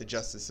mad at the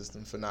justice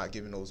system for not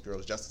giving those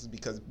girls justice,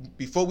 because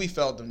before we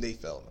failed them, they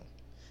failed them.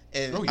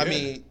 And I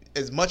mean,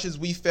 as much as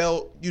we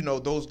felt, you know,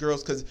 those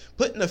girls, because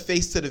putting a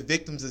face to the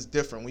victims is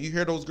different. When you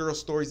hear those girls'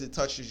 stories, it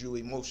touches you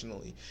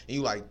emotionally, and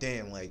you like,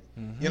 damn, like,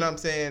 you know what I'm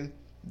saying?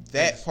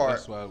 That part,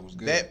 that's why it was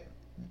good.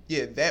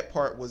 That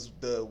part was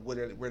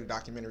where the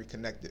documentary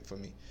connected for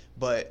me.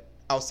 But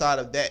outside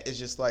of that, it's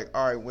just like,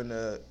 all right,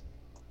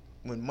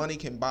 when money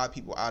can buy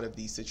people out of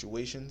these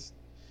situations,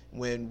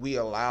 when we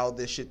allow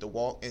this shit to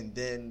walk and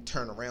then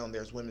turn around,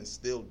 there's women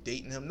still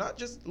dating him, not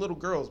just little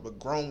girls, but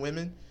grown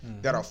women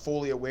that are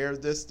fully aware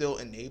of this, still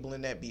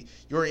enabling that.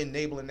 You're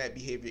enabling that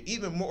behavior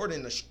even more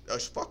than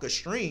a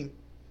stream.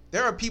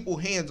 There are people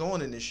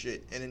hands-on in this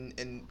shit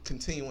and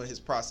continuing his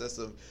process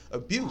of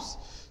abuse.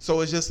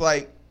 So it's just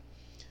like,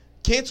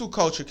 cancel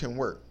culture can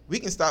work. We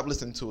can stop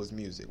listening to his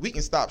music. We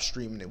can stop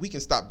streaming it. We can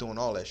stop doing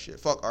all that shit.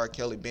 Fuck R.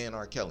 Kelly, ban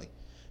R. Kelly.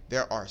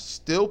 There are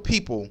still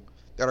people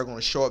that are going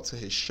to show up to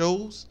his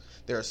shows.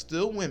 There are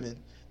still women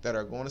that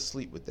are going to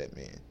sleep with that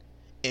man.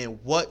 And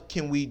what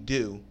can we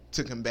do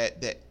to combat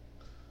that?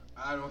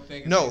 I don't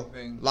think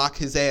anything. Lock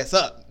his ass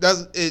up.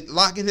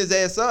 Locking his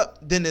ass up,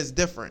 then it's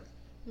different.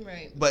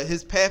 Right. But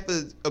his path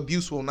of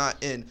abuse will not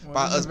end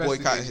by us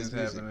boycotting his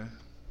music.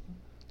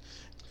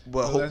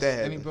 Well, hope that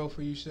happens. Any bow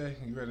for you, Shay?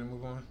 You ready to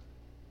move on?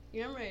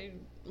 Yeah, I'm ready.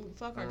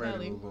 Fuck R.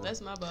 Kelly.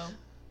 That's my bow.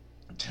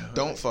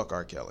 Don't fuck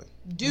R. Kelly.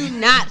 Do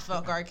not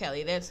fuck R.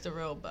 Kelly. That's the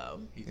real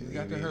bow. He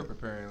got the herp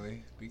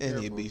apparently. Be and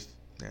careful.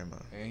 Never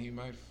mind. And he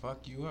might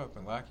fuck you up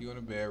and lock you in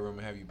a bedroom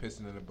and have you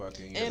pissing in a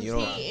bucket. And You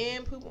know- pee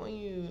and poop on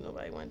you.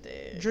 Nobody want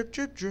that. Drip,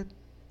 drip, drip.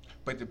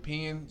 But the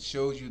peeing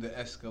shows you the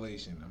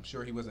escalation. I'm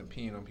sure he wasn't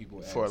peeing on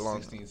people For at a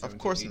long 16, time. 17,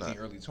 Of course 18, not.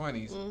 early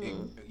 20s.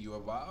 Mhm. You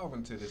evolve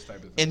into this type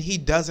of thing. And he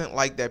doesn't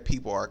like that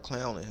people are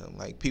clowning him.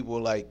 Like, people,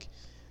 like,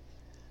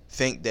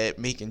 think that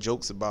making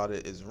jokes about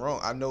it is wrong.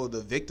 I know the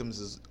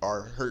victims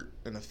are hurt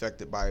and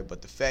affected by it,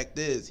 but the fact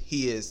is,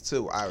 he is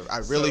too. I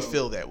really So,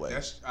 feel that way.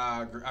 That's,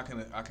 I agree.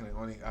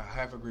 I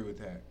half agree with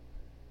that.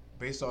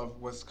 Based off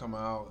what's come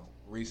out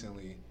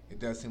recently, it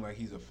does seem like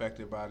he's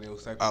affected by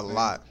those type of A things.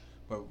 lot.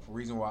 But the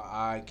reason why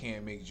I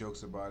can't make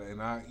jokes about it,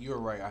 and you're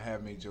right, I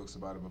have made jokes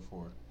about it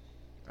before.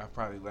 I've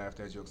probably laughed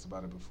at jokes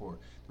about it before.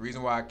 The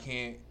reason why I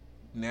can't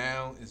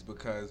now is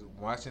because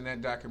watching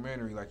that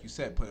documentary, like you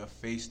said, put a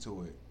face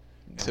to it.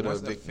 And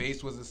once the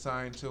face was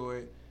assigned to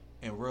it,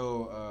 and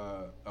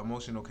real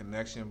emotional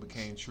connection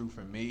became true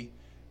for me,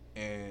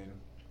 and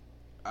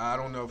I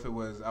don't know if it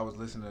was, I was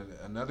listening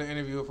to another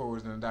interview or if it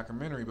was in a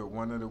documentary, but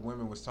one of the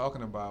women was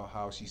talking about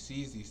how she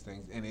sees these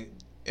things, and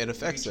it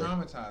affects her.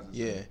 traumatizes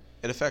Yeah, her.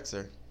 it affects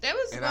her. That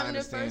was And I one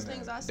of the understand first that.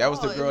 things I saw. That was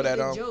the girl It was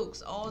that, the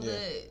jokes, all yeah.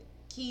 the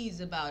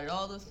keys about it,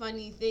 all the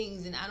funny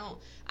things, and I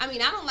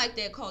don't like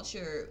that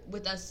culture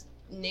with us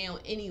now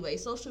anyway.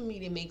 Social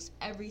media makes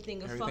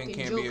everything a Everything fucking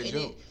can't joke, be a and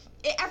joke.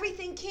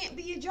 everything can't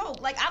be a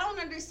joke. Like, I don't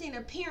understand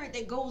a parent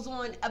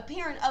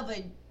of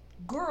a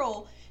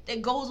girl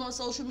that goes on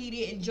social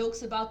media and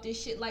jokes about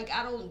this shit. Like,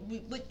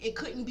 but it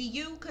couldn't be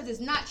you because it's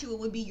not you. It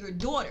would be your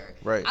daughter.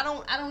 Right. I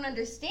don't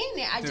understand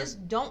that. I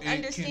just don't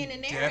understand the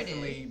narrative.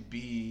 Definitely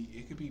be.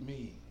 It could be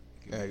me.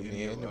 It Yeah, could be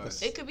me, any any of of us.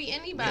 us. It could be We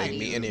anybody.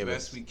 Me, do any the of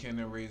best us. we can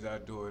to raise our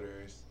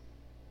daughters,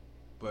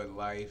 but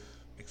life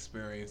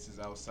experiences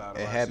outside of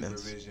It our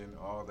happens. supervision,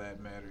 all that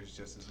matters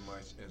just as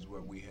much as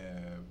what we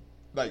have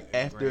Like,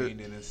 after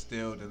ingrained and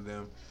instilled in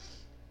them.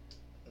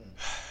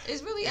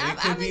 It's really, And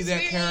it could I've be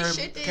that experienced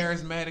shit that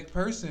charismatic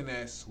person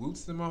that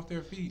swoops them off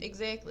their feet.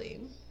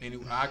 exactly.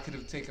 And I could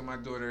have taken my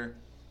daughter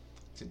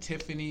to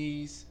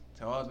Tiffany's,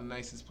 to all the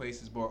nicest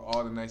places, bought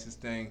all the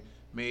nicest thing,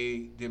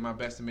 did my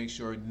best to make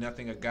sure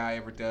nothing a guy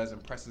ever does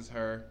impresses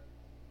her.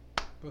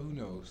 But who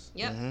knows?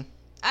 Yep. Mm-hmm.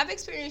 I've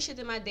experienced shit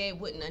that my dad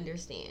wouldn't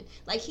understand.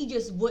 Like, he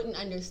just wouldn't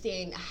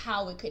understand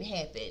how it could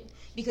happen.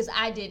 Because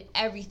I did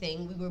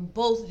everything. We were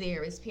both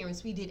there as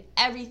parents. We did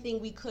everything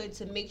we could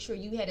to make sure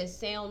you had a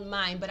sound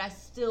mind. But I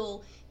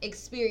still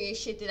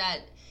experienced shit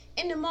that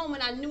in the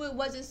moment, I knew it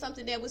wasn't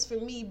something that was for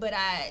me. But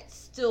I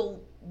still,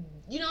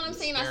 you know what I'm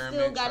saying? I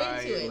still got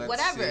into it. Let's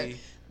Whatever. see,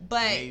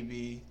 But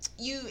maybe.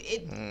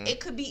 it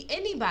could be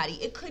anybody.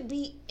 It could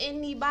be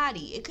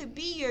anybody. It could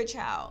be your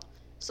child.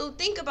 So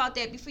think about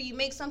that before you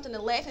make something a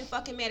laughing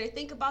fucking matter.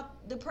 Think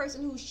about the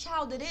person whose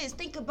child it is.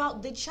 Think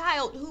about the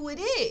child who it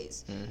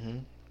is. Mm-hmm.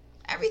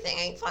 Everything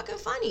ain't fucking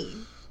funny.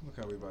 Look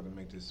how we about to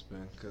make this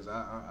spin, because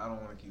I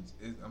don't want to keep.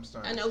 I'm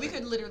starting. I to know we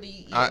think. could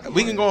literally.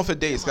 We can go on for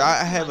days. Come on,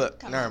 I have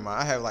come never on.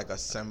 mind. I have like a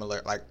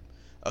similar, like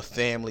a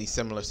family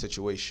similar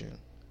situation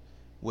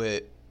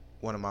with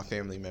one of my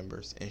family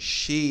members, and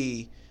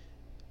she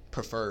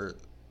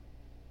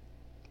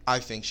I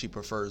think she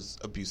prefers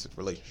abusive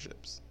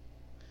relationships.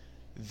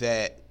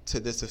 That to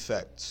this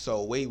effect.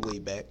 So way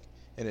back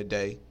in the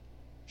day,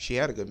 she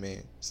had a good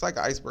man. It's like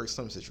an iceberg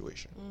slim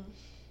situation.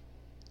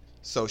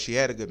 So she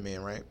had a good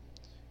man, right?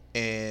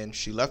 And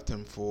she left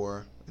him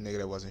for a nigga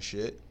that wasn't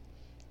shit.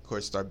 Of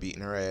course, start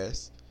beating her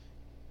ass.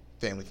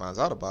 Family finds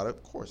out about it.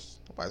 Of course,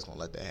 nobody's gonna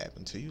let that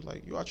happen to you.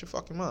 Like, you out your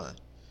fucking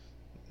mind.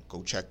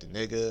 Go check the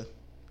nigga.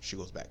 She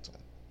goes back to him.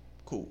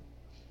 Cool.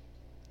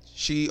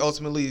 She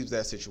ultimately leaves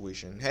that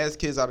situation. Has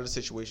kids out of the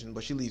situation,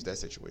 but she leaves that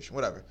situation.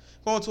 Whatever.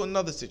 Going to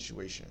another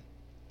situation.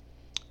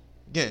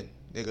 Again,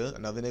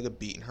 another nigga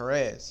beating her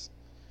ass.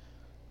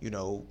 You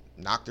know,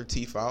 knocked her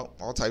teeth out.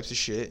 All types of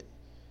shit.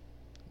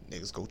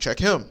 Niggas go check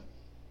him.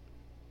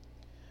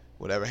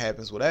 Whatever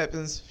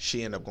happens.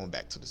 She end up going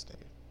back to this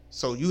nigga.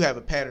 So you have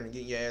a pattern of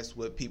getting your ass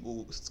with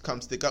people come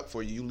stick up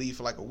for you. You leave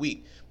for like a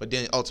week, but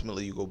then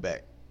ultimately you go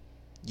back.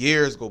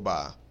 Years go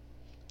by.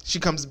 She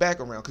comes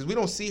back around because we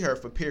don't see her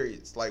for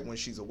periods like when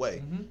she's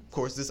away. Mm-hmm. Of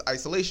course, this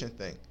isolation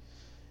thing.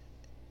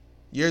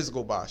 Years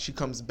go by. She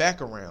comes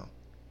back around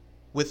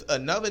with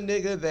another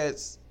nigga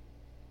that's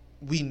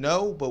we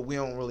know, but we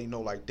don't really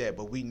know like that.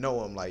 But we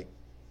know him like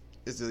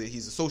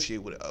he's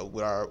associated with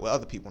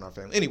other people in our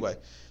family. Anyway,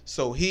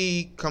 so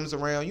he comes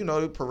around. You know,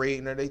 they're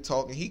parading her, they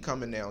talking. He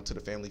coming down to the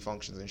family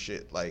functions and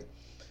shit. Like,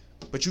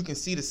 but you can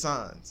see the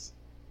signs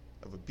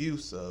of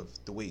abuse, of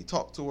the way he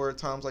talked to her at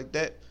times like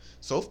that.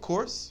 So of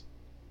course,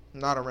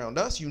 not around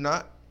us. You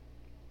not.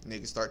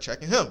 Niggas start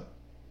checking him.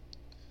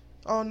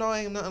 Oh no,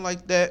 ain't nothing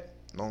like that.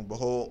 Long and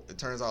behold, it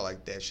turns out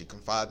like that. She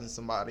confided in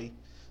somebody.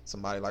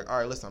 Somebody like, all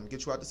right, listen, I'm gonna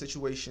get you out the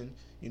situation.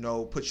 You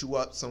know, put you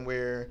up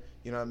somewhere.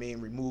 You know what I mean?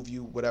 Remove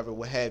you, whatever,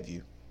 what have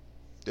you.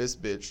 This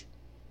bitch,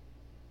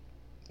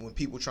 when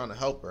people trying to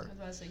help her, I was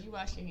about to say, you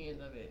wash your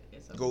hands of it.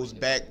 goes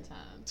back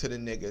to the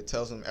nigga,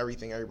 tells him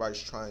everything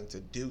everybody's trying to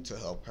do to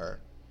help her.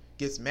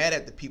 Gets mad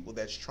at the people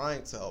that's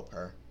trying to help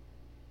her.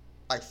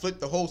 Like, flip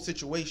the whole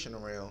situation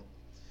around.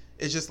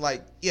 It's just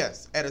like,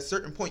 yes, at a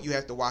certain point you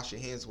have to wash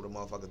your hands with a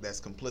motherfucker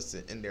that's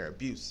complicit in their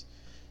abuse.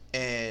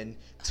 And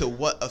to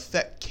what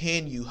effect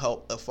can you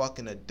help a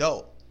fucking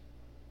adult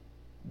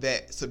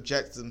that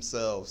subjects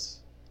themselves?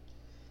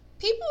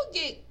 People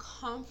get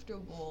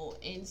comfortable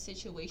in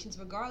situations,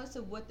 regardless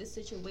of what the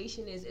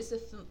situation is. It's a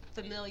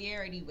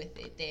familiarity with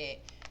it that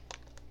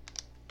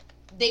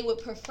they would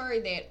prefer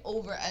that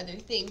over other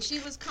things. She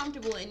was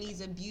comfortable in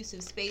these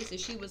abusive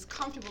spaces. She was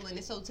comfortable in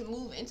it. So to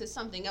move into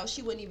something else,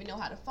 she wouldn't even know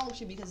how to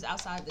function because it's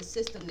outside the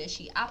system that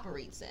she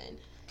operates in.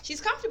 She's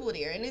comfortable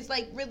there. And it's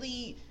like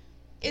really,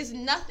 it's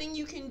nothing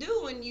you can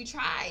do. And you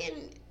try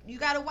and you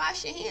got to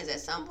wash your hands at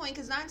some point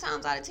because 9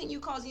 times out of 10, you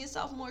causing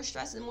yourself more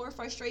stress and more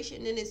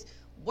frustration than it's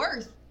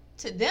worth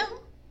to them.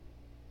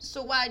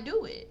 So why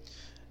do it?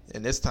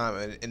 And this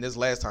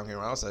last time here,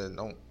 I said,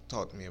 don't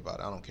talk to me about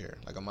it. I don't care.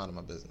 Like, I'm out of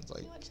my business.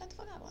 Like, You know what, shut the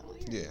fuck up. I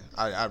don't hear it.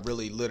 yeah, I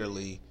really,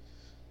 literally,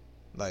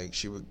 like,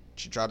 she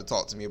tried to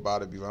talk to me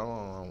about it. Be like,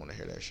 oh, I don't want to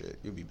hear that shit.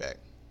 You'll be back.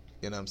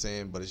 You know what I'm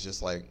saying? But it's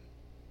just like,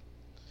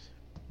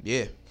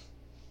 yeah,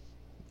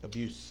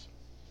 abuse.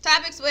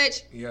 Topic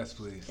switch. Yes,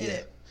 please.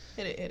 Hit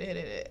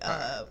it.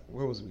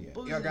 Where was we at?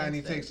 Y'all got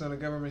any takes on the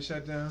government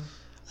shutdown?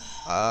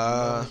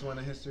 Longest one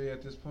in history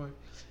at this point.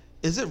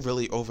 Is it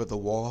really over the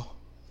wall?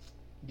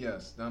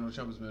 Yes, Donald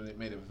Trump has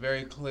made it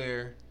very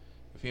clear.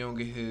 If he don't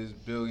get his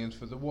billions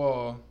for the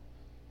wall,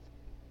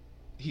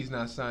 he's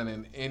not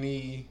signing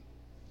any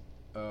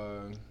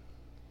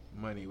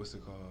money. What's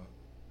it called?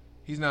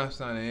 He's not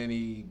signing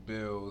any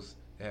bills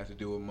that have to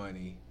do with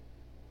money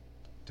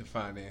to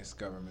finance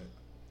government.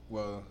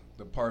 Well,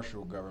 the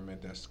partial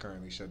government that's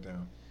currently shut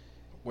down,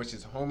 which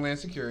is Homeland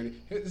Security.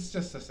 It's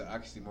just such an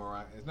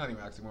oxymoron. It's not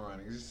even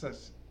oxymoronic. It's just such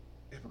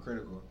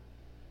hypocritical.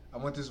 I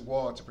want this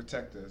wall to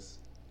protect us,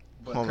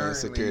 but Homeland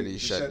currently Security the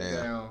shut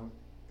shutdown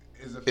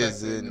is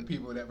affecting the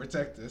people that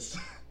protect us.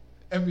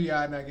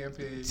 FBI not getting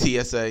paid.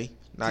 TSA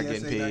not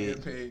getting paid. Not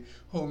getting paid.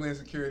 Homeland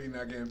Security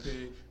not getting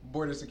paid.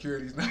 Border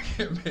Security's not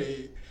getting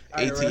paid.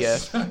 ATF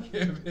IRS not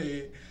getting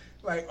paid.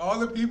 Like, all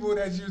the people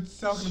that you're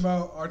talking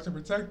about are to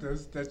protect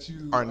us that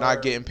you are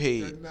not getting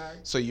paid.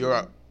 So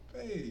you're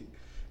paid.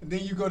 And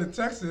then you go to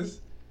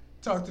Texas,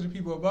 talk to the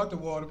people about the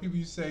wall, the people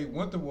you say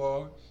want the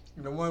wall,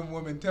 and the one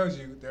woman tells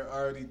you they're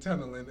already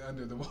tunneling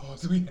under the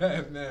walls we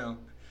have now.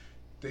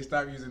 They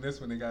stopped using this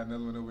one. They got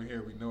another one over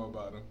here. We know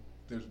about them.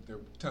 They're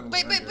tunneling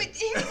under. But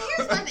here's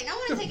something. I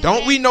want to take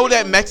Don't we know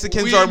that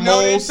Mexicans are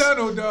moles?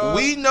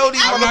 We know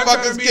these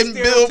motherfuckers can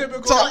build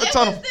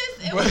tunnel.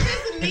 It was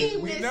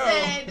this meme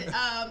that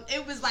said,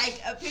 it was like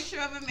a picture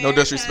of America. No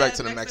disrespect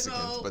to the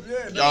Mexicans, but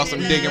y'all some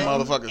digging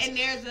motherfuckers. And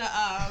there's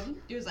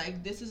it was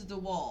like, this is the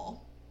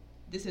wall.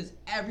 This is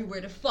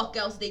everywhere the fuck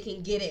else they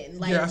can get in.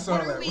 Like, yeah, I saw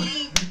that.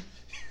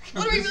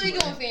 What are we really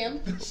doing, fam?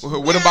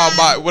 What about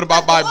by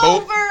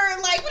boat?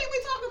 Like, what are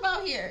we talking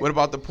about here? What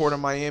about the port of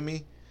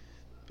Miami?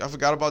 I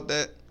forgot about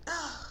that.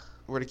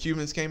 Where the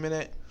Cubans came in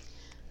at.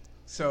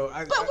 But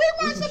we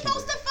weren't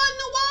supposed to fund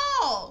the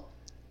wall.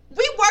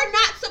 We were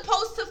not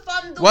supposed to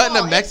fund the wall.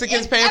 Wasn't the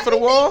Mexicans paying for the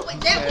wall?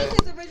 That was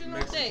his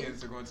original thing.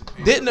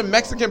 Didn't the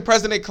Mexican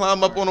president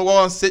climb up on the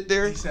wall and sit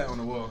there? He sat on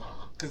the wall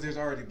because there's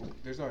already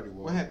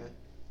wall. What happened?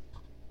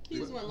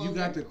 You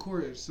got the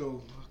cord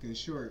so fucking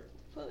short.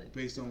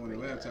 Based on what a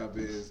laptop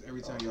is,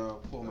 every time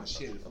y'all pull my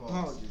shit, it falls.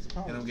 Apologies.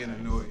 And I'm getting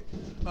annoyed.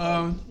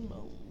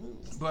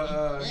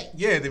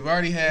 Yeah, they've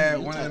already had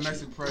one of the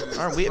Mexican presidents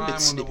climb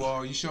on the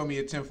wall. You show me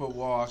a 10-foot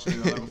wall, I'll show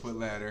you an 11-foot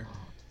ladder.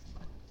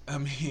 I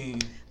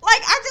mean,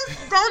 like, I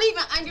just don't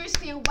even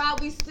understand why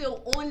we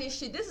still on this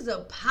shit. This is a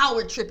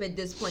power trip at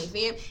this point,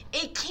 fam.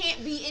 It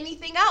can't be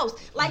anything else.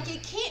 Like,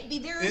 it can't be.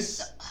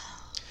 It's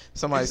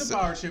a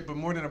power trip, but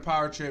more than a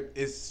power trip,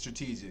 it's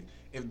strategic.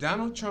 If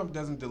Donald Trump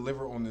doesn't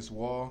deliver on this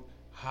wall,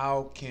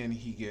 how can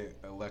he get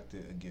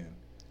elected again?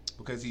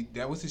 Because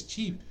that was his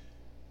chief.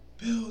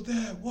 Build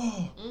that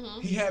wall.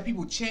 Mm-hmm. He had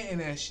people chanting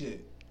that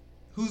shit.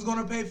 Who's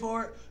gonna pay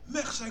for it?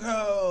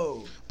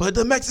 Mexico. But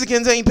the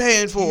Mexicans ain't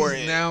paying for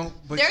it. Now,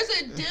 there's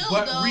a deal,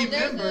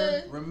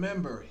 though.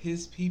 Remember,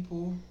 his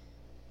people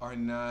are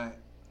not,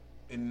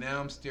 and now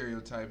I'm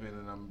stereotyping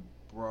and I'm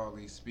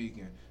broadly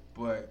speaking,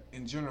 but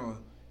in general,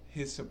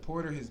 his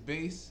supporter, his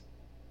base,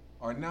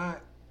 are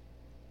not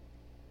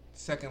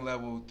second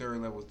level, third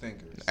level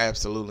thinkers.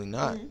 Absolutely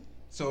not. Mm-hmm.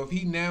 So if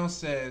he now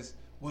says,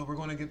 well, we're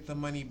going to get the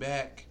money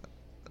back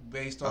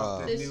based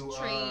off the new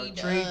trade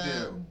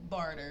deal,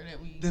 barter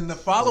that we. Then the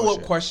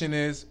follow-up question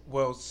is,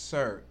 well,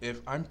 sir,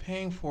 if I'm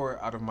paying for it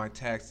out of my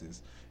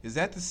taxes, is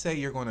that to say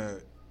you're going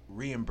to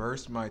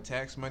reimburse my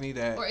tax money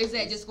that, or is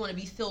that just going to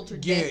be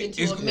filtered back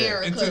into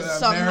America into the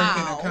somehow?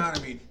 American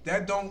economy?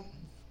 That don't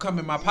come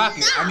in my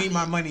pocket. I need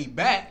my money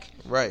back.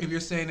 Right. If you're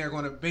saying they're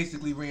going to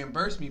basically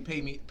reimburse me,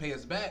 pay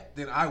us back,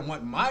 then I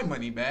want my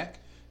money back,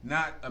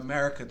 not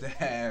America to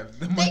have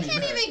the money back. They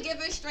can't even give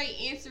a straight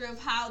answer of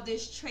how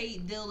this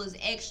trade deal is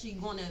actually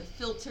going to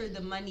filter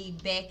the money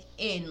back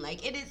in.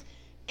 Like, it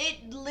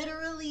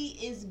literally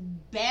is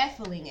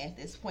baffling at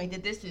this point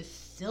that this is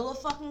still a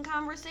fucking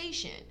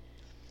conversation.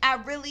 I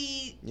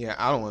really. Yeah,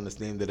 I don't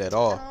understand it at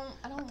all.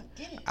 I don't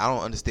get it. I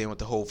don't understand what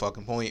the whole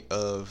fucking point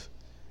of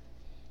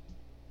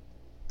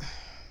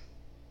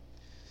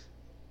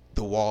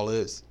the wall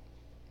is.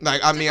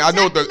 Like, I mean, I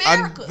know what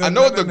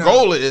the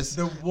goal is.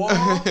 The wall.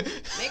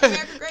 Make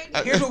America great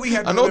again. Here's what we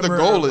have to I know what the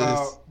goal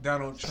about is.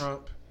 Donald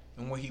Trump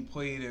and what he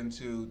played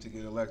into to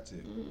get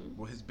elected.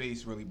 What his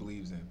base really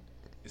believes in.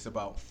 It's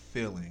about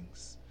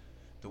feelings.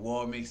 The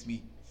wall makes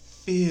me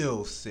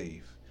feel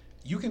safe.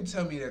 You can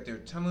tell me that they're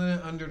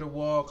tunneling under the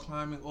wall,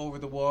 climbing over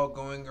the wall,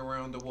 going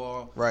around the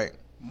wall. Right.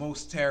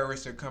 Most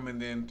terrorists are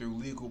coming in through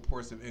legal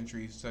ports of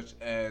entry, such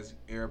as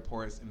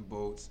airports and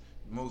boats.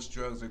 Most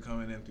drugs are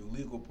coming in through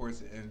legal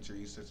ports of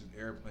entry, such as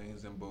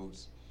airplanes and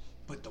boats.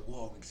 But the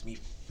wall makes me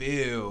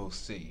feel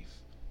safe.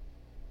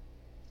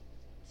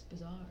 It's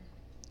bizarre.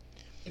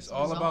 It's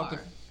all about the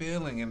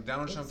feeling, and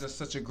Donald Trump does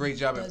such a great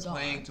job at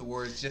playing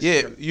towards just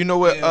you know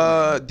what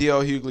feeling.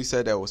 D.L. Hughley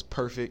said that was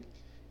perfect?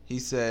 He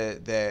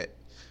said that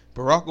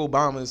Barack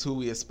Obama is who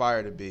we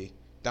aspire to be.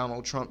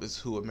 Donald Trump is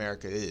who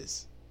America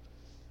is.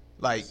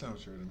 Like,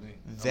 sounds true to me.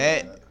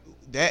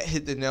 That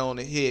hit the nail on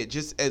the head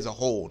just as a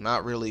whole,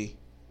 not really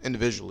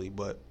individually,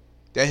 but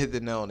that hit the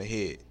nail on the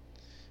head.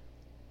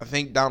 I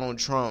think Donald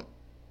Trump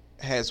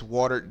has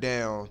watered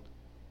down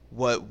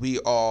what we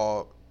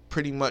all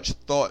pretty much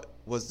thought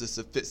was the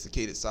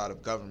sophisticated side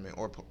of government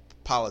or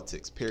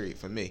politics, period,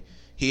 for me.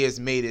 He has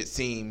made it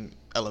seem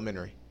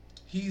elementary.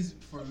 He's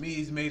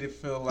made it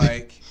feel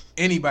like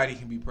anybody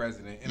can be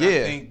president. And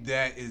I think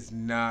that is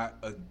not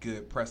a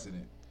good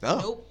precedent. No.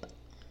 Nope.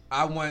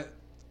 I would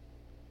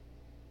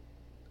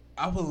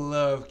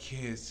love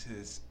kids to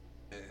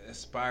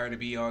aspire to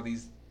be all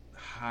these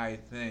high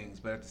things,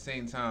 but at the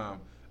same time,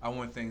 I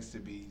want things to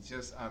be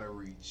just out of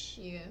reach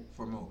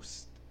for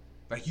most.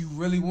 Like, you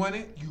really want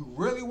it, you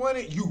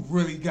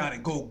really gotta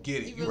go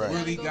get it. You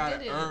really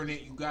gotta earn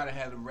it. You gotta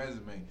have the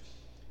resume.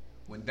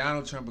 When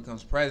Donald Trump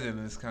becomes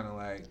president, it's kind of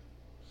like,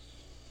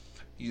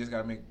 you just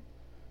gotta make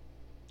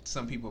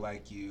some people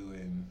like you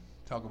and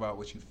talk about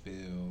what you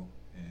feel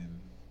and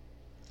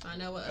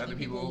find out what other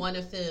people want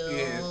to feel.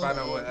 Yeah, find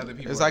out what other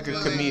people. It's like a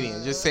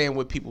comedian, just saying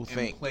what people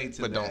think,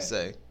 but don't that.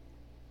 say.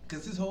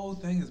 Because this whole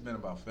thing has been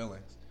about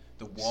feelings.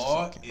 The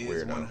wall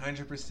is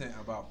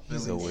 100% about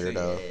feelings. He's a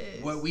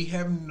weirdo. What we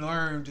have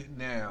learned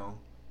now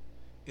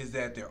is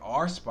that there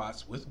are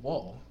spots with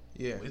wall,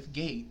 with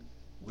gate,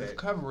 with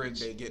coverage.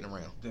 They're getting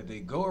around. That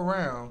they go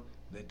around,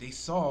 that they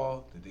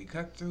saw, that they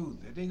cut through,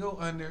 that they go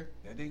under,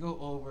 that they go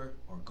over,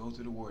 or go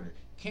through the water.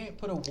 Can't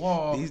put a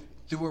wall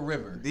through a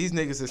river. These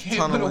niggas is Can't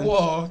tunneling. put a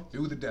wall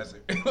through the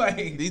desert.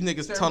 Like, these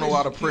niggas tunnel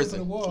out of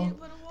prison.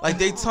 Like,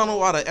 they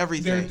tunnel out of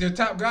everything. Their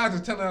top guys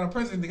are tunneling out of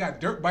prison. They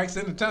got dirt bikes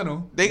in the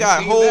tunnel. They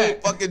got whole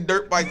fucking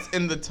dirt bikes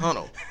in the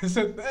tunnel. It's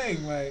a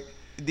thing. Like,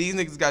 these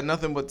niggas got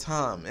nothing but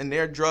time, and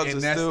their drugs are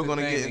still going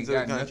to get into the country.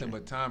 They got nothing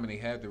but time, and they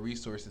have the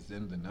resources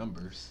in the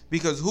numbers.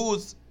 Because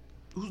who's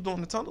doing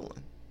the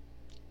tunneling?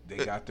 They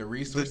got the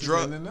resources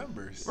in the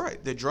numbers.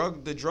 Right. The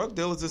drug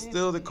dealers are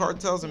still the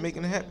cartels and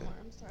making it happen.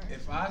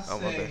 If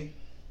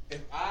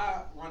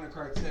I run a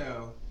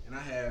cartel and I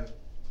have,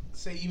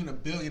 say, even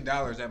 $1 billion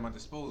at my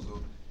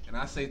disposal, and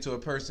I say to a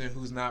person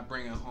who's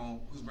bringing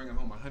home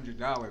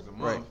 $100 a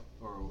month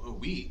or a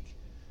week,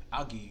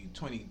 I'll give you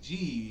 20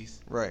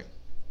 G's. Right.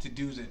 To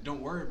do that.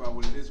 Don't worry about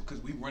what it is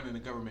because we run in the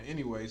government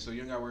anyway, so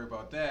you ain't got to worry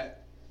about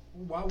that.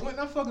 Why wouldn't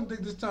I fucking dig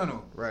this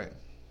tunnel? Right.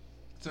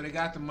 So they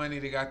got the money,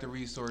 they got the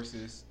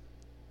resources.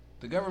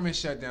 The government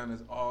shutdown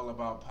is all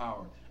about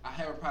power. I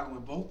have a problem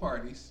with both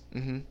parties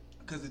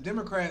because the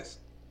Democrats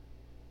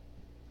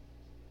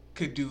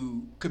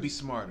could be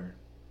smarter.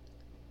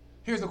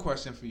 Here's a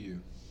question for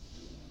you.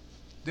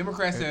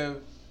 Democrats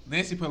have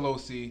Nancy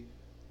Pelosi,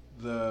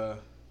 the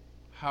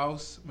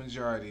House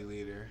Majority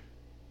Leader,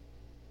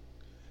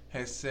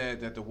 has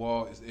said that the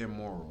wall is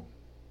immoral.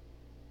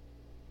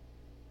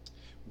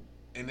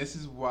 And this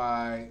is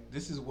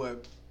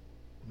what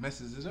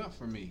messes it up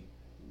for me.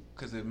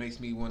 Because it makes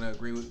me want to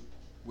agree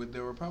with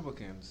the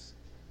Republicans.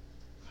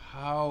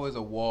 How is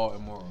a wall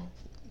immoral?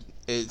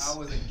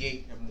 How is a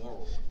gate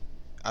immoral?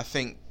 I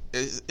think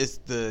it's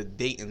the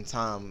date and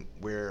time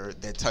where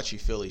that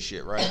touchy-feely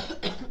shit, right?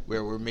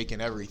 Where we're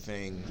making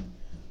everything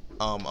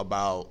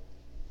about,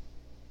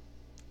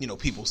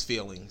 people's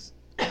feelings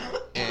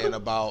and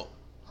about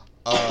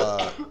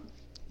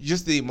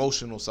just the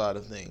emotional side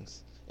of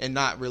things and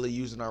not really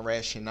using our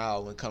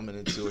rationale when coming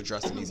into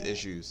addressing these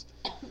issues.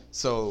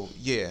 So,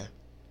 yeah,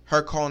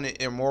 her calling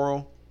it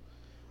immoral,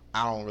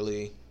 I don't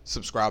really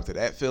subscribe to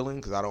that feeling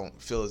because I don't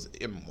feel it's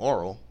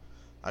immoral.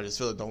 I just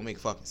feel it don't make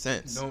fucking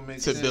sense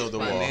to build a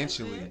wall.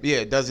 Financially. Yeah,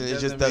 it doesn't. It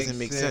just doesn't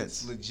make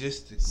sense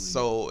logistically.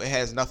 So it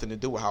has nothing to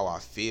do with how I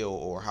feel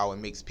or how it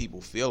makes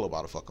people feel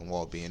about a fucking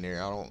wall being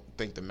there. I don't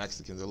think the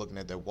Mexicans are looking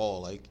at that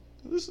wall like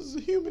this is a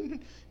human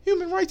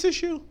rights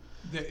issue.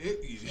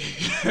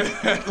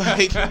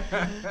 Like,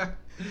 I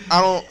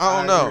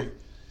don't know.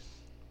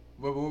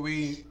 But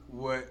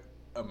what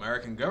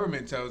American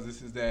government tells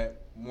us is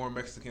that more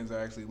Mexicans are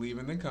actually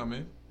leaving than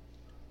coming.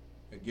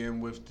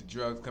 Again, with the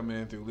drugs coming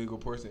in through legal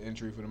ports of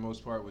entry for the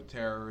most part, with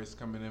terrorists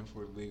coming in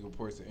for legal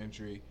ports of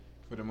entry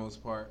for the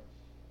most part,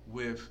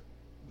 with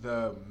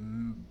the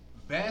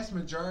vast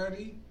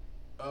majority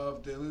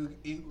of the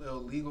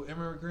illegal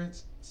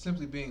immigrants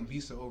simply being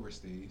visa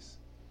overstays.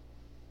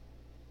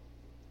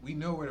 We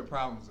know where the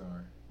problems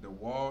are. The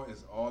wall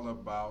is all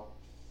about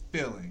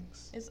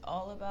feelings. It's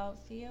all about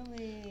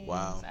feelings.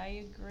 Wow.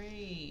 I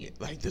agree.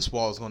 Like this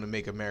wall is going to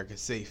make America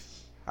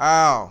safe.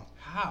 How?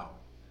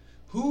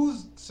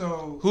 Who's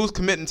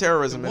committing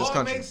terrorism the in this wall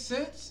country? makes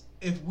sense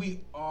if we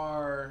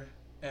are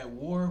at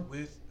war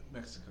with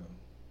Mexico.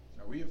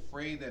 Are we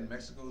afraid that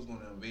Mexico is going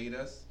to invade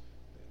us?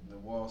 The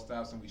wall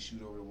stops and we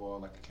shoot over the wall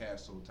like a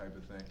castle type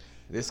of thing.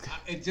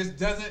 It just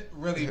doesn't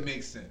really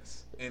make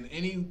sense. In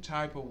any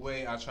type of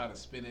way I try to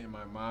spin it in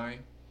my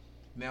mind.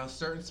 Now,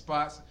 certain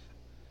spots,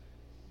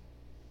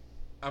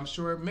 I'm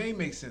sure it may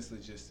make sense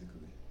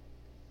logistically.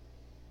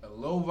 A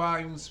low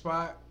volume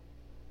spot,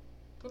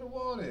 put a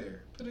wall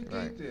there. Put a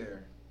gate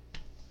there.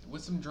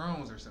 With some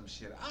drones or some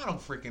shit. I don't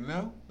freaking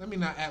know. Let me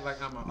not act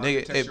like I'm an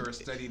architecture or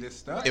study this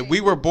stuff. If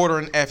we were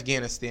bordering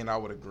Afghanistan, I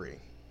would agree.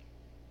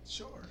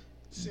 Sure.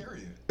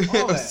 Syria.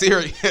 All that.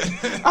 Syria.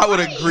 I would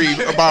agree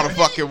about a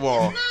fucking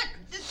wall.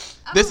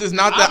 This is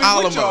not the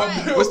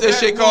Alamo. What's that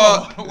shit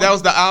called? That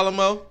was the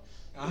Alamo?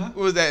 What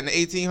was that, in the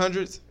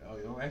 1800s? Oh,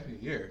 you don't ask me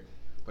a year.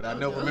 But I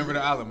know, remember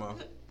the Alamo.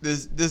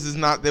 This is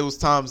not those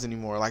times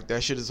anymore. Like,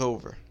 that shit is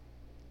over.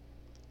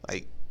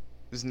 Like,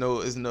 there's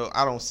no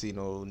I don't see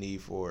no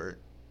need for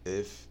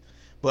it.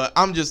 But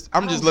I'm just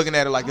looking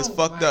at it like it's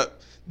fucked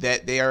up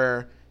that they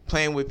are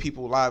playing with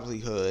people's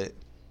livelihood.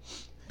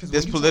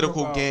 This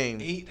political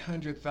game.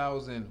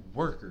 800,000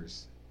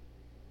 workers.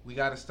 We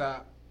got to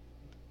stop.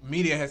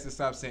 Media has to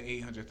stop saying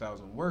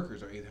 800,000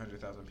 workers or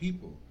 800,000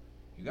 people.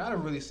 You got to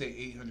really say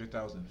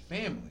 800,000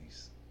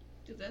 families.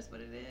 Because that's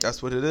what it is.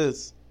 That's what it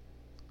is.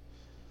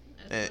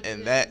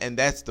 And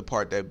that's the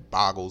part that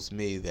boggles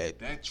me.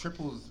 That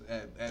triples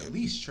at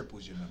least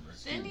triples your number.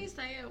 Didn't he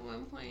say at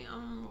one point? I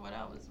don't remember what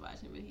I was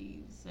watching, but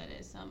he said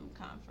at some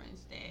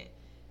conference that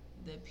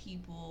the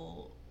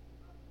people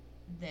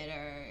that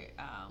are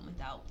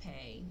without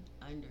pay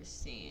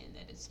understand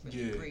that it's for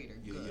the greater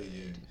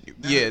good.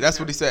 Yeah, that's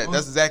what he said.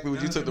 That's exactly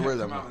what you took the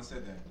words out of.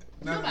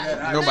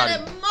 Nobody.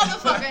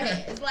 Motherfucker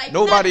has. Like,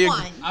 nobody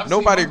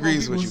nobody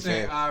agrees with you,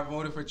 fam. fam. I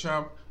voted for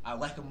Trump. I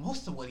like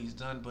most of what he's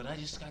done, but I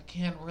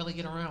can't really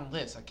get around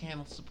this. I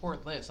can't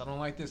support this. I don't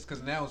like this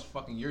because now it's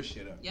fucking your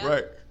shit up. Yep.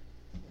 Right.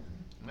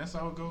 And that's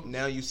how it goes.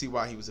 Now you see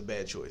why he was a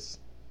bad choice.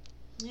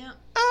 Yeah.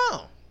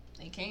 Oh.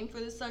 They came for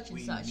the such and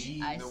such.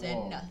 I said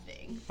wall.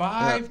 nothing.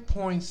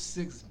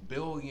 $5.6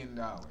 billion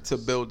to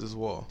build this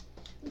wall.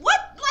 What?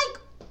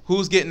 Like?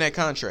 Who's getting that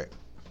contract?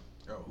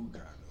 Oh, who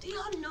got it? Do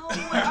y'all know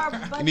what our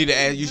budget You need to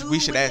ask. We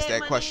should ask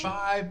that question.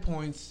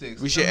 5.6.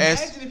 We should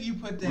ask. Imagine if you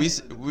put that in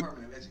the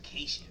Department of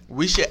Education.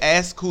 We should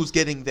ask who's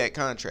getting that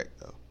contract,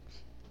 though.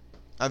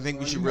 I think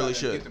we should really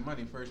should. Get the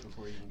money first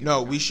before you can get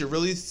No, we should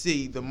really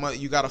see the money.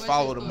 You got to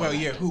follow the money. Well,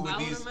 yeah, who would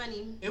Follow these? the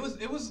money. It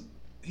was.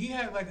 He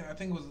had like I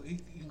think it was. You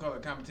can call it a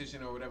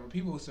competition or whatever.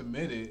 People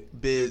submitted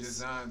bids,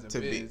 designs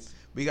and bids.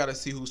 We got to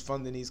see who's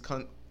funding these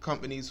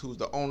companies, who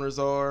the owners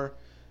are,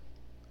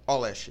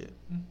 all that shit.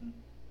 Mm-hmm.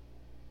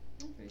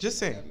 Just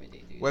saying,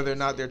 whether or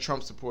not they're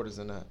Trump supporters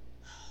or not,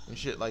 and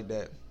shit like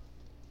that.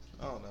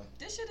 I don't know.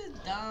 This shit is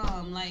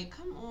dumb. Like,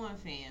 come on,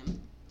 fam.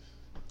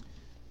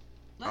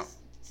 Let's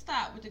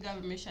stop with the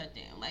government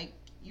shutdown. Like,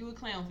 you a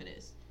clown for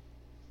this.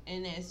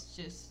 And that's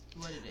just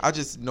what it is. I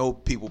just know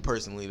people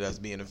personally that's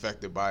being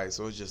affected by it,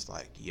 so it's just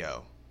like,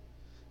 yo.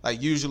 Like,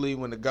 usually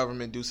when the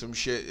government do some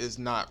shit, it's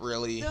not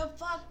really. The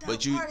fucked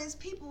up part is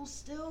people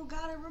still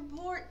gotta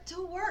report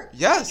to work.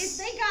 Yes. Like, if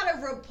they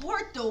gotta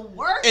report to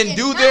work and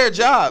do their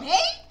job.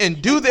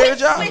 And do their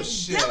job.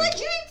 With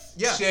diligence?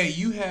 Yeah. Shay,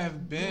 you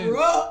have been.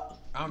 Bruh.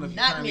 I don't know if you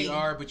currently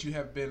are, but you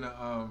have been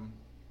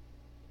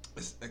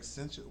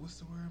essential. What's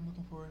the word I'm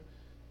looking for?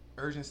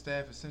 Urgent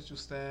staff, essential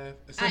staff.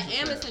 I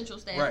am essential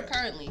staff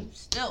currently,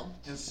 still.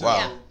 And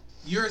so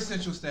your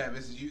essential staff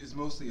is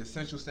mostly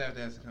essential staff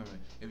that has to come in.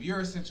 If you're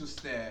essential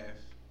staff,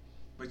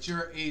 but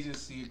your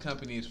agency, your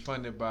company is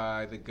funded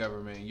by the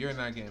government, and you're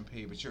not getting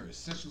paid, but you're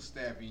essential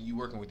staff and you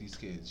working with these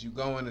kids, you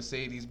going to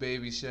save these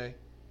babies, Shay?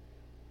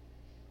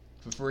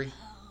 For free?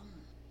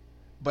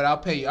 But I'll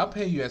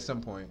pay you at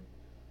some point.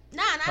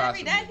 Nah, not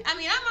every day. I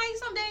mean, I might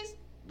some days.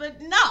 But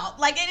no,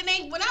 like it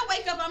ain't. When I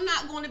wake up, I'm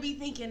not going to be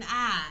thinking,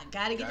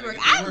 gotta get to work.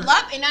 I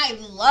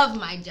love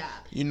my job.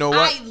 You know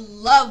what? I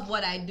love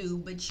what I do,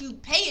 but you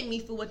paying me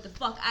for what the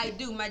fuck I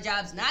do. My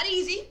job's not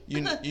easy. You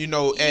know, you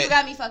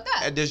got me fucked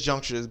up. At this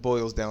juncture, it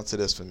boils down to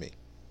this for me.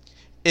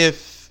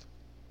 If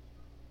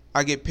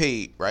I get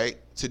paid, right,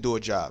 to do a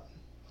job,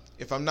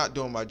 if I'm not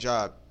doing my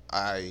job,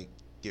 I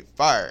get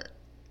fired.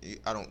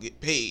 I don't get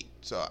paid,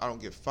 so I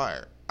don't get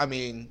fired. I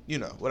mean,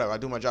 whatever. I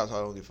do my job, so I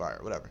don't get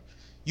fired. Whatever.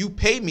 You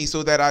pay me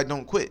so that I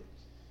don't quit.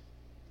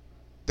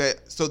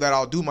 So that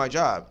I'll do my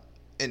job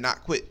and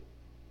not quit.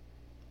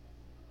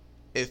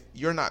 If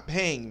you're not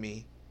paying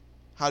me,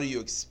 how do you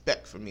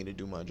expect for me to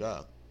do my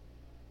job?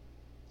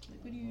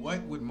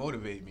 What would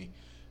motivate me?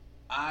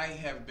 I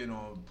have been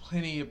on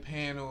plenty of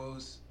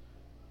panels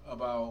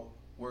about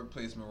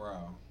workplace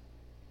morale.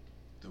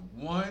 The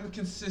one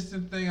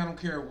consistent thing, I don't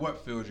care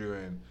what field you're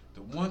in,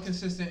 the one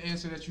consistent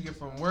answer that you get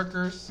from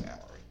workers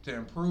to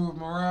improve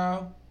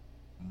morale,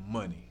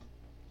 money.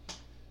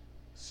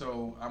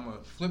 So I'm going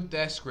to flip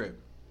that script.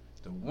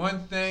 The one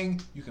thing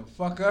you can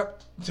fuck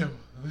up to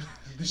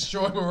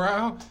destroy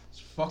morale is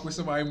fuck with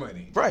somebody's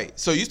money. Right.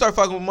 So you start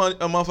fucking with money,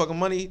 a motherfucking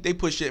money, they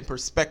put shit in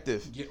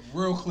perspective. Get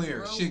real clear.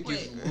 Real Shit quick.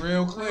 gets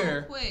real clear.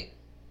 Real quick.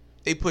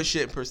 They put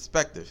shit in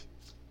perspective.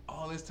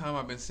 All this time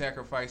I've been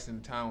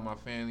sacrificing time with my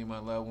family, my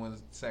loved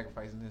ones,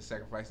 sacrificing this,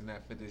 sacrificing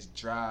that for this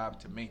job,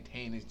 to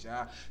maintain this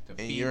job, to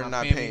feed you're my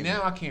not family. paying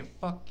Now I can't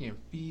fucking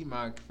feed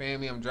my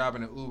family. I'm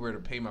driving an Uber to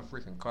pay my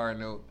freaking car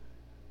note.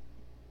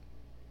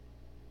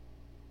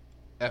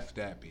 F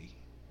that, B.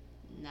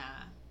 Nah.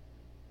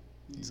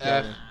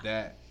 F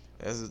that.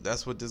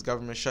 That's what this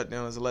government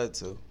shutdown has led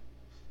to.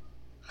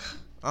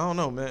 I don't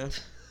know, man.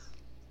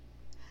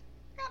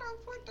 Gotta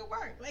put to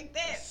work like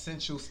that.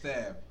 Essential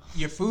staff.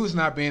 Your food's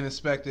not being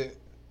inspected.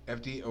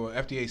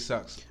 FDA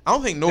sucks. I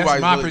don't think nobody's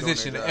That's my really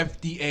position. doing The their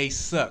job. FDA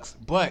sucks.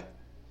 But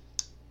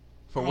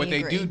for I what they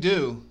agree.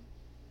 do,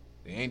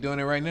 they ain't doing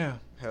it right now.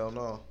 Hell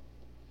no.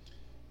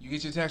 You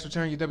get your tax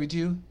return, your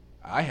W-2?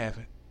 I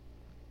haven't.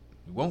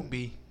 It won't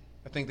be.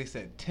 I think they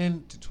said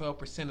 10 to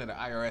 12% of the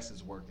IRS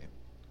is working.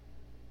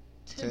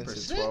 10 to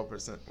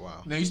 12%.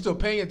 Wow. Now you still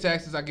paying your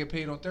taxes. I get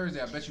paid on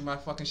Thursday. I bet you my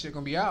fucking shit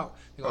gonna be out.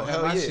 They gonna Oh, have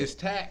hell my yeah. shit's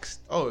taxed.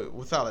 Oh,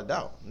 without a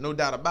doubt. No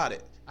doubt about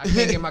it. I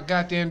can't get my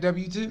goddamn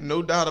W-2.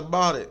 No doubt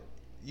about it.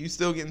 You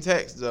still getting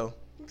taxed, though.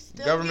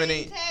 Still Government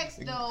getting ain't-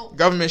 taxed, though.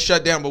 Government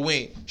shut down, but we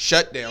ain't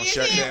shut down. You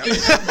Shut see, down. we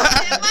still put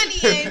that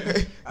money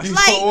in. I It's still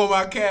like- owe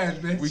my cash,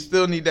 bitch. We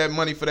still need that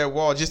money for that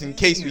wall, just in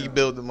case we Damn.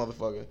 build the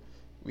motherfucker.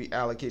 We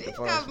allocate the These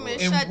funds for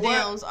government it. In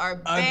shutdowns are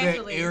what baffling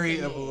other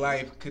area to of me.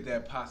 life could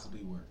that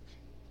possibly work?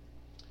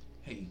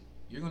 Hey,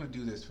 you're gonna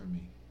do this for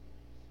me.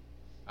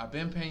 I've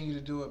been paying you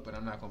to do it, but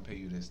I'm not gonna pay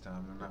you this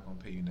time. I'm not gonna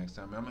pay you next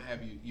time. I'm gonna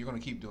have you. You're gonna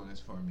keep doing this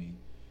for me,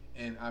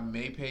 and I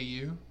may pay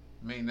you,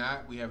 may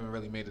not. We haven't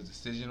really made a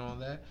decision on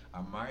that.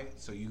 I might,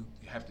 so you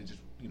have to just,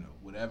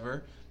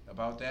 whatever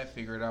about that.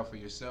 Figure it out for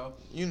yourself.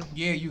 Yeah,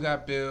 you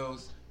got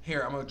bills.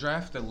 Here, I'm gonna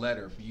draft a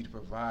letter for you to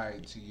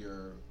provide to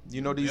your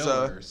You know these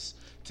billers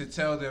to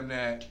tell them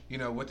that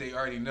what they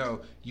already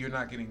know. You're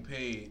not getting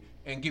paid,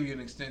 and give you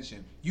an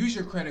extension. Use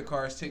your credit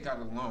cards. Take out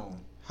a loan.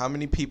 how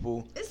many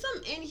people? It's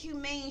some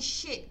inhumane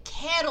shit,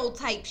 cattle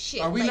type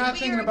shit. Are we Like, not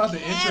thinking are about the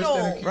interest that cattle.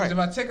 accrues? Right. If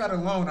I take out a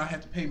loan, I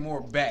have to pay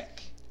more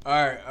back. All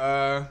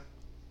right.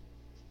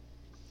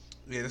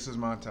 Yeah, this is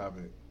my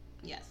topic.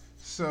 Yes.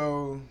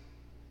 So,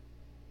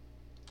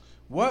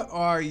 what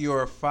are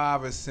your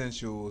 5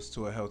 essentials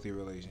to a healthy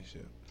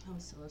relationship? I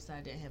was so upset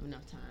I didn't have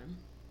enough time.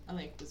 I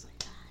was like, God,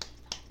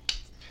 5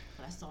 minutes.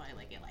 But I saw it at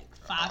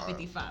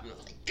 5:55, and I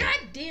was like, God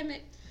damn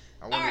it.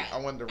 I All wanted, right. I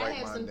wanted to write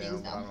have mine some down,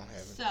 things, but I though. don't have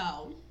it.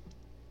 So,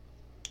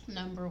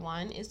 number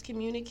 1 is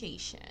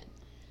communication.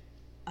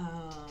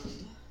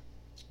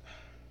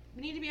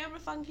 We need to be able to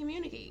fucking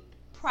communicate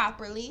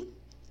properly.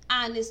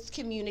 Honest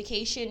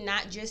communication,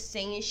 not just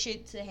saying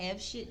shit to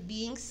have shit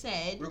being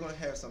said. We're gonna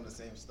have some of the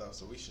same stuff,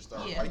 so we should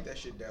start Yeah. write that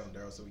shit down,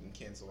 Daryl, so we can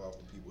cancel out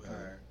what people have.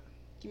 All right.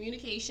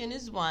 Communication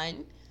is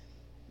 1.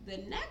 The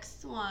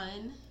next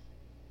one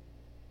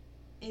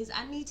is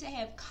I need to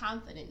have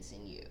confidence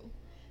in you.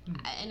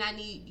 And I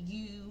need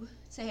you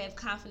to have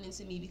confidence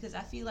in me, because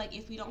I feel like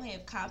if we don't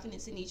have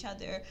confidence in each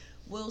other,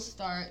 we'll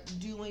start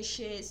doing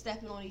shit,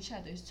 stepping on each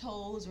other's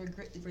toes,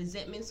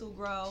 resentments will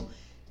grow.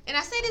 And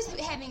I say this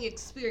having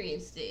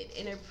experienced it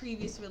in a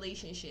previous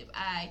relationship.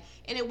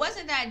 And it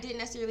wasn't that I didn't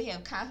necessarily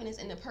have confidence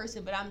in the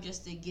person, but I'm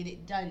just a get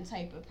it done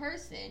type of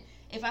person.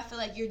 If I feel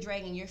like you're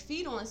dragging your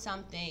feet on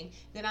something,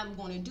 then I'm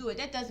going to do it.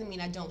 That doesn't mean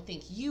I don't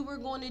think you were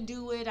going to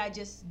do it. I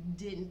just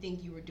didn't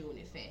think you were doing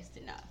it fast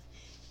enough.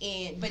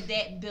 But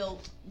that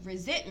built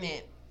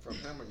resentment From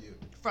him or you?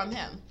 from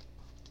him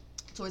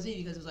towards me,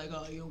 because it was like,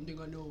 oh, you don't think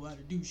I know how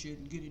to do shit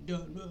and get it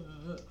done.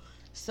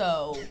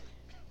 So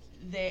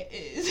that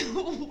is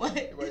what.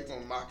 Everybody's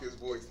gonna mock his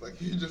voice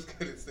like you just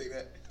couldn't say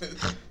that.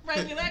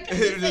 Right, because I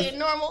couldn't say it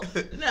normal.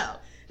 No.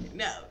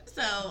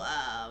 So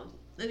I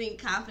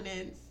think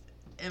confidence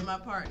in my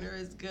partner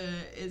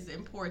is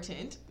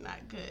important, not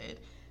good.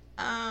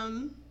 I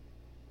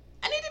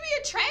need to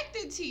be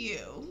attracted to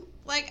you.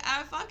 Like,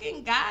 I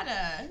fucking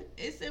gotta.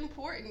 It's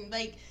important.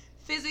 Like,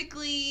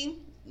 physically,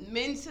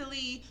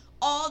 mentally,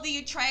 all the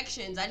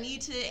attractions. I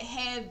need to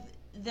have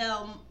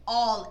them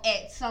all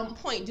at some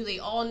point. Do they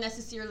all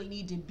necessarily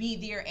need to be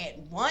there at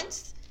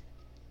once?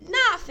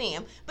 Nah,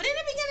 fam. But in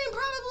the beginning,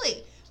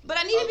 probably. But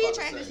I need to be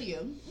attracted to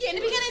you. Yeah, in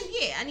the beginning,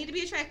 yeah, I need to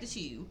be attracted to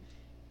you.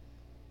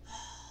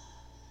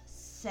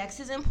 Sex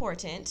is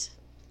important.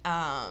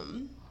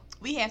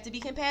 We have to be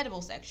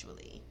compatible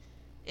sexually.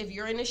 If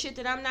you're in the shit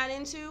that I'm not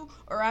into,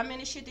 or I'm in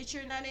the shit that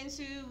you're not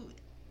into,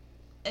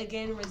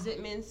 again,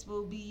 resentments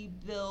will be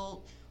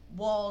built.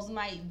 Walls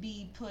might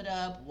be put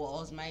up.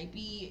 Walls might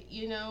be,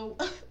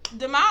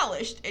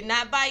 demolished, and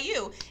not by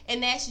you.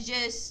 And that's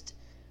just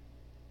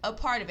a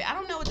part of it. I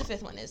don't know what the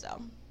fifth one is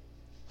though.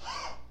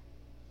 I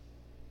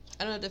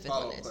don't know what the fifth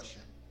one is.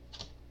 Question.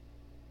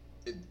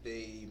 If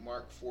they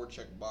mark 4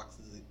 check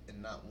boxes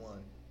and not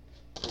 1,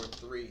 or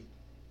 3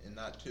 and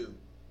not 2,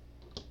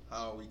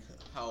 how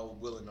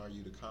willing are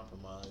you to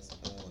compromise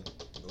on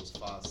those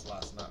 5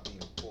 slots not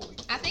being fully?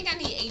 I think I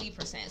need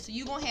 80%. So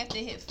you're gonna have to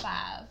hit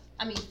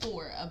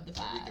 4 of the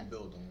 5. We can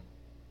build on.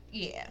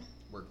 Yeah.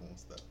 Work on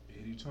stuff.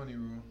 80-20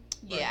 rule.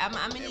 Yeah, I'm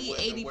gonna need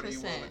 80%. What are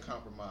you willing to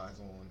compromise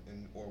on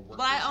or work?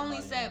 Well, I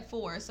only said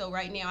 4, so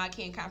right now I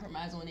can't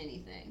compromise on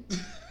anything.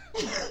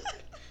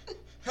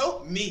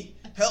 Help me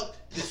help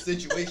this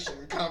situation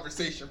and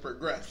conversation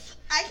progress.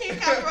 I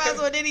can't compromise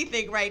on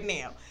anything right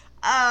now.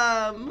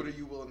 What are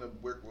you willing to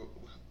work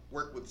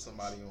with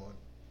somebody on?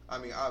 I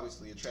mean,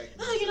 obviously attractive.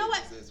 Oh, you know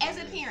what? As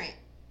a parent,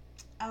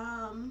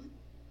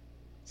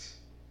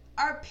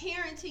 our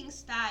parenting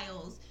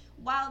styles,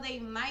 while they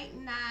might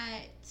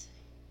not.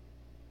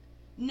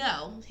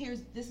 No,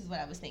 this is what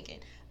I was thinking.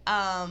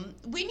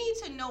 We need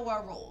to know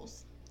our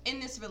roles in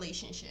this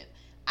relationship.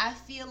 I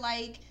feel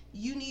like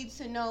you need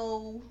to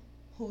know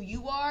who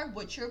you are,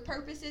 what your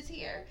purpose is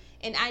here,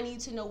 and I need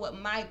to know what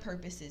my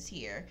purpose is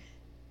here.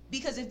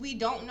 Because if we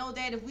don't know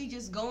that, if we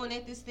just going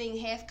at this thing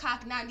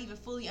half-cocked, not even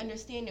fully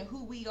understanding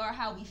who we are,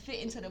 how we fit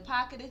into the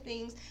pocket of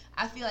things,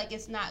 I feel like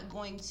it's not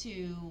going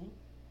to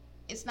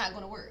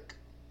work.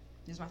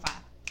 This is my 5.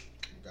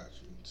 Got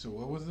you. So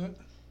what was it?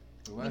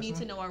 We need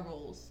to know our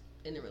roles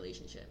in the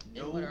relationship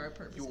and what our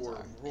purposes your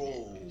are.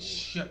 role.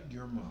 Shut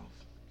your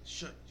mouth.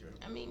 Shut your.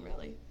 I mean,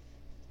 really.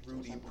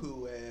 Rudy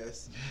Poo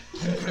ass.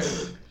 Yeah,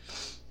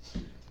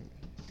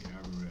 I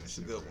remember that It's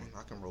a shit. good one.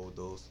 I can roll with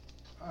those.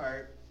 All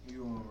right,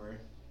 you on, Ray?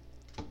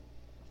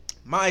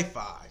 My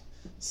 5.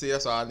 See,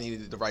 that's why I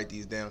needed to write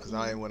these down because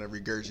I didn't want to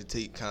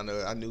regurgitate.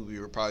 I knew we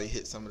would probably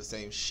hit some of the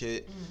same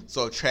shit.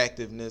 So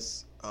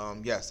attractiveness.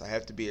 Yes, I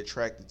have to be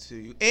attracted to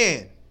you,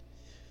 and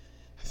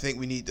I think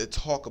we need to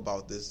talk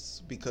about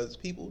this because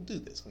people do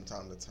this from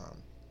time to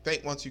time.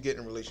 Think once you get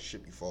in a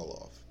relationship, you fall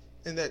off,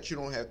 and that you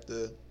don't have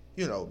to.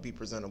 Be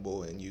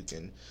presentable and you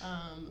can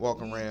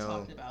walk around. We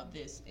talked about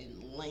this in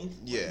length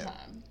yeah. one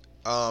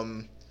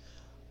time.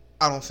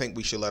 I don't think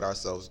we should let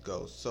ourselves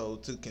go. So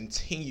to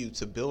continue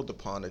to build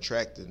upon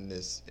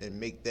attractiveness and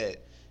make that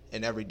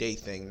an everyday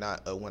thing,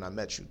 not a when I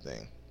met you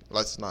thing.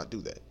 Let's not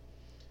do that.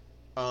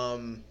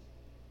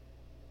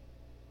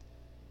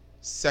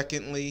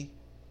 Secondly,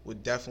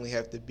 would definitely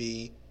have to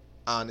be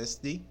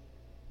honesty.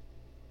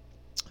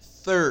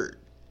 Third,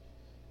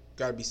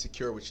 gotta be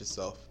secure with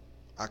yourself.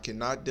 I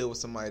cannot deal with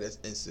somebody that's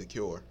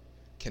insecure.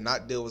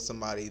 Cannot deal with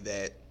somebody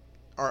that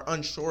are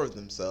unsure of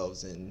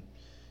themselves and,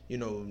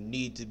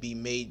 need to be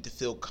made to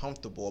feel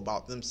comfortable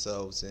about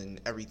themselves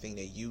and everything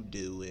that you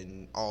do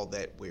and all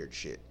that weird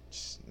shit.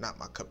 Just not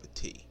my cup of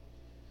tea.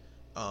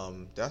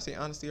 Did I say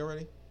honesty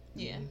already?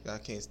 Yeah. I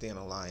can't stand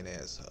a lying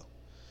asshole.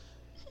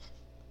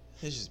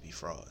 It's just be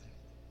fraud.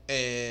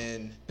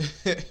 And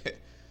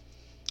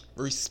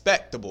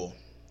respectful,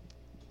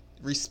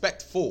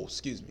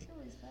 excuse me.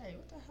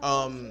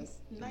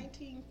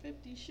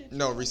 1950 shit.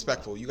 No,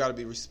 respectful. You got to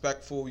be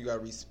respectful. You got to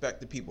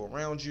respect the people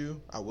around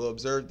you. I will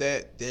observe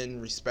that.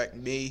 Then respect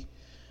me.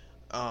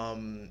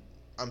 I'm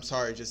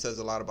sorry. It just says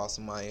a lot about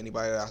somebody.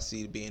 Anybody that I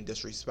see being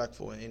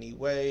disrespectful in any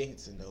way,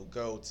 it's a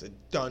no-go. It's a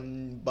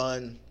done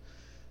bun.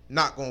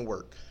 Not going to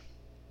work.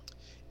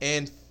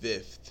 And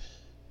fifth.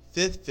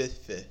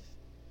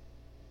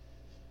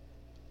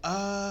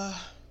 I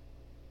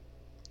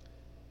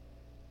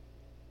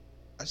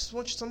just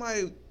want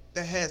somebody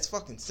that has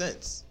fucking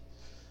sense.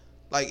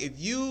 Like, if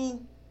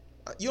you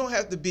don't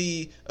have to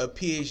be a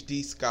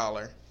PhD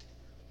scholar,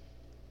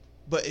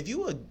 but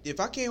if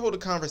I can't hold a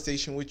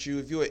conversation with you,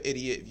 if you're an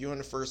idiot, if you're in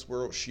the first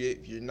world shit,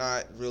 if you're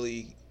not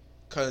really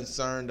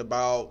concerned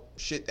about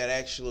shit that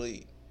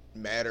actually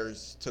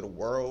matters to the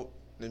world,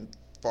 as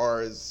far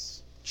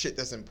as shit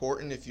that's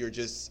important, if you're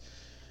just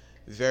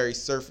very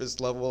surface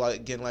level,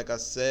 like I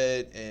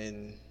said,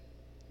 and,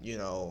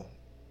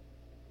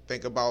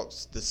 think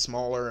about the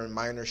smaller and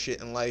minor shit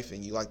in life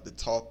and you like to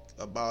talk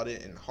about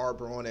it and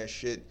harbor on that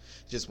shit,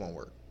 it just won't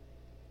work.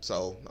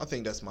 So I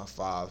think that's my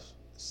 5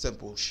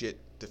 simple shit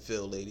to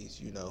fill, ladies.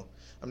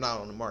 I'm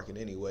not on the market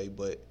anyway,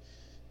 but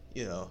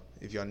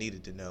if y'all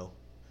needed to know,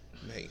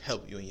 it may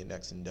help you in your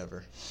next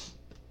endeavor.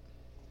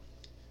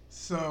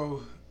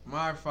 So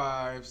my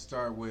 5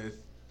 start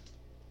with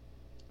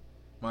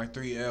my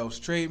 3 L's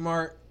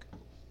trademark.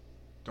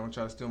 Don't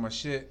try to steal my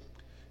shit.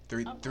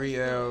 Three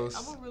L's.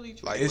 I'm really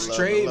it's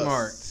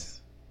trademarked.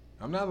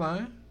 I'm not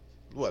lying.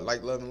 What,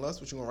 like Love and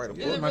Lust? What you gonna write a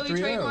book? Is it really 3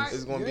 trademarked? L's.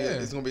 It's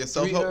gonna be a 3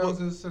 self-help L's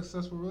book. is a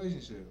successful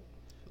relationship.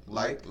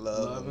 Like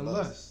love and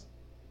lust.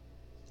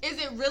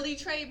 Is it really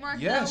trademarked?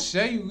 Yes, though?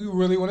 Shay, you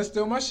really want to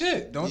steal my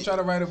shit. Don't try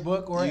to write a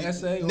book or an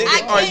essay. Nigga,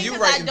 I are can't you 'cause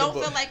writing I the don't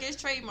book? feel like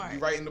it's trademarked. You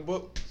writing the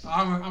book?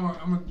 I'm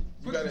gonna put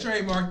the gotta-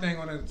 trademark thing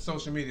on the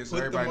social media so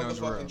Put the everybody knows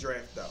we're motherfucking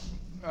real. draft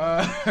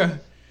out.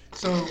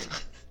 So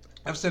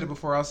I've said it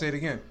before. I'll say it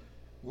again.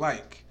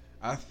 Like,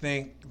 I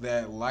think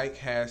that like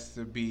has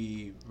to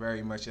be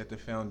very much at the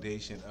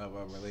foundation of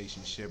a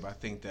relationship. I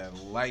think that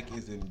like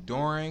is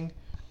enduring.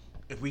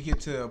 If we get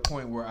to a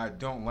point where I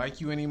don't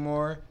like you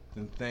anymore,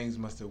 then things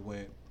must have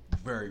went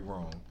very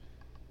wrong.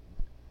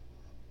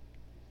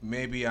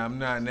 Maybe I'm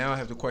not. Now I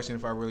have to question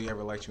if I really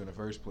ever liked you in the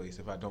first place,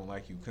 if I don't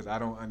like you. Because I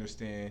don't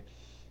understand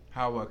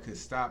how I could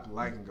stop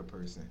liking a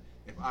person.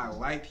 If I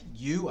liked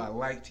you, I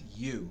liked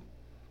you.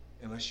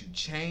 Unless you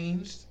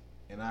changed,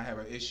 and I have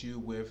an issue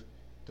with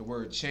the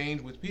word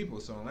change with people.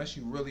 So unless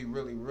you really,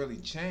 really, really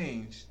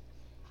changed,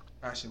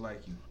 I should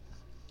like you.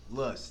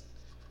 Lust.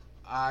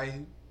 I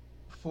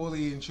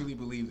fully and truly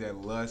believe that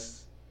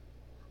lust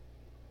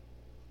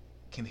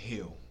can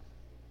heal.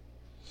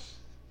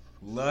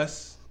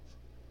 Lust,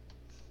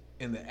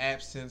 in the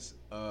absence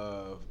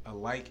of a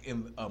like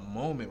in a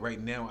moment, right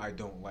now I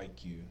don't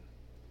like you.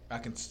 I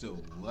can still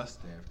lust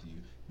after you.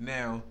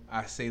 Now,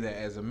 I say that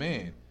as a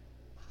man.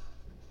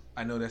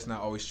 I know that's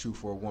not always true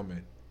for a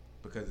woman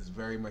because it's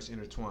very much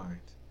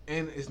intertwined.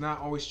 And it's not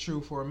always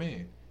true for a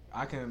man.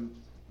 I can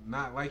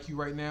not like you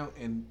right now,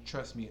 and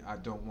trust me, I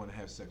don't want to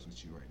have sex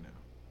with you right now.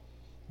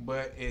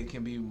 But it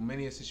can be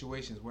many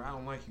situations where I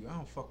don't like you. I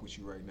don't fuck with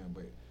you right now,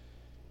 but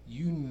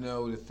you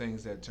know the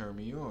things that turn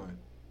me on.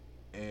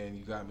 And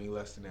you got me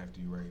lusting after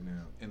you right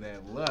now. And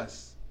that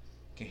lust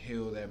can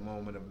heal that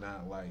moment of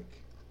not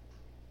like.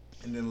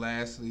 And then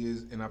lastly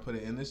is, and I put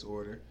it in this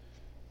order,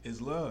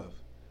 is love.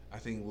 I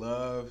think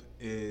love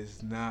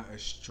is not a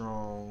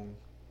strong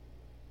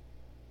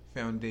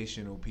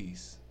foundational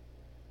piece.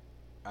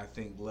 I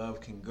think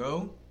love can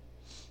go,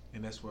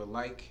 and that's where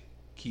like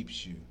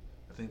keeps you.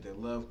 I think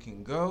that love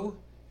can go,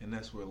 and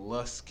that's where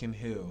lust can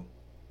heal.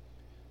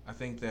 I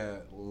think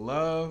that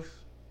love,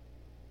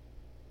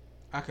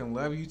 I can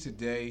love you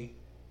today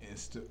and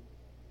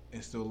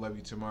still love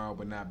you tomorrow,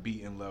 but not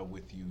be in love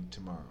with you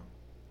tomorrow.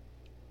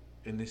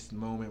 In this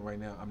moment right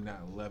now, I'm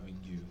not loving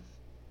you.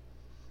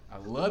 I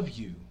love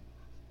you,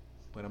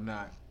 but I'm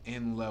not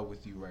in love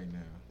with you right now.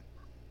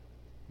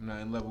 I'm not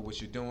in love with what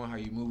you're doing, how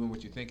you're moving,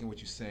 what you're thinking, what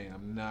you're saying.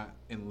 I'm not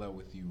in love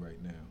with you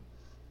right now.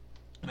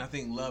 And I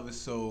think love is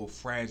so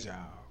fragile.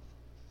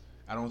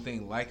 I don't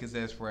think like is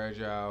as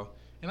fragile,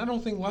 and I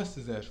don't think lust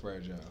is as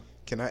fragile.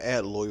 Can I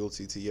add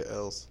loyalty to your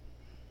L's?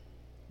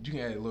 You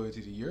can add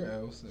loyalty to your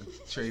L's and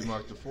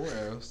trademark the 4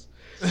 L's.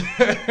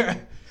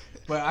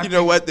 But you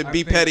know what? To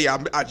be petty,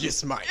 I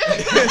just might.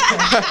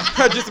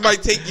 I just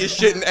might take your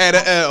shit and add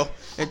an L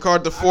and call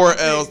it the 4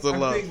 L's to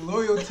love. I think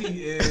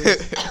loyalty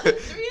is 3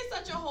 is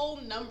such a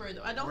whole number,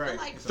 though. I don't feel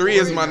like 3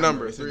 is my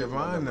number. It's a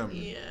divine number.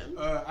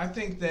 Yeah. I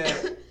think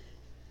that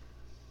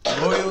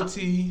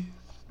loyalty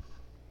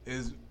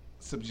is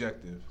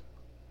subjective.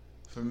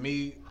 For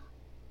me,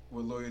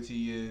 what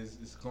loyalty is,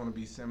 it's going to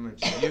be similar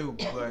to you,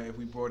 but if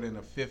we brought in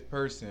a 5th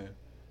person,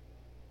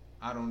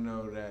 I don't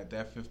know that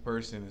 5th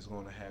person is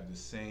going to have the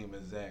same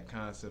exact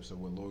concepts of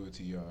what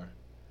loyalty are.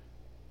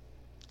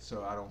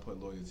 So I don't put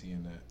loyalty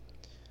in that.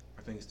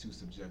 I think it's too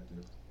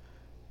subjective.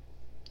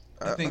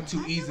 I think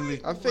too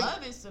easily. I think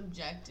love is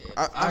subjective.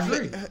 I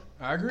agree.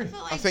 I agree.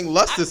 I think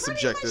lust is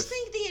subjective. I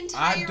think the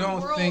entire I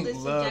don't world think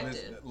is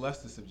subjective.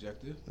 Lust is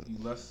subjective. You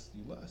lust.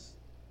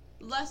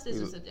 Lust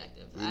is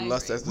subjective. We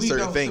lust as the we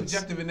certain don't things.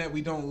 Subjective in that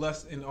we don't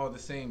lust in all the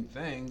same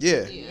things.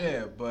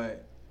 Yeah,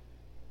 but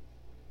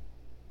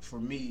for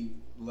me,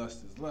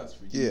 lust is lust.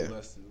 For you,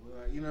 lust is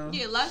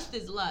Yeah, lust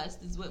is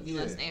lust. Is what we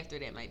lust after.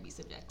 That might be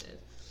subjective.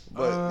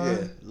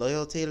 But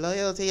loyalty. My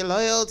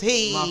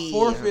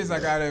 4th is I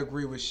gotta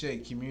agree with Shay.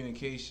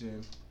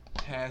 Communication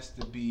has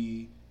to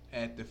be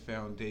at the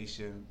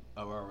foundation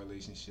of our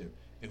relationship.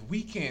 If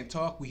we can't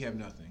talk, we have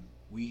nothing.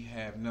 We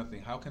have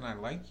nothing. How can I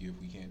like you if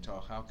we can't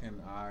talk? How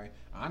can I?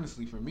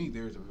 Honestly, for me,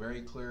 there's a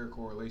very clear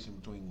correlation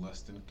between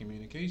lust and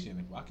communication.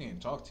 If I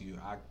can't talk to you,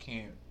 I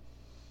can't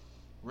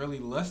really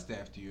lust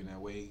after you in that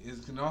way.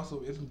 It can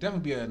definitely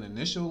be an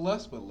initial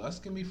lust, but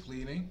lust can be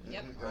fleeting.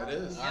 Yep. That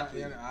is.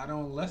 I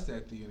don't lust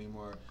after you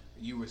anymore.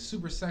 You were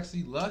super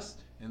sexy,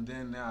 lust, and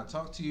then now I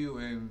talk to you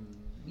and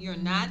you're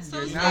not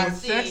so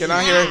sexy. Can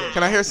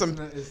I hear some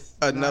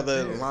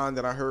another line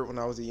that I heard when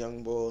I was a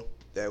young boy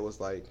that was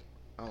like,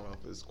 I don't know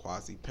if it's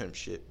quasi pimp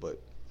shit,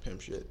 but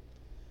pimp shit.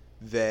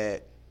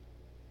 That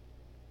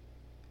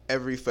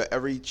for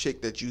every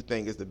chick that you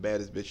think is the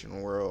baddest bitch in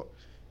the world,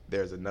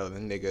 there's another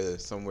nigga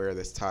somewhere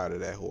that's tired of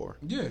that whore.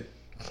 Yeah.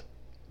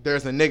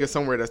 There's a nigga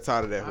somewhere that's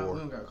tired of that whore. I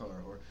don't gotta call her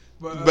a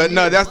whore. But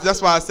no,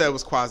 that's why I said it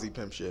was quasi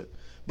pimp shit.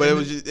 But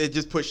it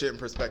just put shit in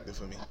perspective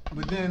for me.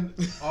 But then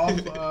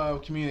off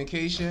of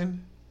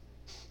communication,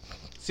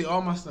 see,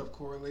 all my stuff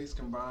correlates,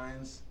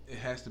 combines. It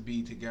has to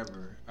be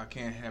together. I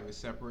can't have it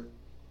separate.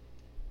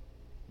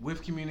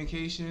 With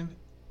communication,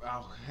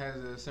 I'll have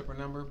a separate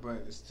number,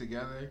 but it's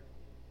together.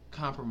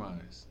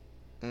 Compromise.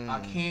 I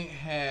can't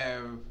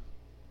have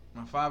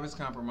my 5 is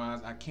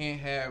compromise.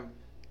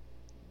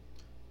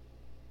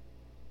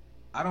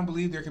 I don't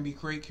believe there can be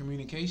great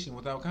communication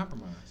without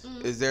compromise.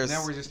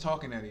 Now we're just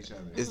talking at each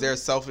other. Is there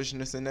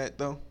selfishness in that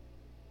though?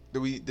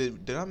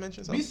 Did I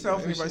mention something? Be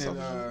selfish.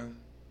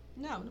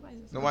 No,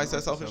 nobody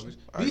said selfish.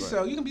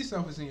 You can be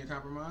selfish in your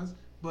compromise.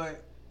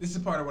 But this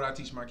is part of what I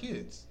teach my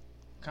kids.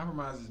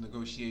 Compromise is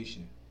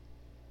negotiation.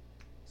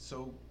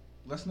 So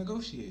let's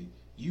negotiate.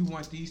 You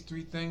want these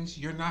 3 things.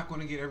 You're not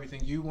going to get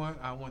everything you want.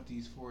 I want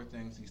these 4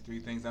 things, these 3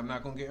 things. I'm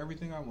not going to get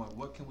everything I want.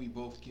 What can we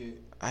both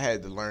get? I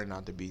had to learn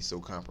not to be so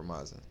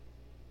compromising.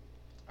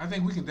 I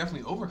think we can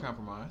definitely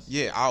over-compromise.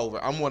 Yeah,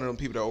 I'm one of them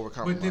people that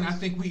over-compromise. But then I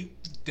think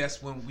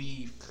that's when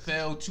we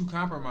fail to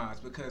compromise,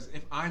 because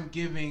if I'm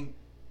giving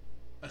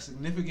a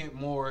significant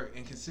more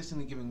and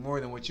consistently giving more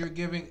than what you're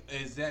giving,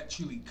 is that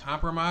truly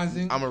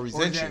compromising? I'm a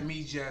resent Or is that you.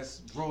 me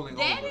just rolling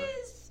That over?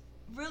 is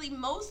really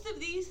most of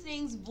these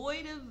things,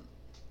 void of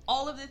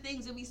all of the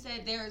things that we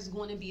said, there is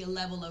going to be a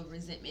level of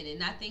resentment.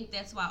 And I think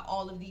that's why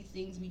all of these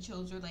things we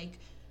chose were like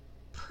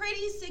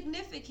pretty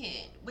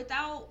significant.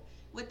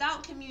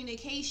 Without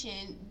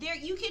communication, there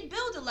you can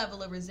build a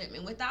level of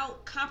resentment.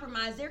 Without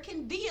compromise, there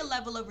can be a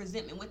level of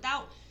resentment.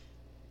 Without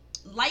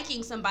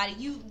liking somebody,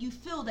 you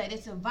feel that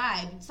it's a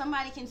vibe.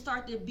 Somebody can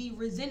start to be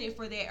resented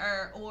for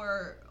their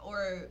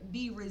or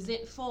be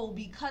resentful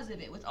because of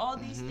it. With all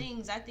these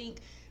things, I think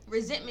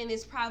resentment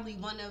is probably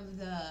one of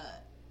the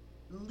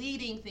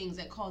leading things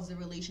that cause the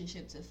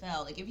relationship to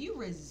fail. Like if you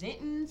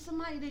resenting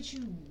somebody that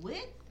you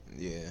with,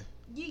 yeah,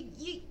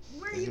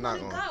 where are you gonna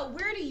go?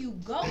 Where do you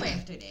go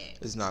after that?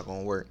 It's not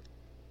gonna work.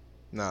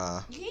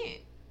 Nah. You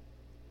can't.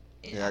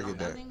 Yeah, I get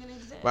that.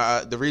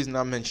 But the reason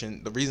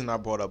I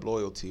brought up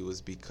loyalty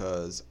was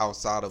because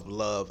outside of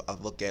love, I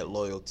look at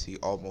loyalty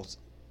almost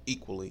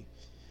equally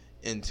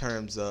in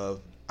terms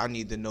of I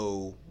need to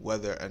know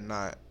whether or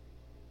not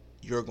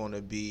you're going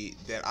to be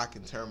that I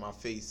can turn my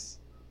face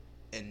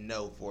and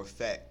know for a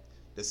fact,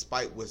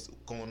 despite what's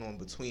going on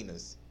between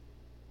us,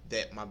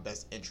 that my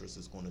best interest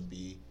is going to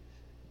be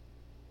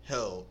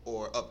held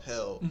or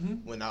upheld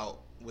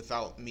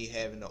without me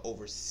having to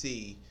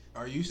oversee.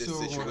 Are you still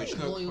going to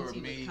cook Loyalty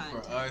for me,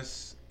 with for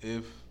us,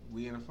 if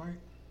we in a fight?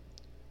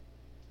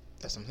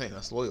 That's what I'm saying.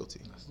 That's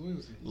loyalty. That's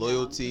loyalty.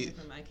 Loyalty.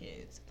 For my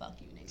kids, fuck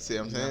you, nigga. See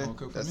what I'm You saying? not gonna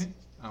cook for me?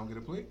 I don't get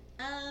a plate.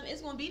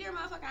 It's gonna be there,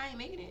 motherfucker. I ain't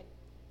making it.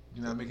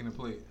 You're not making a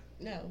plate.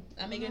 No,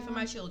 I'm making it for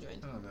my children.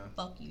 I don't know.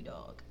 Fuck you,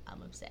 dog.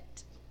 I'm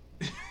upset.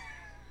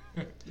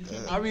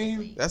 I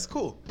mean, that's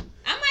cool.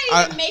 I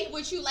might even make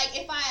what you like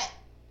if I.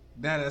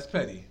 Nah, that's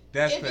petty.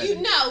 That's if petty. you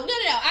no.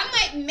 I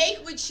might make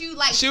what you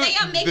like. Say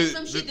I'm making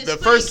some shit that's the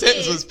for first the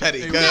sentence kids. was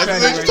petty. It That's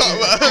was what you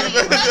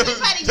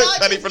petty. talking about.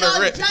 Petty from the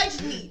Y'all rip.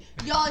 judged me.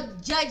 Y'all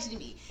judged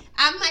me.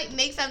 I might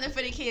make something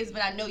for the kids,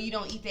 but I know you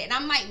don't eat that. And I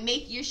might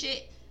make your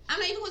shit. I'm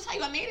not even gonna tell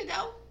you I made it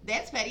though.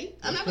 That's petty.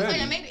 I'm not gonna tell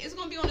you I made it. It's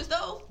gonna be on the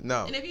stove.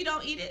 No. And if you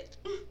don't eat it,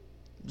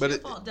 But your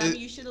fault, dummy.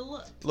 You should have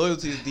looked.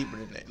 Loyalty is deeper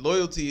than that.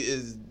 Loyalty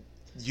is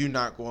you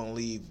not going to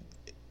leave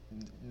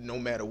no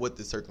matter what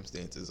the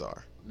circumstances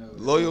are. No,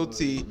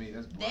 loyalty.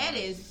 That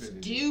is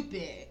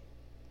stupid.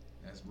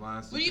 That's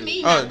blind What do stupidity.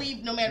 you mean not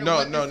leave no matter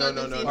what the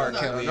circumstances R. are?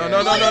 Kelly. No.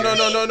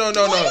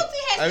 Loyalty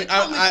has to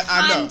come with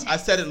I know. context. I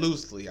said it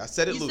loosely. I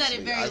said it You said it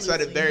loosely. very I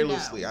said it very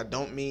loosely. loosely. I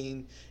don't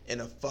mean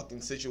in a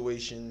fucking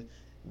situation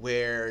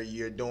where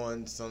you're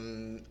doing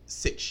some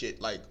sick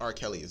shit like R.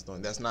 Kelly is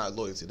doing. That's not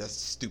loyalty. That's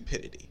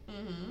stupidity.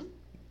 Mm-hmm.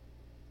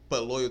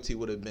 But loyalty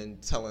would have been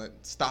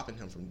stopping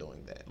him from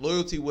doing that.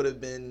 Loyalty would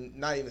have been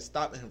not even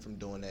stopping him from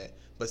doing that,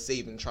 but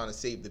trying to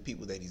save the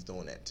people that he's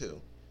doing that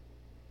to.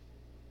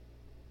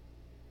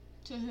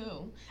 To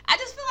who? I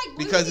just feel like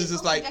because it's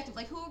just like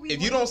who are we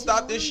if you don't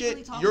stop this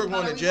shit, you're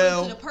going to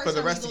jail for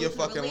the rest of your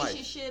fucking life.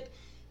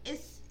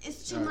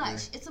 It's too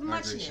much. It's a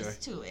muchness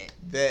to it.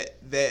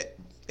 That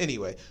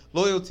anyway,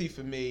 loyalty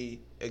for me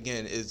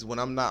again is when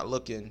I'm not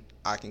looking,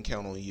 I can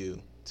count on you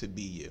to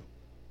be you.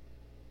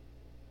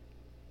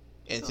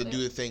 And to do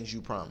the things you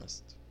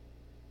promised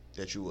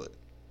that you would.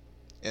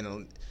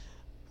 And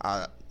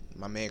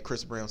my man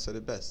Chris Brown said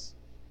it best.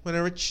 When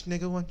a rich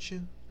nigga wants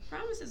you.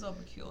 Promises are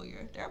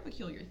peculiar. They're a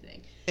peculiar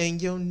thing. And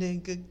your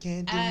nigga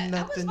can't do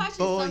nothing, I was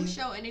boy. watching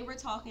some show and they were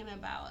talking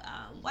about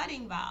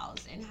wedding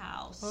vows and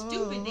how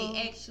stupid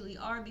they actually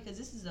are because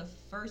this is the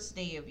first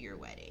day of your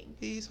wedding.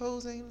 These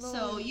hoes ain't loyal.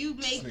 So you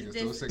make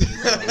this.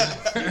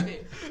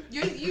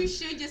 You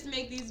should just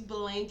make these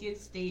blanket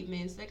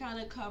statements that kind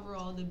of cover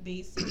all the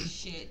basic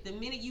shit. The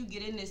minute you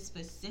get into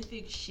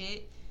specific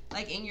shit,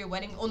 like in your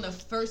wedding, on the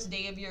first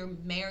day of your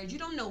marriage, you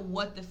don't know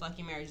what the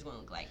fucking marriage is going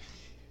to look like.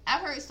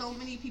 I've heard so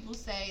many people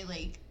say,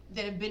 like,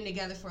 that have been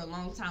together for a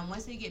long time,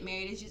 once they get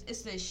married,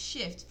 it's a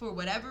shift. For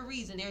whatever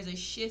reason, there's a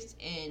shift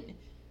in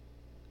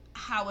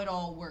how it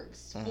all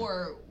works. Mm-hmm.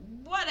 For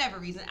whatever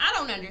reason. I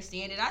don't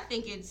understand it. I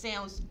think it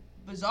sounds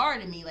bizarre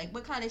to me. Like,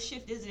 what kind of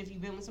shift is it if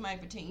you've been with somebody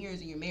for 10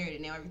 years and you're married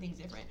and now everything's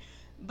different?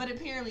 But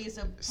apparently it's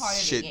a part of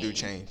the game. Shit do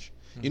change.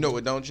 Mm-hmm. You know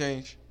what don't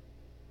change?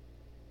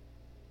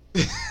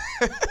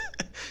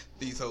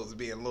 These hoes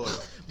being loyal.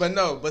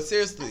 But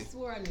seriously. I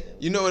swore I knew that.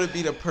 You know what would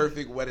be the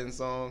perfect wedding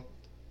song?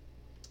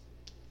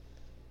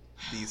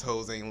 These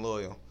hoes ain't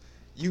loyal.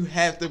 You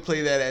have to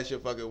play that as your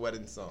fucking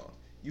wedding song.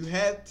 You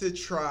have to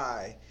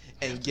try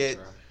and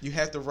you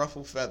have to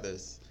ruffle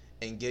feathers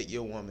and get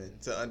your woman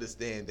to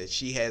understand that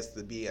she has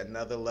to be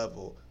another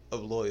level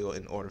of loyal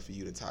in order for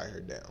you to tie her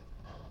down.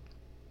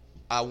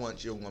 I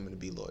want your woman to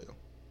be loyal.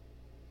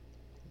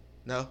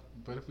 No.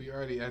 But if we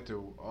already at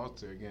the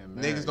altar again,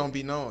 Niggas don't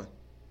be knowing.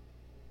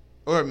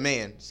 Or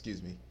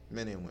excuse me.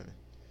 Men and women.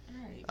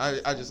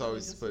 Right. I just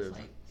always put it.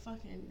 Like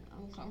fucking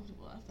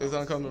uncomfortable. I felt It's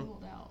uncomfortable?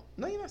 singled out.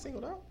 No, you're not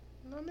singled out.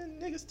 No, I mean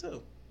niggas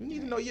too. You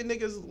need to know your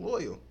niggas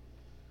loyal.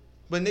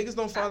 But niggas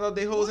don't find out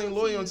they hoes ain't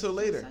loyal until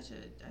later.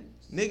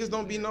 Niggas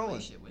don't be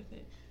knowing. With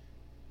it.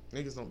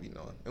 Niggas don't be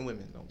knowing. And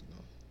women don't be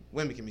knowing.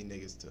 Women can be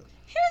niggas too.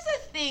 Here's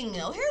the thing,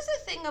 though. Here's the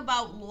thing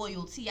about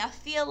loyalty. I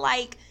feel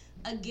like,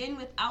 again,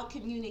 without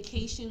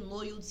communication,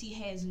 loyalty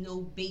has no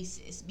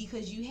basis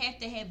because you have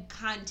to have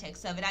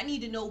context of it. I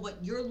need to know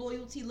what your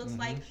loyalty looks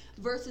like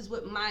versus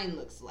what mine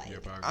looks like.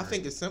 Yep, I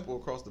think it's simple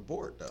across the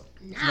board though.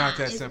 Nah, not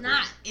that simple.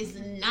 It's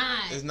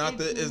not.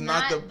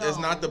 It's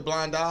not the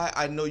blind eye.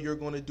 I know you're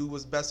going to do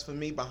what's best for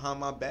me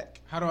behind my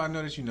back. How do I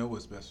know that you know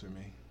what's best for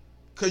me?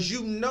 Cause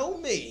you know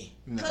me.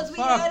 Because we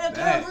fuck had a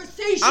that.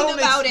 conversation I don't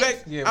about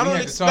expect. it. Yeah, I we don't had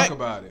to expect, talk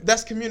about it.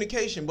 That's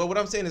communication. But what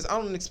I'm saying is,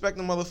 I don't expect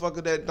a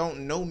motherfucker that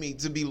don't know me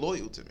to be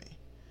loyal to me.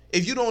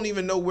 If you don't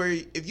even know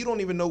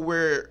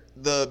where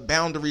the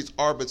boundaries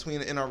are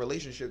between in our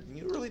relationship, then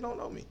you really don't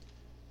know me.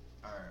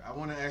 All right, I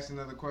want to ask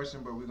another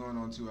question, but we're going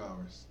on 2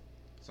 hours,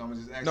 so I'm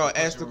gonna just ask. No,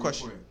 the ask the real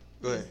question. quick.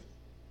 Go ahead.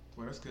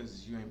 Well, that's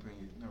because you ain't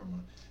playing. Never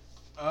mind.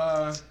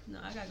 No,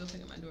 I gotta go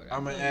pick up my daughter.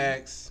 I'm gonna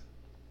ask.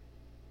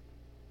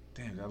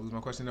 Damn, did I lose my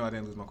question? No, I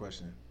didn't lose my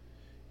question.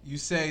 You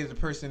say the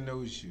person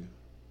knows you.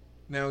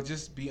 Now,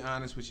 just be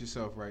honest with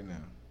yourself right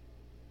now.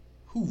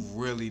 Who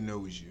really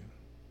knows you?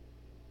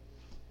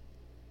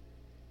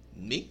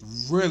 Me?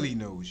 Really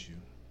knows you?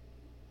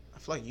 I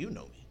feel like you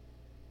know me.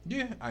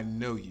 Yeah, I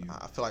know you.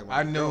 I feel like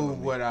I know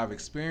what I've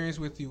experienced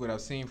with you, what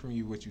I've seen from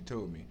you, what you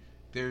told me.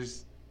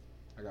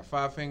 I got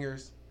 5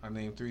 fingers. I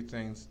named 3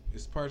 things.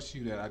 It's parts of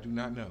you that I do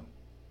not know.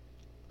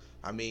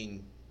 I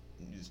mean,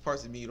 there's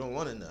parts of me you don't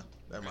want to know.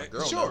 That my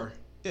girl Sure.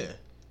 know. Yeah.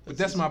 But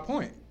that's my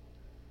point.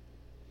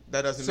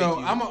 That doesn't So make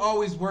you... I'm going to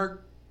always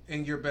work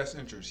in your best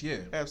interest, yeah.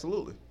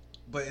 Absolutely.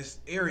 But it's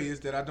areas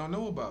that I don't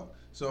know about.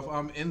 So if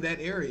I'm in that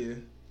area,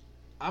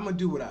 I'm going to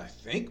do what I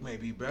think may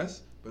be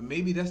best, but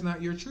maybe that's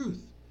not your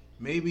truth.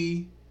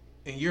 Maybe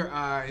in your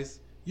eyes,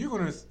 you're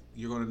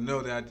gonna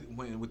know that I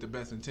went in with the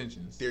best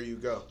intentions. There you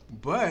go.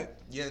 But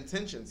your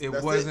intentions. It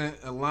wasn't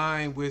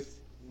aligned with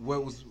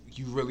what was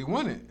you really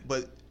wanted.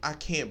 But I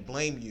can't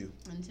blame you.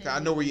 I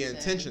know where your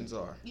intentions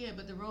are. Yeah,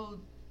 but the road...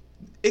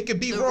 It could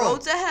be the wrong. The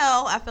road to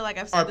hell, I feel like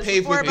I've said are this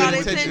paved before with about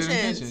good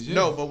intentions. Yeah.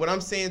 No, but what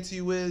I'm saying to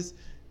you is,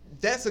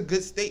 that's a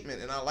good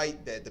statement, and I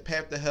like that. The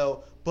path to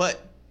hell.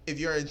 But if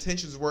your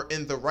intentions were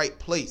in the right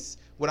place,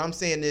 what I'm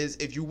saying is,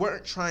 if you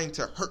weren't trying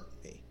to hurt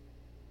me,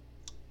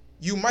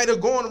 you might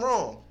have gone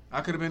wrong.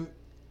 I could have been.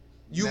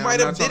 You might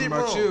have did it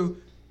wrong.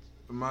 You,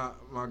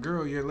 my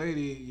girl, your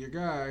lady, your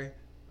guy.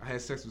 I had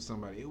sex with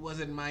somebody. It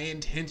wasn't my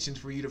intentions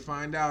for you to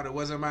find out. It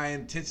wasn't my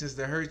intentions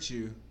to hurt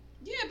you.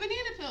 Yeah,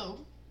 banana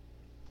pill.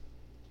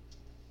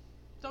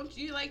 Don't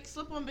you like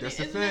slip on banana? That's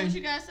the Isn't thing. that what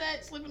you guys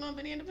said? Slipping on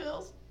banana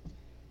pills?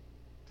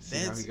 See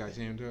how he got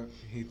jammed up?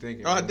 He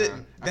thinking. Oh, I didn't.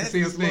 I can That's see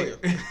him disloyal.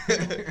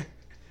 think.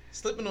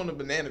 Slipping on the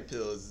banana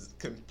pill is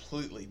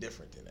completely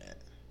different than that.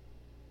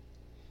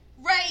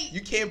 Right. You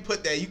can't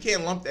put that. You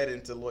can't lump that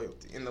into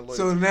loyalty.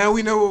 So now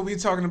we know what we're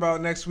talking about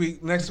next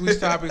week. Next week's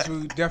topics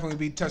we'll definitely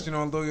be touching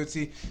on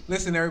loyalty.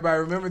 Listen, everybody,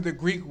 remember the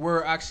Greek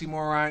word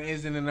oxymoron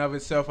is in and of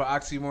itself an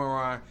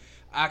oxymoron.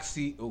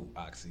 Oxy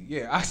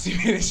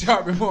meaning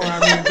sharp and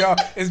moron meaning dog.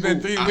 It's been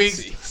 3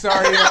 weeks.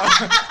 Sorry, y'all.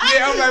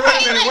 Yeah, I'm like,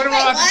 wait a minute. What am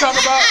I about to talk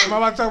about? Am I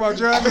about to talk about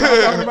drugs? What am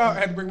I talking about? I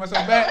had to bring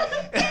myself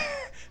back.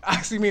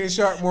 Oxy meaning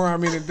sharp,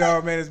 moron meaning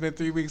dog. Man, it's been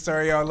 3 weeks.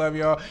 Sorry, y'all. Love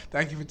y'all.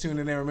 Thank you for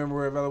tuning in. Remember,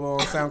 we're available on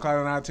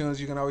SoundCloud and iTunes.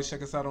 You can always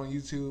check us out on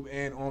YouTube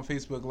and on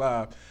Facebook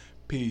Live.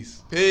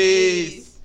 Peace. Peace.